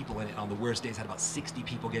 100 people in it. On the worst days, had about 60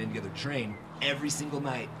 people getting together to train every single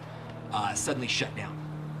night, suddenly shut down.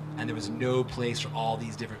 And there was no place for all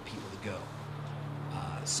these different people to go.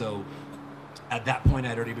 So at that point,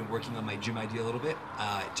 I'd already been working on my gym idea a little bit.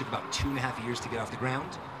 It took about 2.5 years to get off the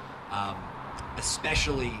ground.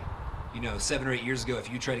 Especially, 7 or 8 years ago,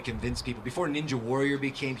 if you try to convince people, before Ninja Warrior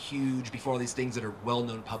became huge, before all these things that are well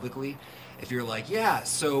known publicly, if you're like, yeah,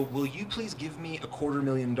 so will you please give me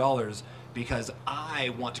 $250,000 because I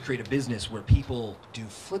want to create a business where people do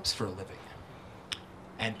flips for a living.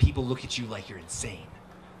 And people look at you like you're insane.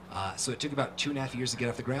 So it took about 2.5 years to get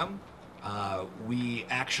off the ground. We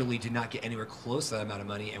actually did not get anywhere close to that amount of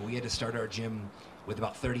money, and we had to start our gym with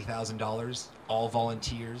about $30,000, all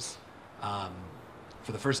volunteers.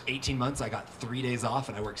 For the first 18 months, I got 3 days off,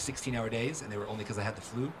 and I worked 16-hour days, and they were only because I had the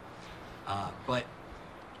flu. But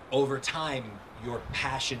over time, your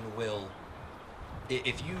passion will,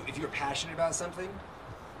 if you're passionate about something,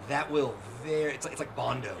 that will it's like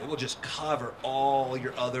Bondo. It will just cover all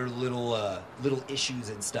your other little issues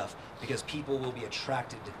and stuff, because people will be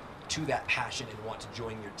attracted to that passion and want to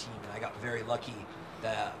join your team. And I got very lucky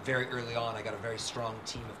that very early on I got a very strong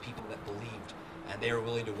team of people that believed, and they were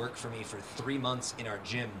willing to work for me for 3 months in our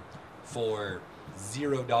gym for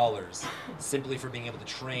 $0, simply for being able to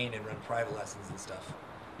train and run private lessons and stuff.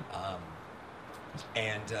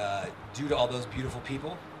 Due to all those beautiful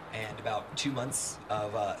people and about 2 months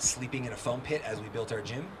of sleeping in a foam pit as we built our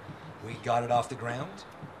gym, we got it off the ground.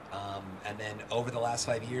 And then over the last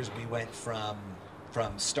 5 years, we went from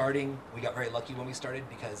starting, we got very lucky when we started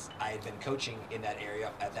because I had been coaching in that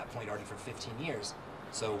area at that point already for 15 years.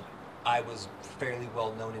 So I was fairly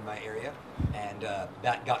well known in my area, and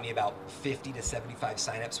that got me about 50 to 75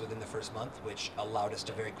 signups within the first month, which allowed us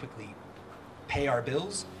to very quickly pay our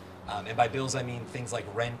bills. And by bills, I mean things like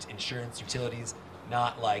rent, insurance, utilities,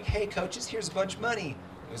 not like, hey coaches, here's a bunch of money.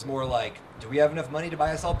 It was more like, do we have enough money to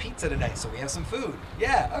buy us all pizza tonight so we have some food?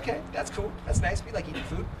 Yeah, okay, that's cool, that's nice, we like eating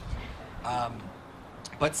food.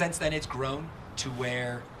 But since then it's grown. to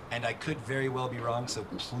where, and I could very well be wrong, so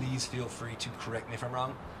please feel free to correct me if I'm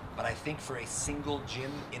wrong, but I think for a single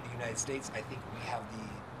gym in the United States, I think we have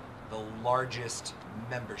the largest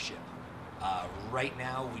membership. Right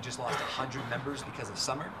now, we just lost 100 members because of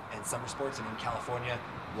summer and summer sports, and in California,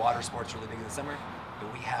 water sports are really big in the summer,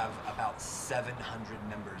 but we have about 700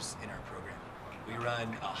 members in our program. We run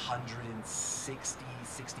 160,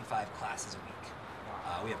 65 classes a week.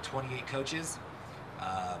 We have 28 coaches,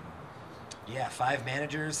 5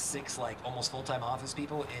 managers, 6 like almost full-time office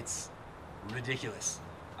people. It's ridiculous.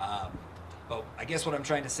 But I guess what I'm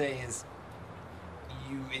trying to say is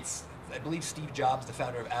I believe Steve Jobs, the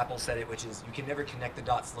founder of Apple, said it, which is you can never connect the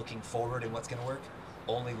dots looking forward and what's going to work.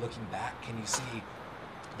 Only looking back can you see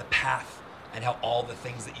the path and how all the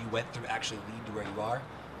things that you went through actually lead to where you are.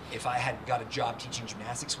 If I hadn't got a job teaching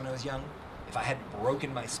gymnastics when I was young, if I hadn't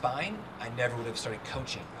broken my spine, I never would have started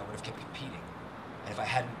coaching. I would have kept competing. And if I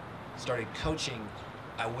hadn't started coaching,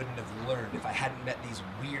 I wouldn't have learned. If I hadn't met these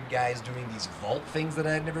weird guys doing these vault things that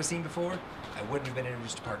I had never seen before, I wouldn't have been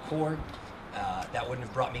introduced to parkour. That wouldn't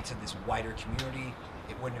have brought me to this wider community.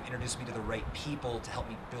 It wouldn't have introduced me to the right people to help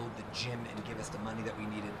me build the gym and give us the money that we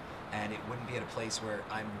needed. And it wouldn't be at a place where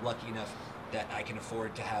I'm lucky enough that I can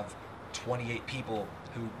afford to have 28 people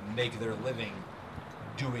who make their living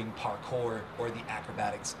doing parkour or the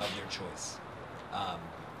acrobatics of their choice.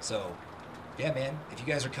 So, yeah, man, if you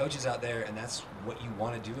guys are coaches out there and that's what you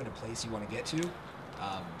want to do in a place you want to get to,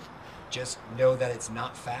 just know that it's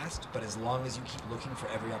not fast, but as long as you keep looking for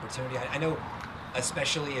every opportunity. I know,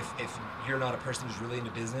 especially if you're not a person who's really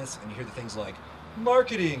into business and you hear the things like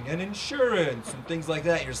marketing and insurance and things like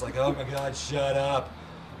that, you're just like, oh my God, shut up.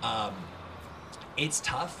 It's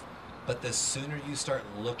tough, but the sooner you start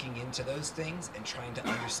looking into those things and trying to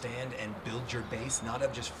understand and build your base, not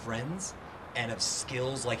of just friends and of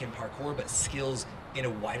skills like in parkour, but skills in a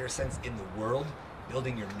wider sense in the world,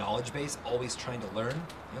 building your knowledge base, always trying to learn.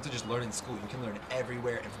 You don't have to just learn in school. You can learn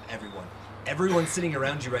everywhere and from everyone. Everyone sitting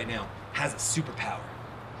around you right now has a superpower.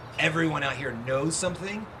 Everyone out here knows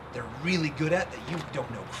something they're really good at that you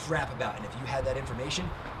don't know crap about. And if you had that information,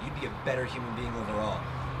 you'd be a better human being overall.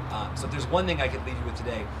 So if there's one thing I could leave you with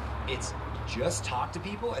today, it's just talk to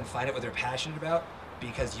people and find out what they're passionate about,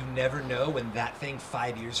 because you never know when that thing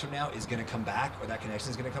 5 years from now is going to come back, or that connection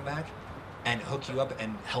is going to come back and hook you up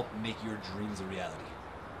and help make your dreams a reality.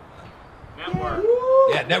 Network.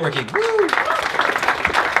 Yeah, networking.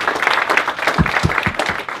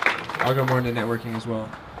 I'll go more into networking as well.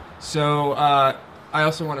 So I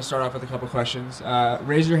also want to start off with a couple questions.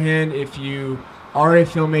 Raise your hand if you are a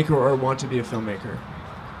filmmaker or want to be a filmmaker.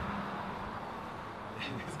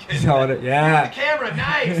 Yeah. The camera,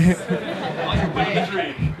 nice. On your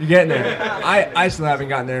way. You're getting there. I still haven't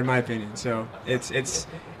gotten there in my opinion. So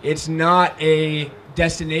it's not a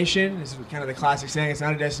destination. This is kind of the classic saying. It's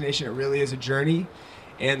not a destination. It really is a journey.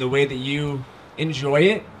 And the way that you enjoy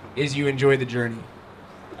it is you enjoy the journey.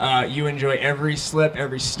 You enjoy every slip,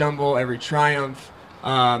 every stumble, every triumph.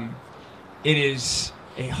 It is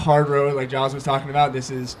a hard road, like Giles was talking about.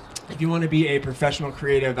 This is, if you want to be a professional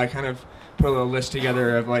creative, I kind of put a little list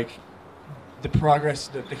together of like the progress,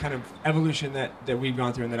 the kind of evolution that we've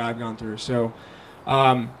gone through and that I've gone through. So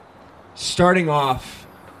starting off,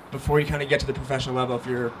 before you kind of get to the professional level, if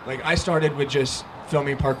you're like, I started with just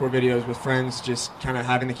filming parkour videos with friends, just kind of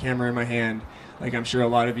having the camera in my hand, like I'm sure a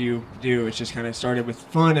lot of you do. It's just kind of started with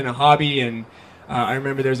fun and a hobby. And I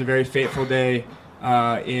remember there was a very fateful day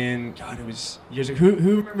in, God, it was years ago.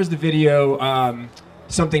 Who remembers the video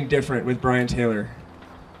Something Different with Brian Taylor?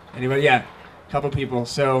 Anybody? Yeah, a couple people.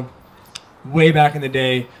 So way back in the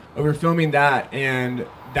day, we were filming that, and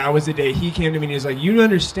that was the day he came to me and he was like, you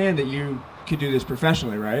understand that you could do this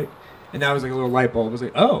professionally, right? And that was like a little light bulb. I was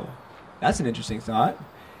like, oh, that's an interesting thought.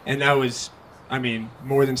 And that was, I mean,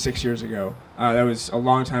 more than 6 years ago. That was a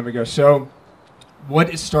long time ago. So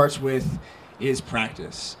what it starts with is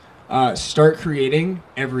practice. Start creating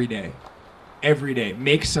every day. Every day.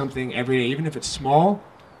 Make something every day, even if it's small.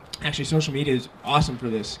 Actually, social media is awesome for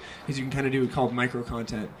this, because you can kind of do it called micro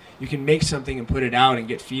content. You can make something and put it out and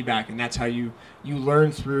get feedback, and that's how you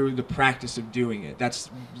learn through the practice of doing it.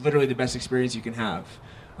 That's literally the best experience you can have,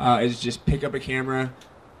 is just pick up a camera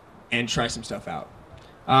and try some stuff out.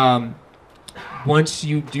 Once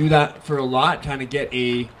you do that for a lot, kind of get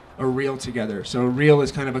a reel together. So a reel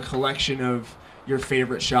is kind of a collection of your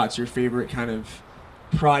favorite shots, your favorite kind of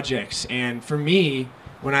projects. And for me,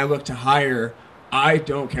 when I look to hire, I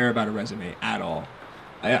don't care about a resume at all.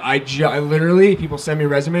 I literally, people send me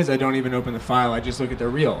resumes, I don't even open the file. I just look at their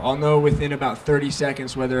reel. I'll know within about 30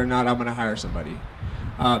 seconds whether or not I'm going to hire somebody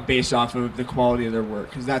based off of the quality of their work,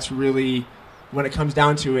 because that's really when it comes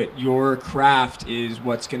down to it, your craft is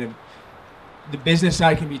what's going to, the business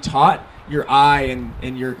side can be taught, your eye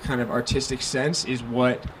and your kind of artistic sense is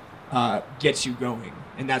what gets you going.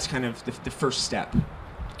 And that's kind of the first step.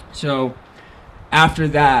 So after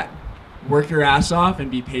that, work your ass off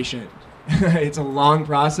and be patient. It's a long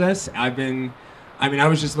process. I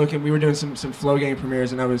was just looking, we were doing some Flow Gang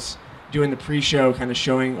premieres, and I was doing the pre-show, kind of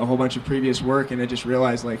showing a whole bunch of previous work, and I just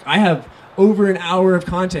realized, like, I have over an hour of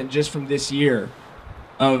content just from this year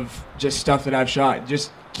of just stuff that I've shot.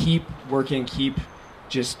 Just keep working, keep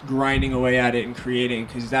just grinding away at it and creating,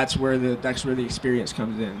 because that's where the experience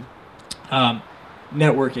comes in.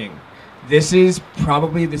 Networking. This is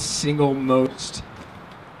probably the single most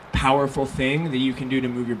powerful thing that you can do to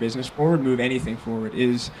move your business forward, move anything forward,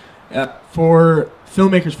 is for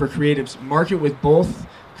filmmakers, for creatives, market with both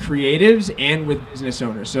creatives and with business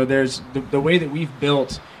owners. So there's the way that we've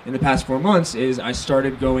built in the past 4 months is I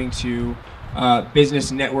started going to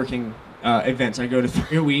business networking events. I go to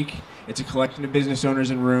 3 a week. It's a collection of business owners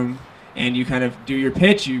in a room, and you kind of do your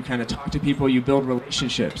pitch, you kind of talk to people, you build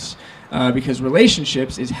relationships, because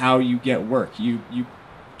relationships is how you get work. You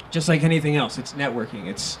just like anything else, it's networking.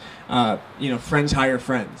 It's friends hire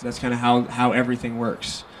friends. That's kind of how everything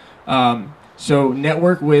works. So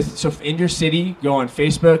network with, so in your city, go on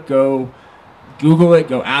Facebook, go Google it,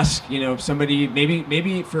 go ask somebody.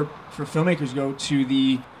 Maybe for filmmakers, go to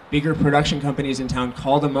the bigger production companies in town,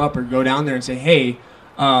 call them up or go down there and say, hey,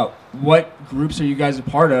 what groups are you guys a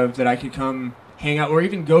part of that I could come hang out, or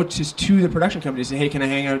even go to the production company and say, hey, can I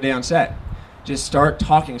hang out a day on set? Just start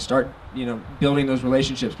talking, start building those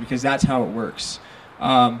relationships, because that's how it works.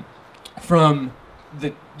 From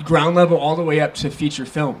the ground level all the way up to feature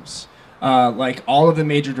films, like all of the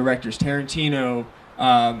major directors, Tarantino,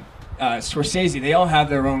 Scorsese, they all have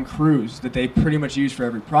their own crews that they pretty much use for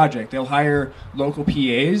every project. They'll hire local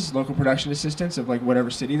PAs, local production assistants of like whatever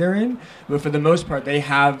city they're in, but for the most part, they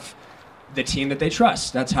have the team that they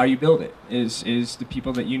trust. That's how you build it, is the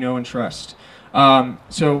people that you know and trust.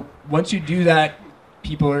 So once you do that,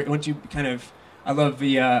 I love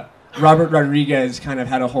the, Robert Rodriguez kind of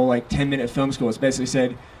had a whole 10-minute film school. It's basically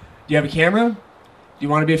said, do you have a camera? Do you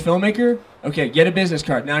want to be a filmmaker? Okay, get a business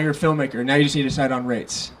card. Now you're a filmmaker. Now you just need to decide on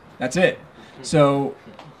rates. That's it. So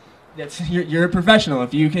you're a professional.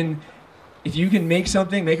 If you can make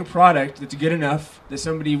something, make a product that's good enough that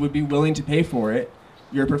somebody would be willing to pay for it,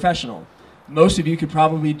 you're a professional. Most of you could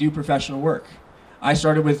probably do professional work. I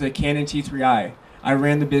started with a Canon T3i. I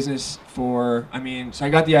ran the business so I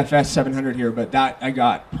got the FS 700 here, but that I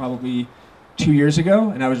got probably 2 years ago,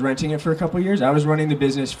 and I was renting it for a couple of years. I was running the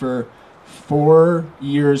business for 4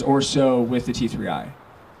 years or so with the T3i,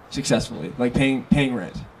 successfully, paying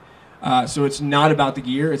rent. So it's not about the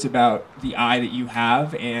gear, it's about the eye that you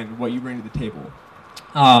have and what you bring to the table.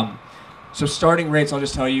 So starting rates, I'll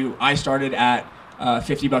just tell you, I started at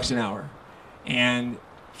 $50 an hour. And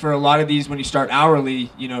for a lot of these, when you start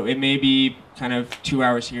hourly, it may be kind of 2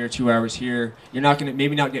 hours here, 2 hours here. You're not going to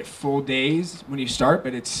maybe not get full days when you start,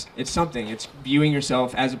 but it's something. It's viewing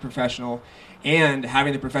yourself as a professional and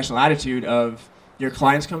having the professional attitude of your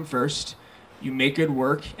clients come first, you make good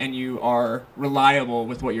work, and you are reliable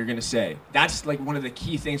with what you're going to say. That's one of the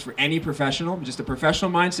key things for any professional. Just a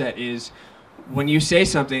professional mindset is when you say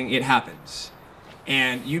something, it happens.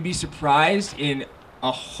 And you'd be surprised in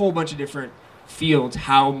a whole bunch of different fields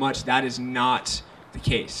how much that is not the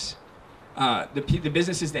case. The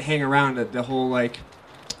businesses that hang around, the whole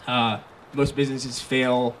most businesses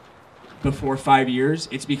fail before 5 years.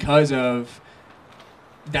 It's because of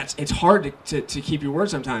it's hard to keep your word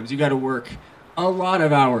sometimes. You got to work a lot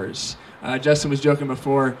of hours. Justin was joking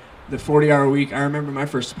before the 40-hour week. I remember my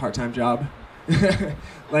first part-time job.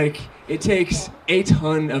 It takes a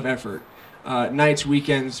ton of effort, nights,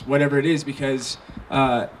 weekends, whatever it is, because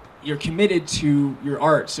you're committed to your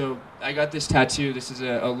art. So I got this tattoo. This is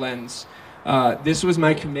a lens. This was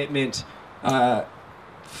my commitment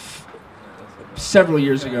several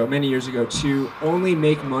years ago, many years ago, to only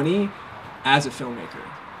make money as a filmmaker.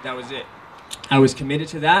 That was it. I was committed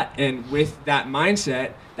to that, and with that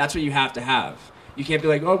mindset, that's what you have to have. You can't be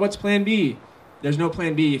like, oh, what's plan B? There's no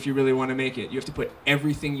plan B if you really want to make it. You have to put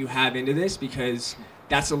everything you have into this, because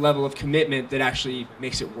that's a level of commitment that actually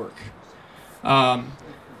makes it work.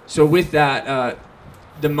 So with that,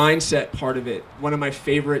 the mindset part of it, one of my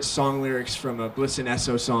favorite song lyrics from a Bliss and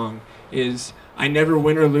Esso song is, I never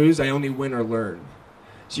win or lose, I only win or learn.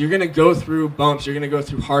 So you're going to go through bumps, you're going to go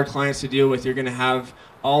through hard clients to deal with, you're going to have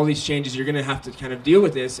all these changes, you're going to have to kind of deal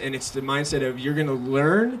with this, and it's the mindset of you're going to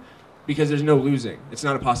learn because there's no losing. It's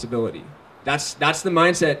not a possibility. That's the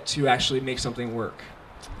mindset to actually make something work.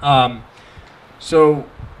 So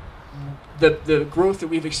the growth that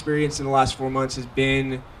we've experienced in the last 4 months has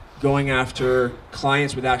been going after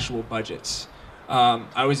clients with actual budgets.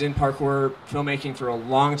 I was in parkour filmmaking for a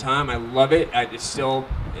long time. I love it. It's a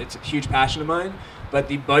huge passion of mine. But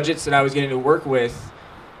the budgets that I was getting to work with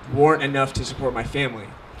weren't enough to support my family.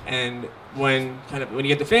 And when you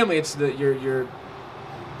get the family, it's the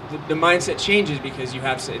mindset changes because you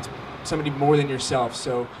have it's somebody more than yourself.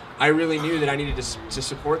 So I really knew that I needed to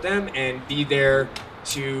support them and be there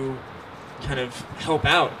to kind of help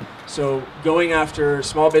out. So going after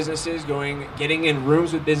small businesses, getting in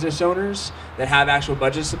rooms with business owners that have actual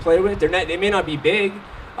budgets to play with. They may not be big.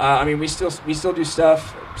 We still do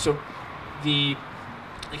stuff. So it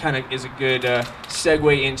kind of is a good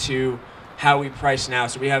segue into how we price now.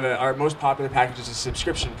 So we have our most popular package is a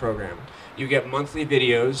subscription program. You get monthly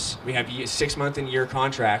videos. We have 6-month and year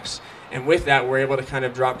contracts. And with that, we're able to kind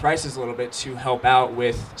of drop prices a little bit to help out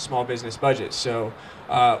with small business budgets. So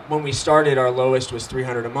when we started, our lowest was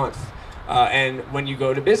 $300 a month. And when you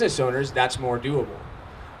go to business owners, that's more doable.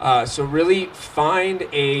 So really find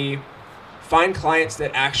clients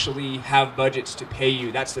that actually have budgets to pay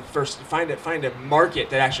you. That's the first. Find a market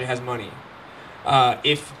that actually has money.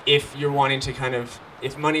 If you're wanting to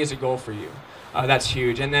if money is a goal for you, that's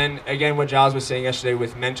huge. And then again, what Giles was saying yesterday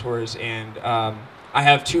with mentors, and I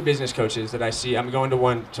have 2 business coaches that I see. I'm going to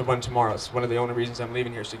one tomorrow. It's one of the only reasons I'm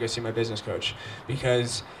leaving here is to go see my business coach,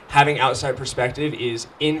 because having outside perspective is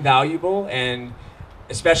invaluable, and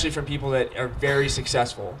especially from people that are very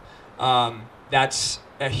successful. That's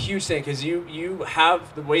a huge thing, because you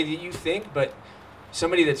have the way that you think, but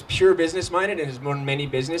somebody that's pure business minded and has run many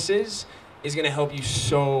businesses is going to help you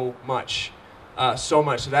so much. So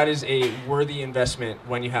that is a worthy investment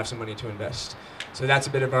when you have some money to invest. So that's a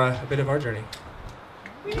bit of our journey.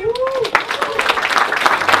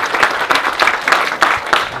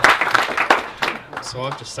 So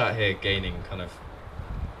I've just sat here gaining kind of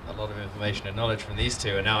a lot of information and knowledge from these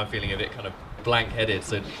two, and now I'm feeling a bit kind of blank-headed.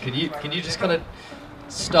 So can you just kind of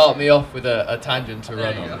start me off with a tangent to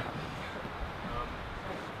run on?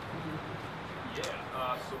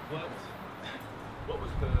 So what was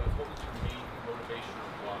your main motivation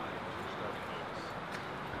or why for starting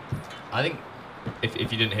Motus? I think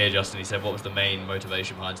if you didn't hear Justin, he said what was the main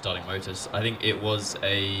motivation behind starting Motus. I think it was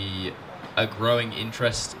a growing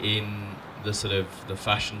interest in the sort of the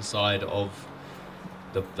fashion side of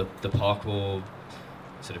the parkour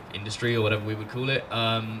sort of industry, or whatever we would call it.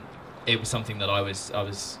 It was something that I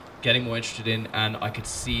was getting more interested in, and I could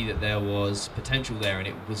see that there was potential there, and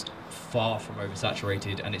it was far from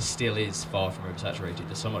oversaturated, and it still is far from oversaturated.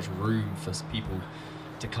 There's so much room for people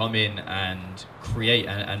to come in and create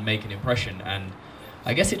and make an impression, and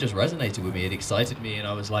I guess it just resonated with me. It excited me, and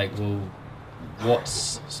I was like, well,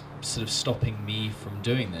 what's sort of stopping me from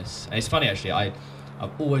doing this? And it's funny, actually, I've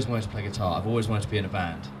always wanted to play guitar. I've always wanted to be in a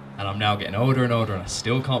band, and I'm now getting older and older, and I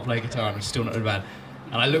still can't play guitar, and I'm still not in a band.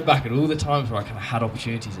 And I look back at all the times where I kind of had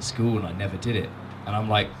opportunities at school and I never did it. And I'm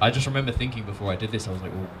like, I just remember thinking before I did this, I was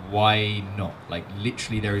like, well, why not? Like,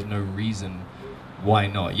 literally, there is no reason why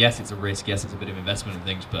not. Yes, it's a risk. Yes, it's a bit of investment and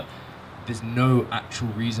things, but there's no actual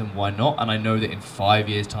reason why not. And I know that in 5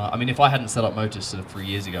 years' time, I mean, if I hadn't set up Motus sort of 3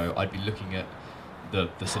 years ago, I'd be looking at the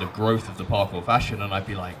sort of growth of the parkour fashion, and I'd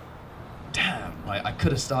be like, damn, like, I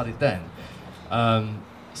could have started then.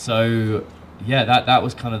 So yeah, that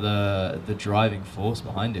was kind of the driving force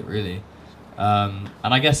behind it, really. And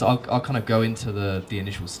I guess I'll kind of go into the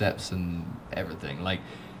initial steps and everything. Like,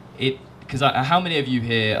 because how many of you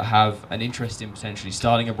here have an interest in potentially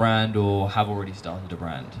starting a brand or have already started a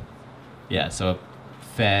brand? Yeah, so a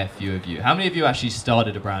fair few of you. How many of you actually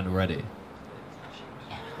started a brand already?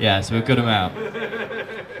 Yeah, so a good amount.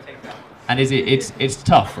 And it's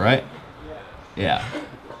tough, right? Yeah.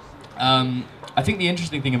 I think the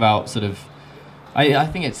interesting thing about sort of, I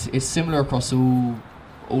think it's similar across all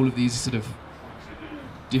of these sort of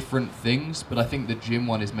different things, but I think the gym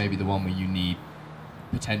one is maybe the one where you need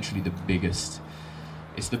potentially the biggest.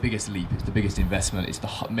 It's the biggest leap. It's the biggest investment. It's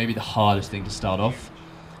maybe the hardest thing to start off.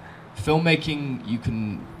 Filmmaking, you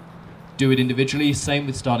can do it individually. Same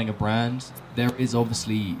with starting a brand. There is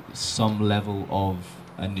obviously some level of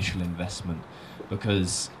initial investment,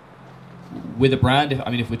 because with a brand,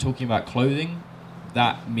 if we're talking about clothing,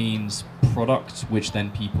 that means product, which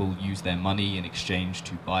then people use their money in exchange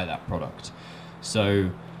to buy that product.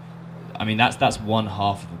 So, I mean, that's one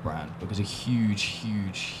half of a brand, because a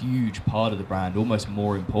huge part of the brand, almost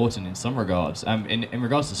more important in some regards, in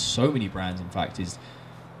regards to so many brands, in fact, is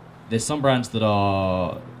there's some brands that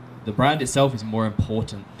are, the brand itself is more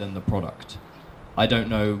important than the product. I don't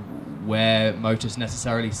know where Motus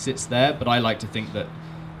necessarily sits there, but I like to think that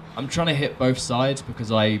I'm trying to hit both sides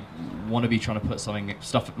because I want to be trying to put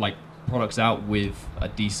stuff like products out with a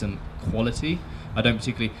decent quality. I don't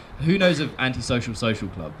particularly. Who knows of Antisocial Social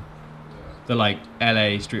Club? The like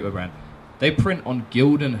LA streetwear brand. They print on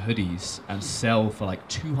Gildan hoodies and sell for like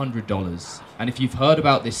 $200. And if you've heard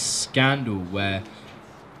about this scandal where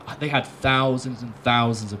they had thousands and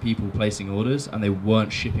thousands of people placing orders and they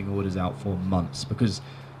weren't shipping orders out for months because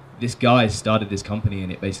this guy started this company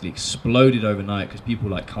and it basically exploded overnight because people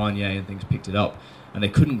like Kanye and things picked it up and they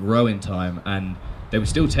couldn't grow in time and they were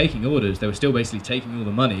still taking orders, they were still basically taking all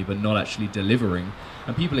the money but not actually delivering.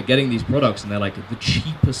 And people are getting these products and they're like the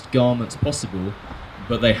cheapest garments possible,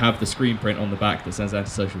 but they have the screen print on the back that says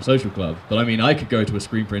Antisocial Social Club. But I mean, I could go to a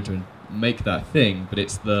screen printer and make that thing, but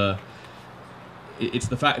it's the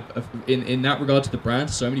fact of, in that regard to the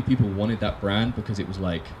brand, so many people wanted that brand because it was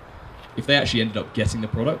like, if they actually ended up getting the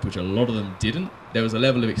product, which a lot of them didn't, there was a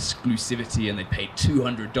level of exclusivity and they paid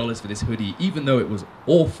 $200 for this hoodie, even though it was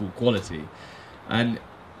awful quality. And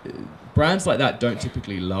brands like that don't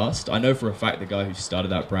typically last. I know for a fact the guy who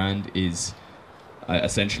started that brand is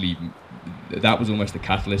essentially, that was almost the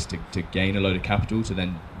catalyst to gain a load of capital to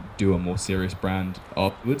then do a more serious brand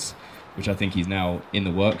afterwards, which I think he's now in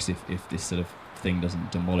the works if this sort of thing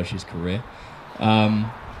doesn't demolish his career.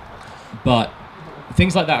 But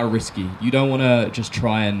things like that are risky. You don't want to just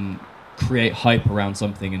try and create hype around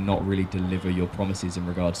something and not really deliver your promises in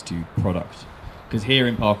regards to product. Because here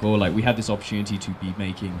in parkour, like, we had this opportunity to be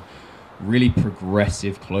making really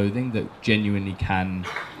progressive clothing that genuinely can,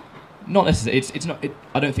 not necessarily,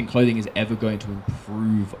 I don't think clothing is ever going to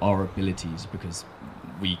improve our abilities, because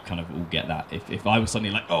we kind of all get that. If I was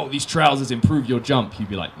suddenly like, oh, these trousers improve your jump, you'd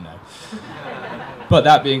be like, no. But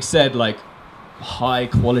that being said, like, high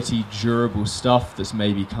quality, durable stuff that's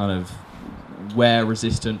maybe kind of wear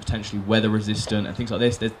resistant, potentially weather resistant, and things like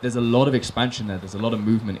this. There's a lot of expansion there. There's a lot of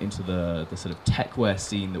movement into the sort of tech wear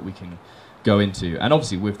scene that we can go into, and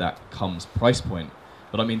obviously with that comes price point.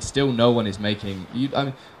 But I mean, still, no one is making.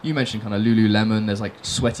 You mentioned kind of Lululemon. There's like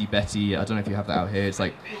Sweaty Betty. I don't know if you have that out here. It's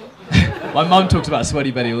like my mum talks about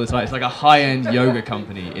Sweaty Betty all the time. It's like a high-end yoga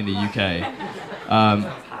company in the UK.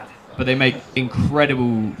 But they make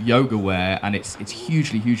incredible yoga wear, and it's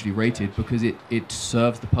hugely rated because it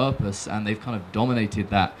serves the purpose, and they've kind of dominated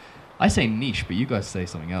that. I say niche, but you guys say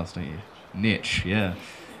something else, don't you? Niche, yeah.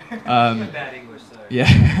 Bad English, sorry. Yeah.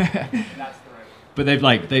 That's the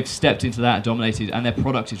right. But they've stepped into that and dominated, and their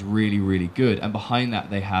product is really good. And behind that,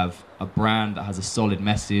 they have a brand that has a solid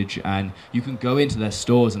message, and you can go into their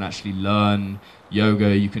stores and actually learn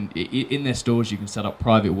yoga. You can, in their stores, you can set up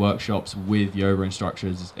private workshops with yoga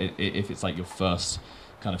instructors if it's like your first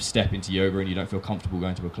kind of step into yoga and you don't feel comfortable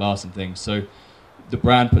going to a class and things. So the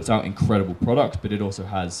brand puts out incredible product, but it also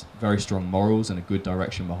has very strong morals and a good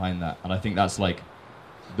direction behind that. And I think that's like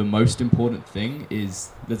the most important thing.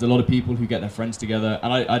 Is there's a lot of people who get their friends together,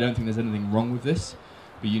 and I don't think there's anything wrong with this,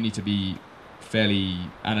 but you need to be fairly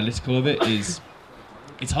analytical of it.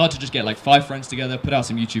 It's hard to just get like 5 friends together, put out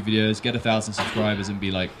some YouTube videos, get 1,000 subscribers and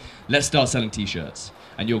be like, let's start selling t-shirts.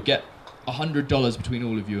 And you'll get $100 between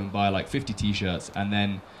all of you and buy like 50 t-shirts, and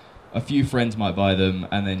then a few friends might buy them,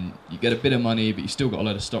 and then you get a bit of money, but you still got a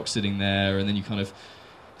load of stock sitting there, and then you kind of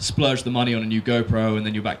splurge the money on a new GoPro, and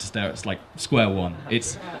then you're back to stare at like square one.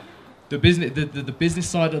 It's the business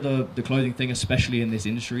side of the clothing thing, especially in this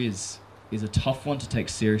industry, is a tough one to take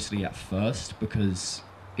seriously at first, because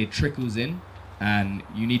it trickles in. And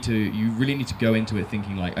you really need to go into it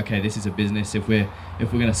thinking like, okay, this is a business. If we're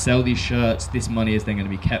going to sell these shirts, this money is then going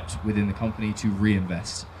to be kept within the company to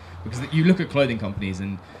reinvest. Because you look at clothing companies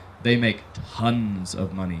and they make tons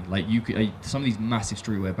of money. Like some of these massive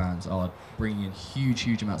streetwear brands are bringing in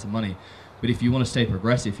huge amounts of money. But if you want to stay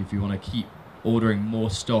progressive, if you want to keep ordering more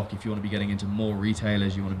stock, if you want to be getting into more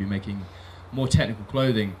retailers, you want to be making more technical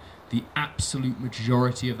clothing, the absolute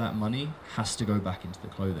majority of that money has to go back into the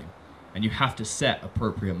clothing. And you have to set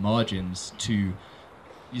appropriate margins to,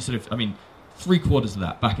 you sort of, I mean, 3/4 of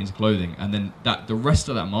that back into clothing, and then the rest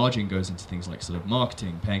of that margin goes into things like sort of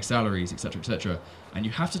marketing, paying salaries, etc. And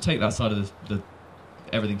you have to take that side of the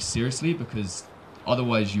everything seriously, because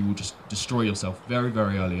otherwise you will just destroy yourself very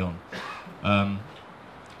early on.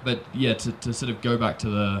 But yeah, to sort of go back to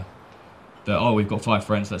the oh, we've got 5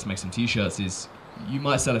 friends, let's make some t-shirts, is you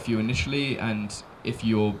might sell a few initially, and if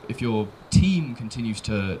your team continues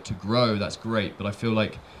to grow, that's great. But I feel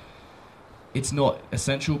like it's not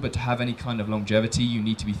essential, but to have any kind of longevity, you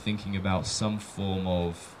need to be thinking about some form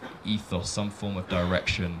of ethos, some form of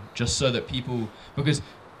direction, just so that because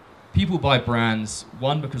people buy brands,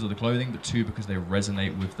 1, because of the clothing, but 2, because they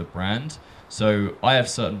resonate with the brand. So I have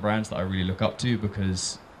certain brands that I really look up to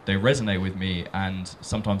because they resonate with me, and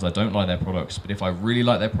sometimes I don't like their products, but if I really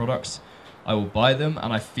like their products, I will buy them,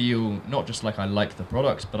 and I feel not just like I like the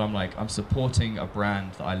products, but I'm like, I'm supporting a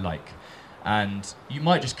brand that I like. And you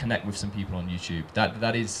might just connect with some people on YouTube.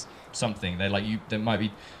 That is something. They like you. There might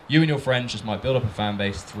be you and your friends just might build up a fan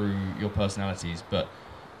base through your personalities, but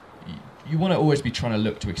you want to always be trying to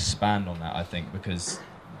look to expand on that, I think, because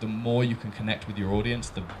the more you can connect with your audience,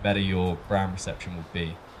 the better your brand reception will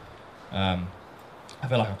be. I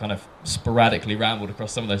feel like I've kind of sporadically rambled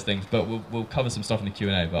across some of those things, but we'll cover some stuff in the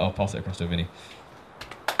Q&A, but I'll pass it across to Vinny.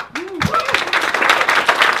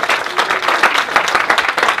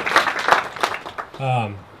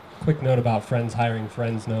 Quick note about friends hiring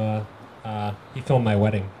friends, Noah. He filmed my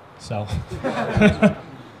wedding, so.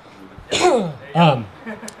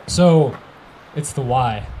 So it's the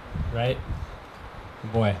why, right?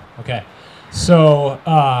 Boy, okay. So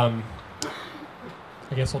I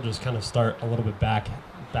guess I'll just kind of start a little bit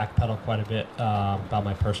backpedal quite a bit about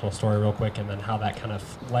my personal story real quick, and then how that kind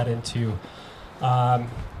of led into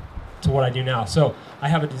to what I do now. So I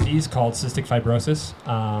have a disease called cystic fibrosis.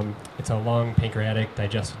 It's a lung pancreatic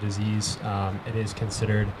digestive disease. It is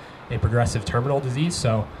considered a progressive terminal disease.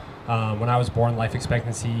 So when I was born, life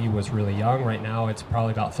expectancy was really young. Right now, it's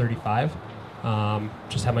probably about 35.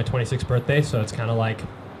 Just had my 26th birthday, so it's kind of like,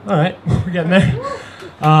 all right, we're getting there.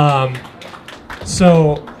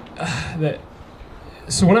 So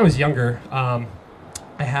when I was younger, I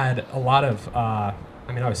had a lot of, I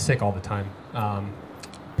was sick all the time.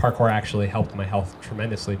 Parkour actually helped my health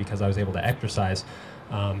tremendously because I was able to exercise.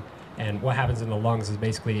 And what happens in the lungs is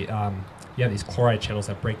basically you have these chloride channels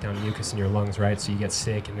that break down mucus in your lungs, right? So you get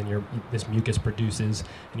sick, and then this mucus produces,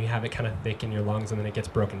 and you have it kind of thick in your lungs, and then it gets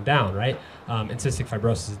broken down, right? In cystic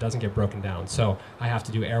fibrosis, it doesn't get broken down. So I have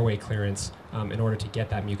to do airway clearance in order to get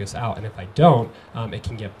that mucus out. And if I don't, it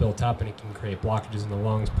can get built up, and it can create blockages in the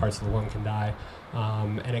lungs. Parts of the lung can die.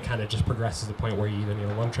 And it kind of just progresses to the point where you either need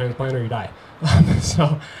a lung transplant or you die.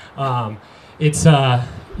 It's, I'm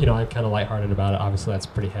kind of lighthearted about it. Obviously, that's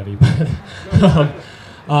pretty heavy. But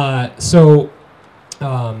I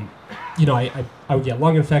would get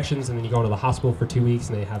lung infections, and then you go into the hospital for 2 weeks,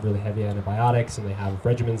 and they have really heavy antibiotics, and they have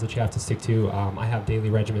regimens that you have to stick to. I have daily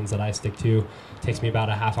regimens that I stick to. It takes me about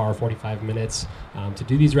a half hour, 45 minutes to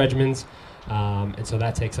do these regimens. And so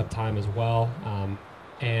that takes up time as well.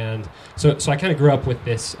 And so I kind of grew up with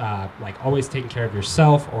this, like, always taking care of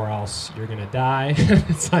yourself or else you're going to die.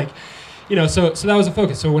 It's like, so that was a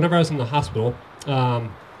focus. So whenever I was in the hospital,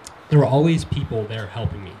 there were always people there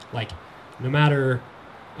helping me. Like, no matter,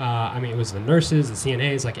 it was the nurses, the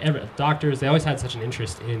CNAs, like doctors, they always had such an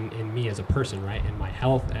interest in me as a person, right? In my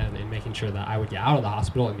health and in making sure that I would get out of the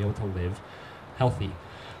hospital and be able to live healthy.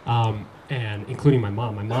 And including my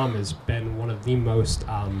mom. My mom has been one of the most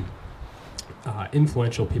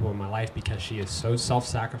influential people in my life because she is so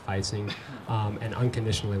self-sacrificing and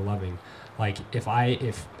unconditionally loving. Like,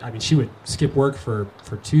 she would skip work for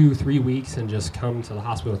 2-3 weeks and just come to the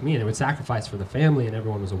hospital with me, and it would sacrifice for the family, and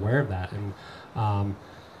everyone was aware of that. And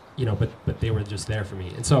but they were just there for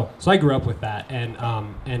me. And so I grew up with that, and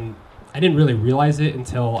I didn't really realize it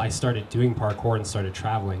until I started doing parkour and started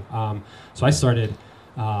traveling. So I started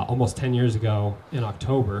almost 10 years ago in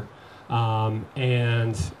October,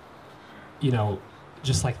 and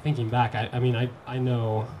just like thinking back, I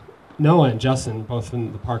know Noah and Justin, both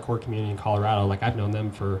in the parkour community in Colorado. Like, I've known them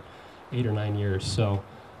for 8 or 9 years, so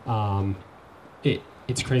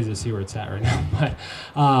it's crazy to see where it's at right now.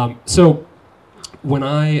 But so when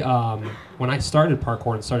I started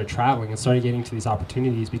parkour and started traveling and started getting to these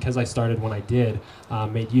opportunities, because I started when I did,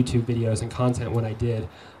 made YouTube videos and content when I did,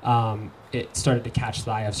 it started to catch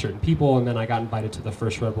the eye of certain people, and then I got invited to the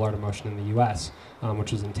first Rebel Art of Motion in the U.S.,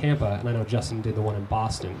 which was in Tampa, and I know Justin did the one in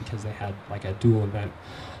Boston because they had like a dual event,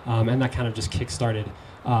 and that kind of just kickstarted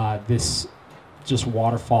this just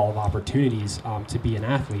waterfall of opportunities to be an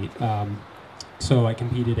athlete. So I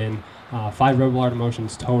competed in 5 Rebel Art of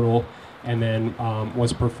Motions total, and then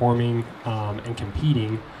was performing and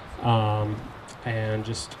competing, and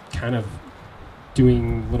just kind of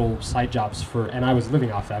doing little side jobs and I was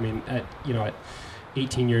living off that. At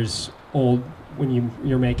 18 years old, when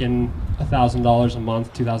you're making $1,000 a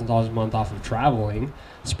month, $2,000 a month off of traveling,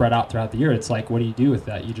 spread out throughout the year, it's like, what do you do with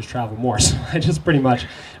that? You just travel more. So I just pretty much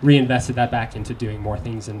reinvested that back into doing more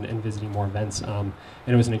things and visiting more events. And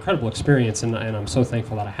it was an incredible experience, and I'm so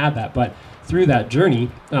thankful that I had that. But through that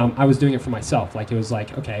journey, I was doing it for myself. Like, it was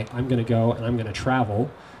like, okay, I'm going to go and I'm going to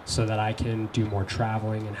travel so that I can do more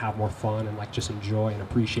traveling and have more fun and like just enjoy and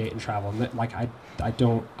appreciate and travel. And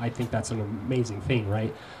I think that's an amazing thing,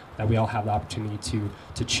 right? That we all have the opportunity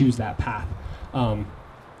to choose that path.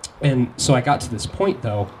 And so I got to this point,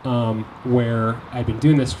 though, where I'd been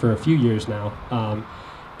doing this for a few years now,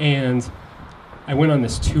 and I went on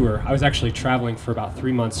this tour. I was actually traveling for about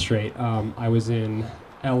 3 months straight. I was in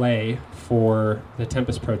LA for the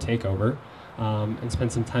Tempest Pro Takeover, and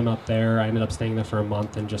spent some time up there. I ended up staying there for a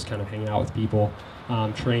month and just kind of hanging out with people,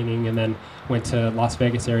 training, and then went to Las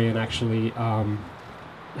Vegas area and actually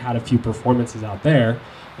had a few performances out there.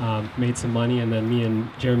 Made some money, and then me and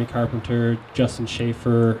Jeremy Carpenter, Justin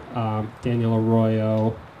Schaefer, Daniel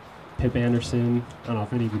Arroyo, Pip Anderson. I don't know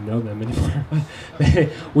if any of you know them anymore.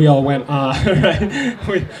 We all went.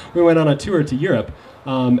 Right? We went on a tour to Europe,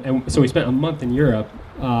 and so we spent a month in Europe,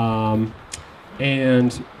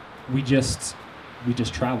 and we just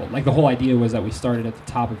traveled. Like, the whole idea was that we started at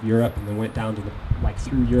the top of Europe and then went down to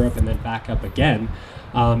through Europe and then back up again.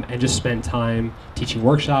 And just spent time teaching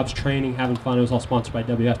workshops, training, having fun. It was all sponsored by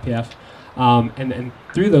WFPF. And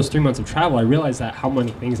through those 3 months of travel, I realized that how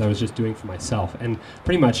many things I was just doing for myself. And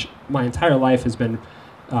pretty much my entire life has been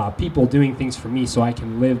people doing things for me so I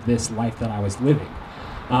can live this life that I was living.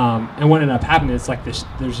 And what ended up happening, it's like this,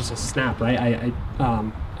 there's just a snap, right?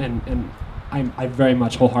 I very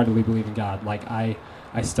much wholeheartedly believe in God. Like, I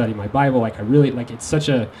study my Bible. Like, I really, like, it's such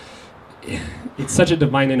a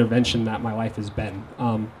divine intervention that my life has been.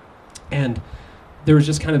 And there was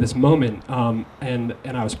just kind of this moment, and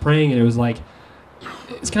I was praying, and it was like,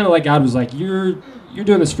 it's kind of like God was like, you're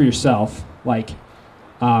doing this for yourself. Like,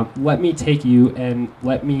 let me take you and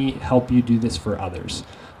let me help you do this for others.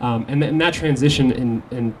 And that transition,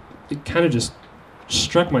 and it kind of just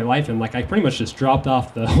struck my life, and like, I pretty much just dropped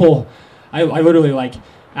off the whole, I literally, like,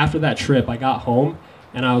 after that trip, I got home,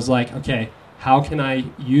 and I was like, okay, how can I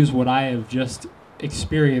use what I have just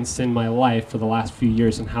experienced in my life for the last few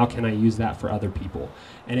years, and how can I use that for other people?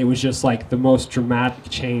 And it was just like the most dramatic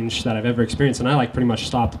change that I've ever experienced. And I like pretty much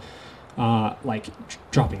stopped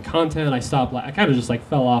dropping content. I stopped, I kind of just like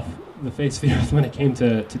fell off the face of the earth when it came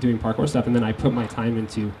to doing parkour stuff. And then I put my time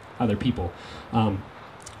into other people. And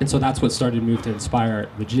so that's what started Move to Inspire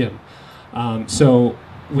the gym. So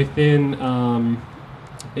within,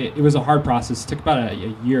 it was a hard process. It took about a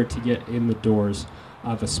year to get in the doors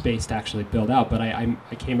of a space to actually build out. But I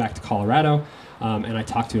came back to Colorado, and I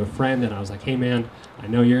talked to a friend, and I was like, hey man, I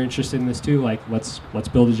know you're interested in this too. Like, let's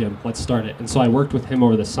build a gym. Let's start it. And so I worked with him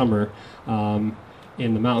over the summer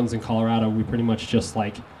in the mountains in Colorado. We pretty much just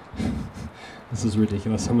like, this is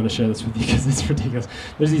ridiculous. I'm going to share this with you because it's ridiculous.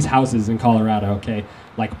 There's these houses in Colorado, okay,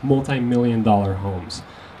 like multi-million-dollar homes.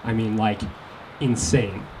 I mean, like,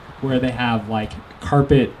 insane, where they have like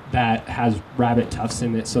carpet that has rabbit tufts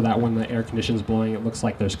in it so that when the air conditioner's blowing, it looks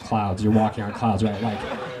like there's clouds. You're walking on clouds, right? Like,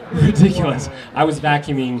 ridiculous. I was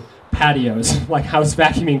vacuuming patios. Like, I was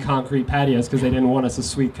vacuuming concrete patios because they didn't want us to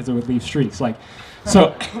sweep because it would leave streaks. Like,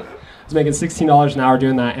 so I was making $16 an hour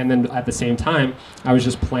doing that, and then at the same time, I was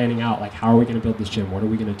just planning out, like, how are we going to build this gym? What are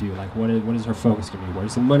we going to do? Like, what is our focus going to be?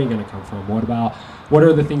 Where's the money going to come from? What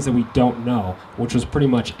are the things that we don't know? Which was pretty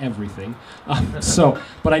much everything.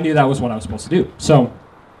 But I knew that was what I was supposed to do. So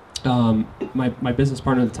my business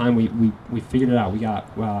partner at the time, we figured it out. We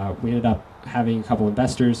ended up having a couple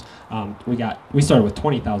investors. We started with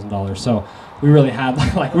 $20,000. So we really had,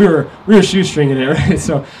 like, we were shoestringing it, right?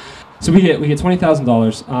 So we get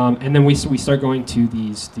 $20,000, and then we start going to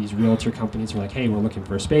these realtor companies. We're like, hey, we're looking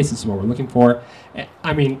for a space. This is what we're looking for.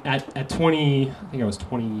 I mean, at 20, I think I was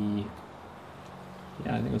 20.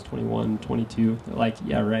 Yeah, I think it was 21, 22. They're like,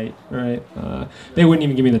 yeah, right. They wouldn't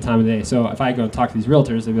even give me the time of day. So if I go and talk to these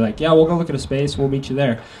realtors, they'd be like, yeah, we'll go look at a space. We'll meet you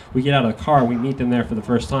there. We get out of the car. We meet them there for the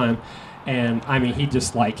first time. And, I mean, he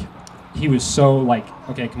was so like,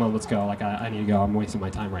 okay, come on, let's go. Like, I need to go. I'm wasting my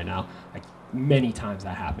time right now. Like, many times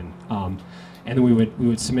that happened. And then we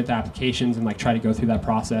would submit the applications and, like, try to go through that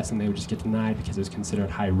process, and they would just get denied because it was considered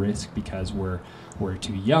high risk because we're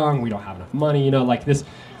too young. We don't have enough money, like this.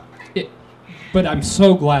 But I'm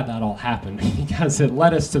so glad that all happened because it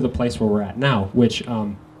led us to the place where we're at now, which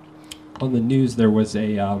on the news there was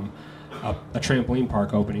a trampoline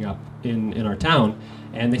park opening up in our town,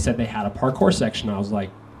 and they said they had a parkour section. I was like,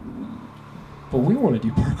 but we want to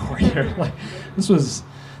do parkour here. Like, this is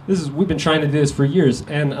we've been trying to do this for years,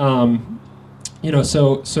 and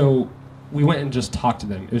so we went and just talked to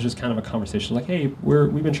them. It was just kind of a conversation, like, hey,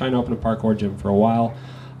 we've been trying to open a parkour gym for a while.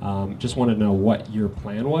 Just want to know what your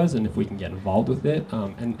plan was and if we can get involved with it.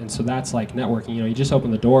 And so that's like networking. You just open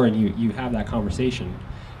the door and you have that conversation,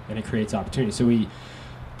 and it creates opportunity. So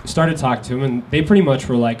started talking to them, and they pretty much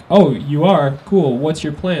were like, "Oh, you are cool. What's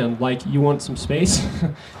your plan? Like, you want some space?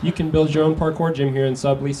 You can build your own parkour gym here and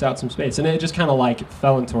sublease out some space." And it just kind of like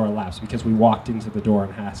fell into our laps because we walked into the door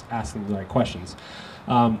and asked them the right questions.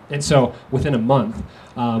 And so within a month,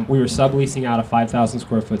 we were subleasing out a 5,000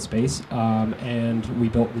 square foot space, and we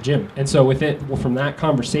built the gym. And so from that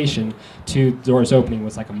conversation to doors opening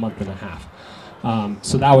was like a month and a half.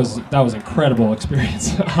 So that was an incredible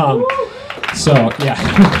experience. So yeah,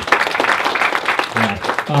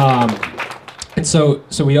 and so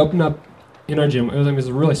we opened up in our gym. It was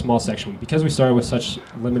a really small section because we started with such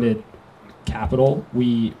limited capital.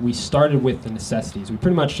 We started with the necessities. We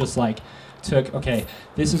pretty much just like took, okay,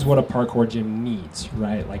 this is what a parkour gym needs,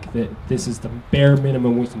 right? Like this is the bare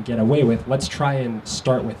minimum we can get away with. Let's try and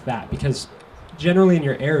start with that, because generally in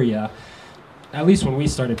your area, at least when we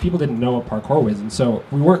started, people didn't know what parkour was, and so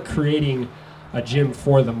we weren't creating a gym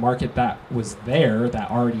for the market that was there that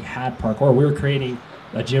already had parkour. We were creating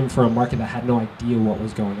a gym for a market that had no idea what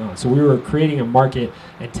was going on. So we were creating a market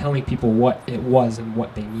and telling people what it was and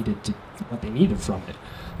what they needed from it,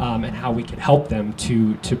 and how we could help them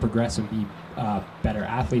to progress and be better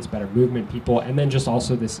athletes, better movement people, and then just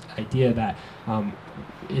also this idea that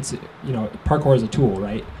it's, parkour is a tool,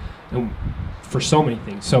 right? And for so many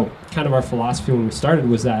things. So kind of our philosophy when we started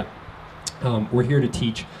was that we're here to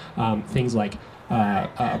teach things like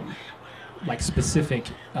specific,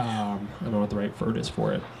 I don't know what the right word is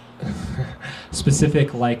for it,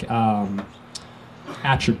 specific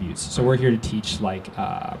attributes. So we're here to teach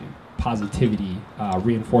positivity,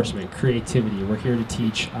 reinforcement, creativity. We're here to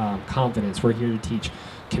teach confidence. We're here to teach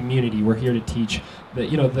community. We're here to teach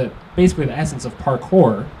basically the essence of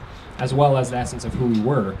parkour, as well as the essence of who we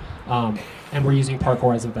were. And we're using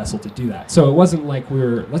parkour as a vessel to do that. So it wasn't like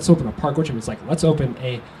let's open a parkour gym. It's like, let's open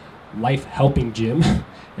a life-helping gym,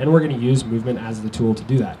 and we're going to use movement as the tool to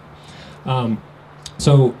do that. In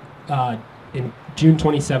June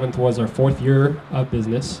 27th was our 4th year of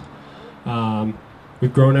business.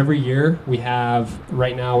 We've grown every year.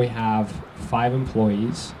 Right now we have 5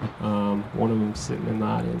 employees. One of them sitting in the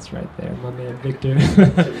audience right there, my man Victor.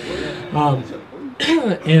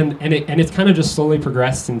 And it's kind of just slowly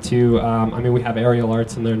progressed into, we have aerial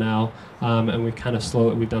arts in there now, and we've kind of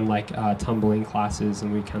we've done tumbling classes,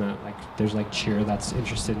 and we kind of there's cheer that's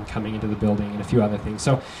interested in coming into the building, and a few other things.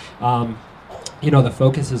 So, the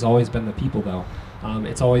focus has always been the people, though.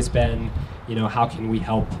 It's always been, how can we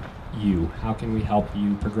help you? How can we help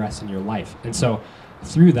you progress in your life? And so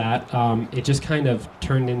through that, it just kind of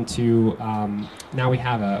turned into, now we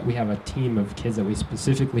have a team of kids that we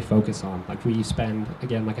specifically focus on. We spend,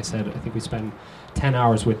 again, like I said, I think we spend 10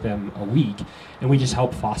 hours with them a week, and we just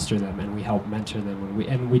help foster them, and we help mentor them,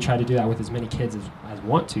 and we try to do that with as many kids as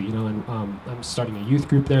want to, and I'm starting a youth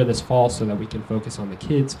group there this fall so that we can focus on the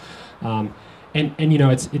kids. And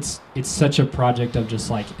it's such a project of just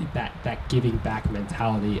that giving back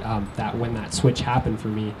mentality, that when that switch happened for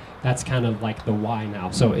me, that's kind of the why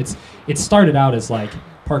now. So it started out as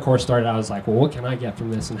parkour started out as well, what can I get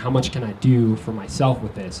from this, and how much can I do for myself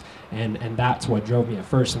with this, and that's what drove me at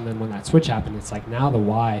first. And then when that switch happened, it's now the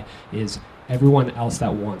why is everyone else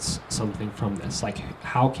that wants something from this.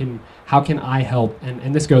 How can I help?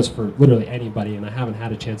 And this goes for literally anybody, and I haven't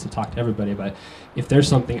had a chance to talk to everybody, but if there's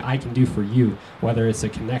something I can do for you, whether it's a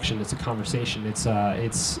connection, it's a conversation, it's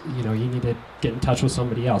you need to get in touch with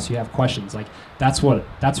somebody else, you have questions, that's what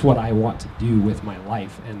I want to do with my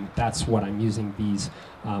life, and that's what I'm using these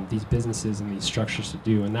businesses and these structures to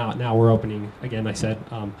do. And now we're opening, again, I said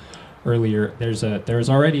earlier, there's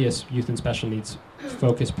already a youth and special needs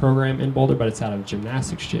focus program in Boulder, but it's out of a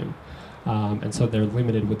gymnastics gym, and so they're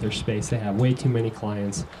limited with their space. They have way too many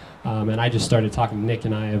clients, and I just started talking. Nick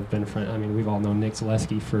and I have been friends. We've all known Nick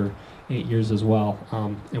Zaleski for 8 years as well,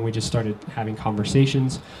 and we just started having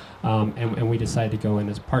conversations, and we decided to go in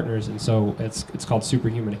as partners. And so it's called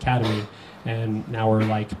Superhuman Academy, and now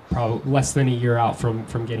we're probably less than a year out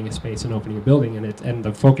from getting a space and opening a building, and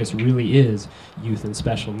the focus really is youth and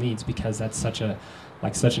special needs, because that's such an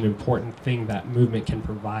important thing that movement can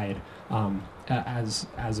provide, as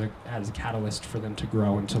a catalyst for them to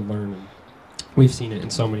grow and to learn. And we've seen it in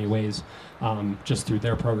so many ways, just through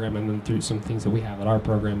their program, and then through some things that we have at our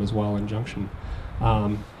program as well in Junction.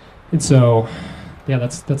 And so, yeah,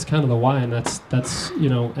 that's kind of the why, and that's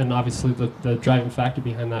and obviously the driving factor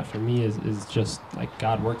behind that for me is just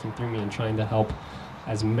God working through me and trying to help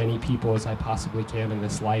as many people as I possibly can in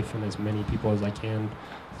this life, and as many people as I can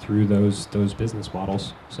through those business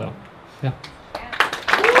models. So, yeah.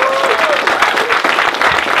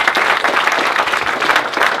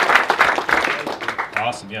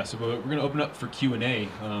 Awesome. Yeah. So we're going to open up for Q&A,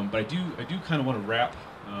 but I do kind of want to wrap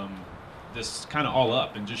this kind of all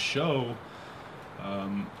up and just show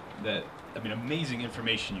that, I mean, amazing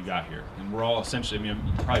information you got here. And we're all essentially, I mean,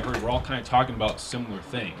 you probably heard, we're all kind of talking about similar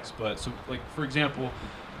things. But so, like, for example,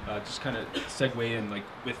 just kind of segue in, like,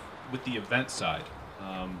 with the event side.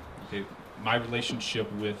 Okay, my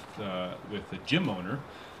relationship with a gym owner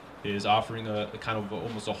is offering a kind of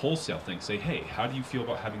almost a wholesale thing. Say, hey, how do you feel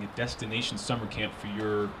about having a destination summer camp for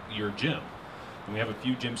your gym? And we have a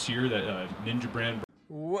few gyms here that Ninja Brand.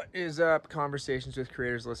 What is up, conversations with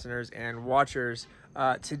creators, listeners, and watchers?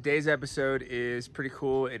 Today's episode is pretty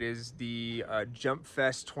cool. It is the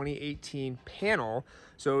JumpFEST 2018 panel.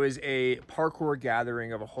 So it is a parkour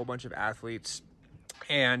gathering of a whole bunch of athletes.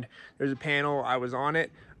 And there's a panel, I was on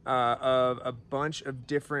it, of a bunch of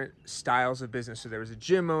different styles of business. So there was a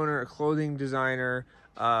gym owner, a clothing designer,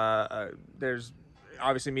 there's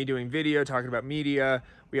obviously me doing video, talking about media.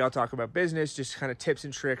 We all talk about business, just kind of tips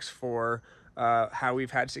and tricks for how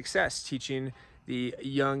we've had success teaching the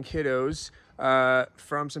young kiddos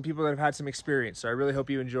from some people that have had some experience. So I really hope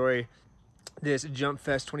you enjoy this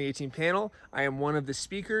JumpFest 2018 panel. I am one of the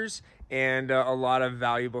speakers, and a lot of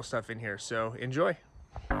valuable stuff in here. So enjoy.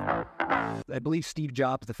 I believe Steve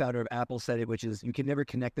Jobs, the founder of Apple, said it, which is you can never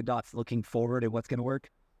connect the dots looking forward and what's going to work.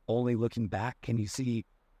 Only looking back can you see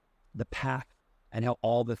the path and how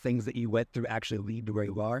all the things that you went through actually lead to where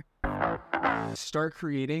you are. Start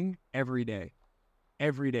creating every day.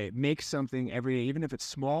 Every day. Make something every day, even if it's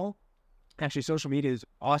small. Actually, social media is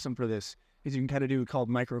awesome for this, because you can kind of do called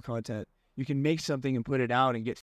micro content. You can make something and put it out and get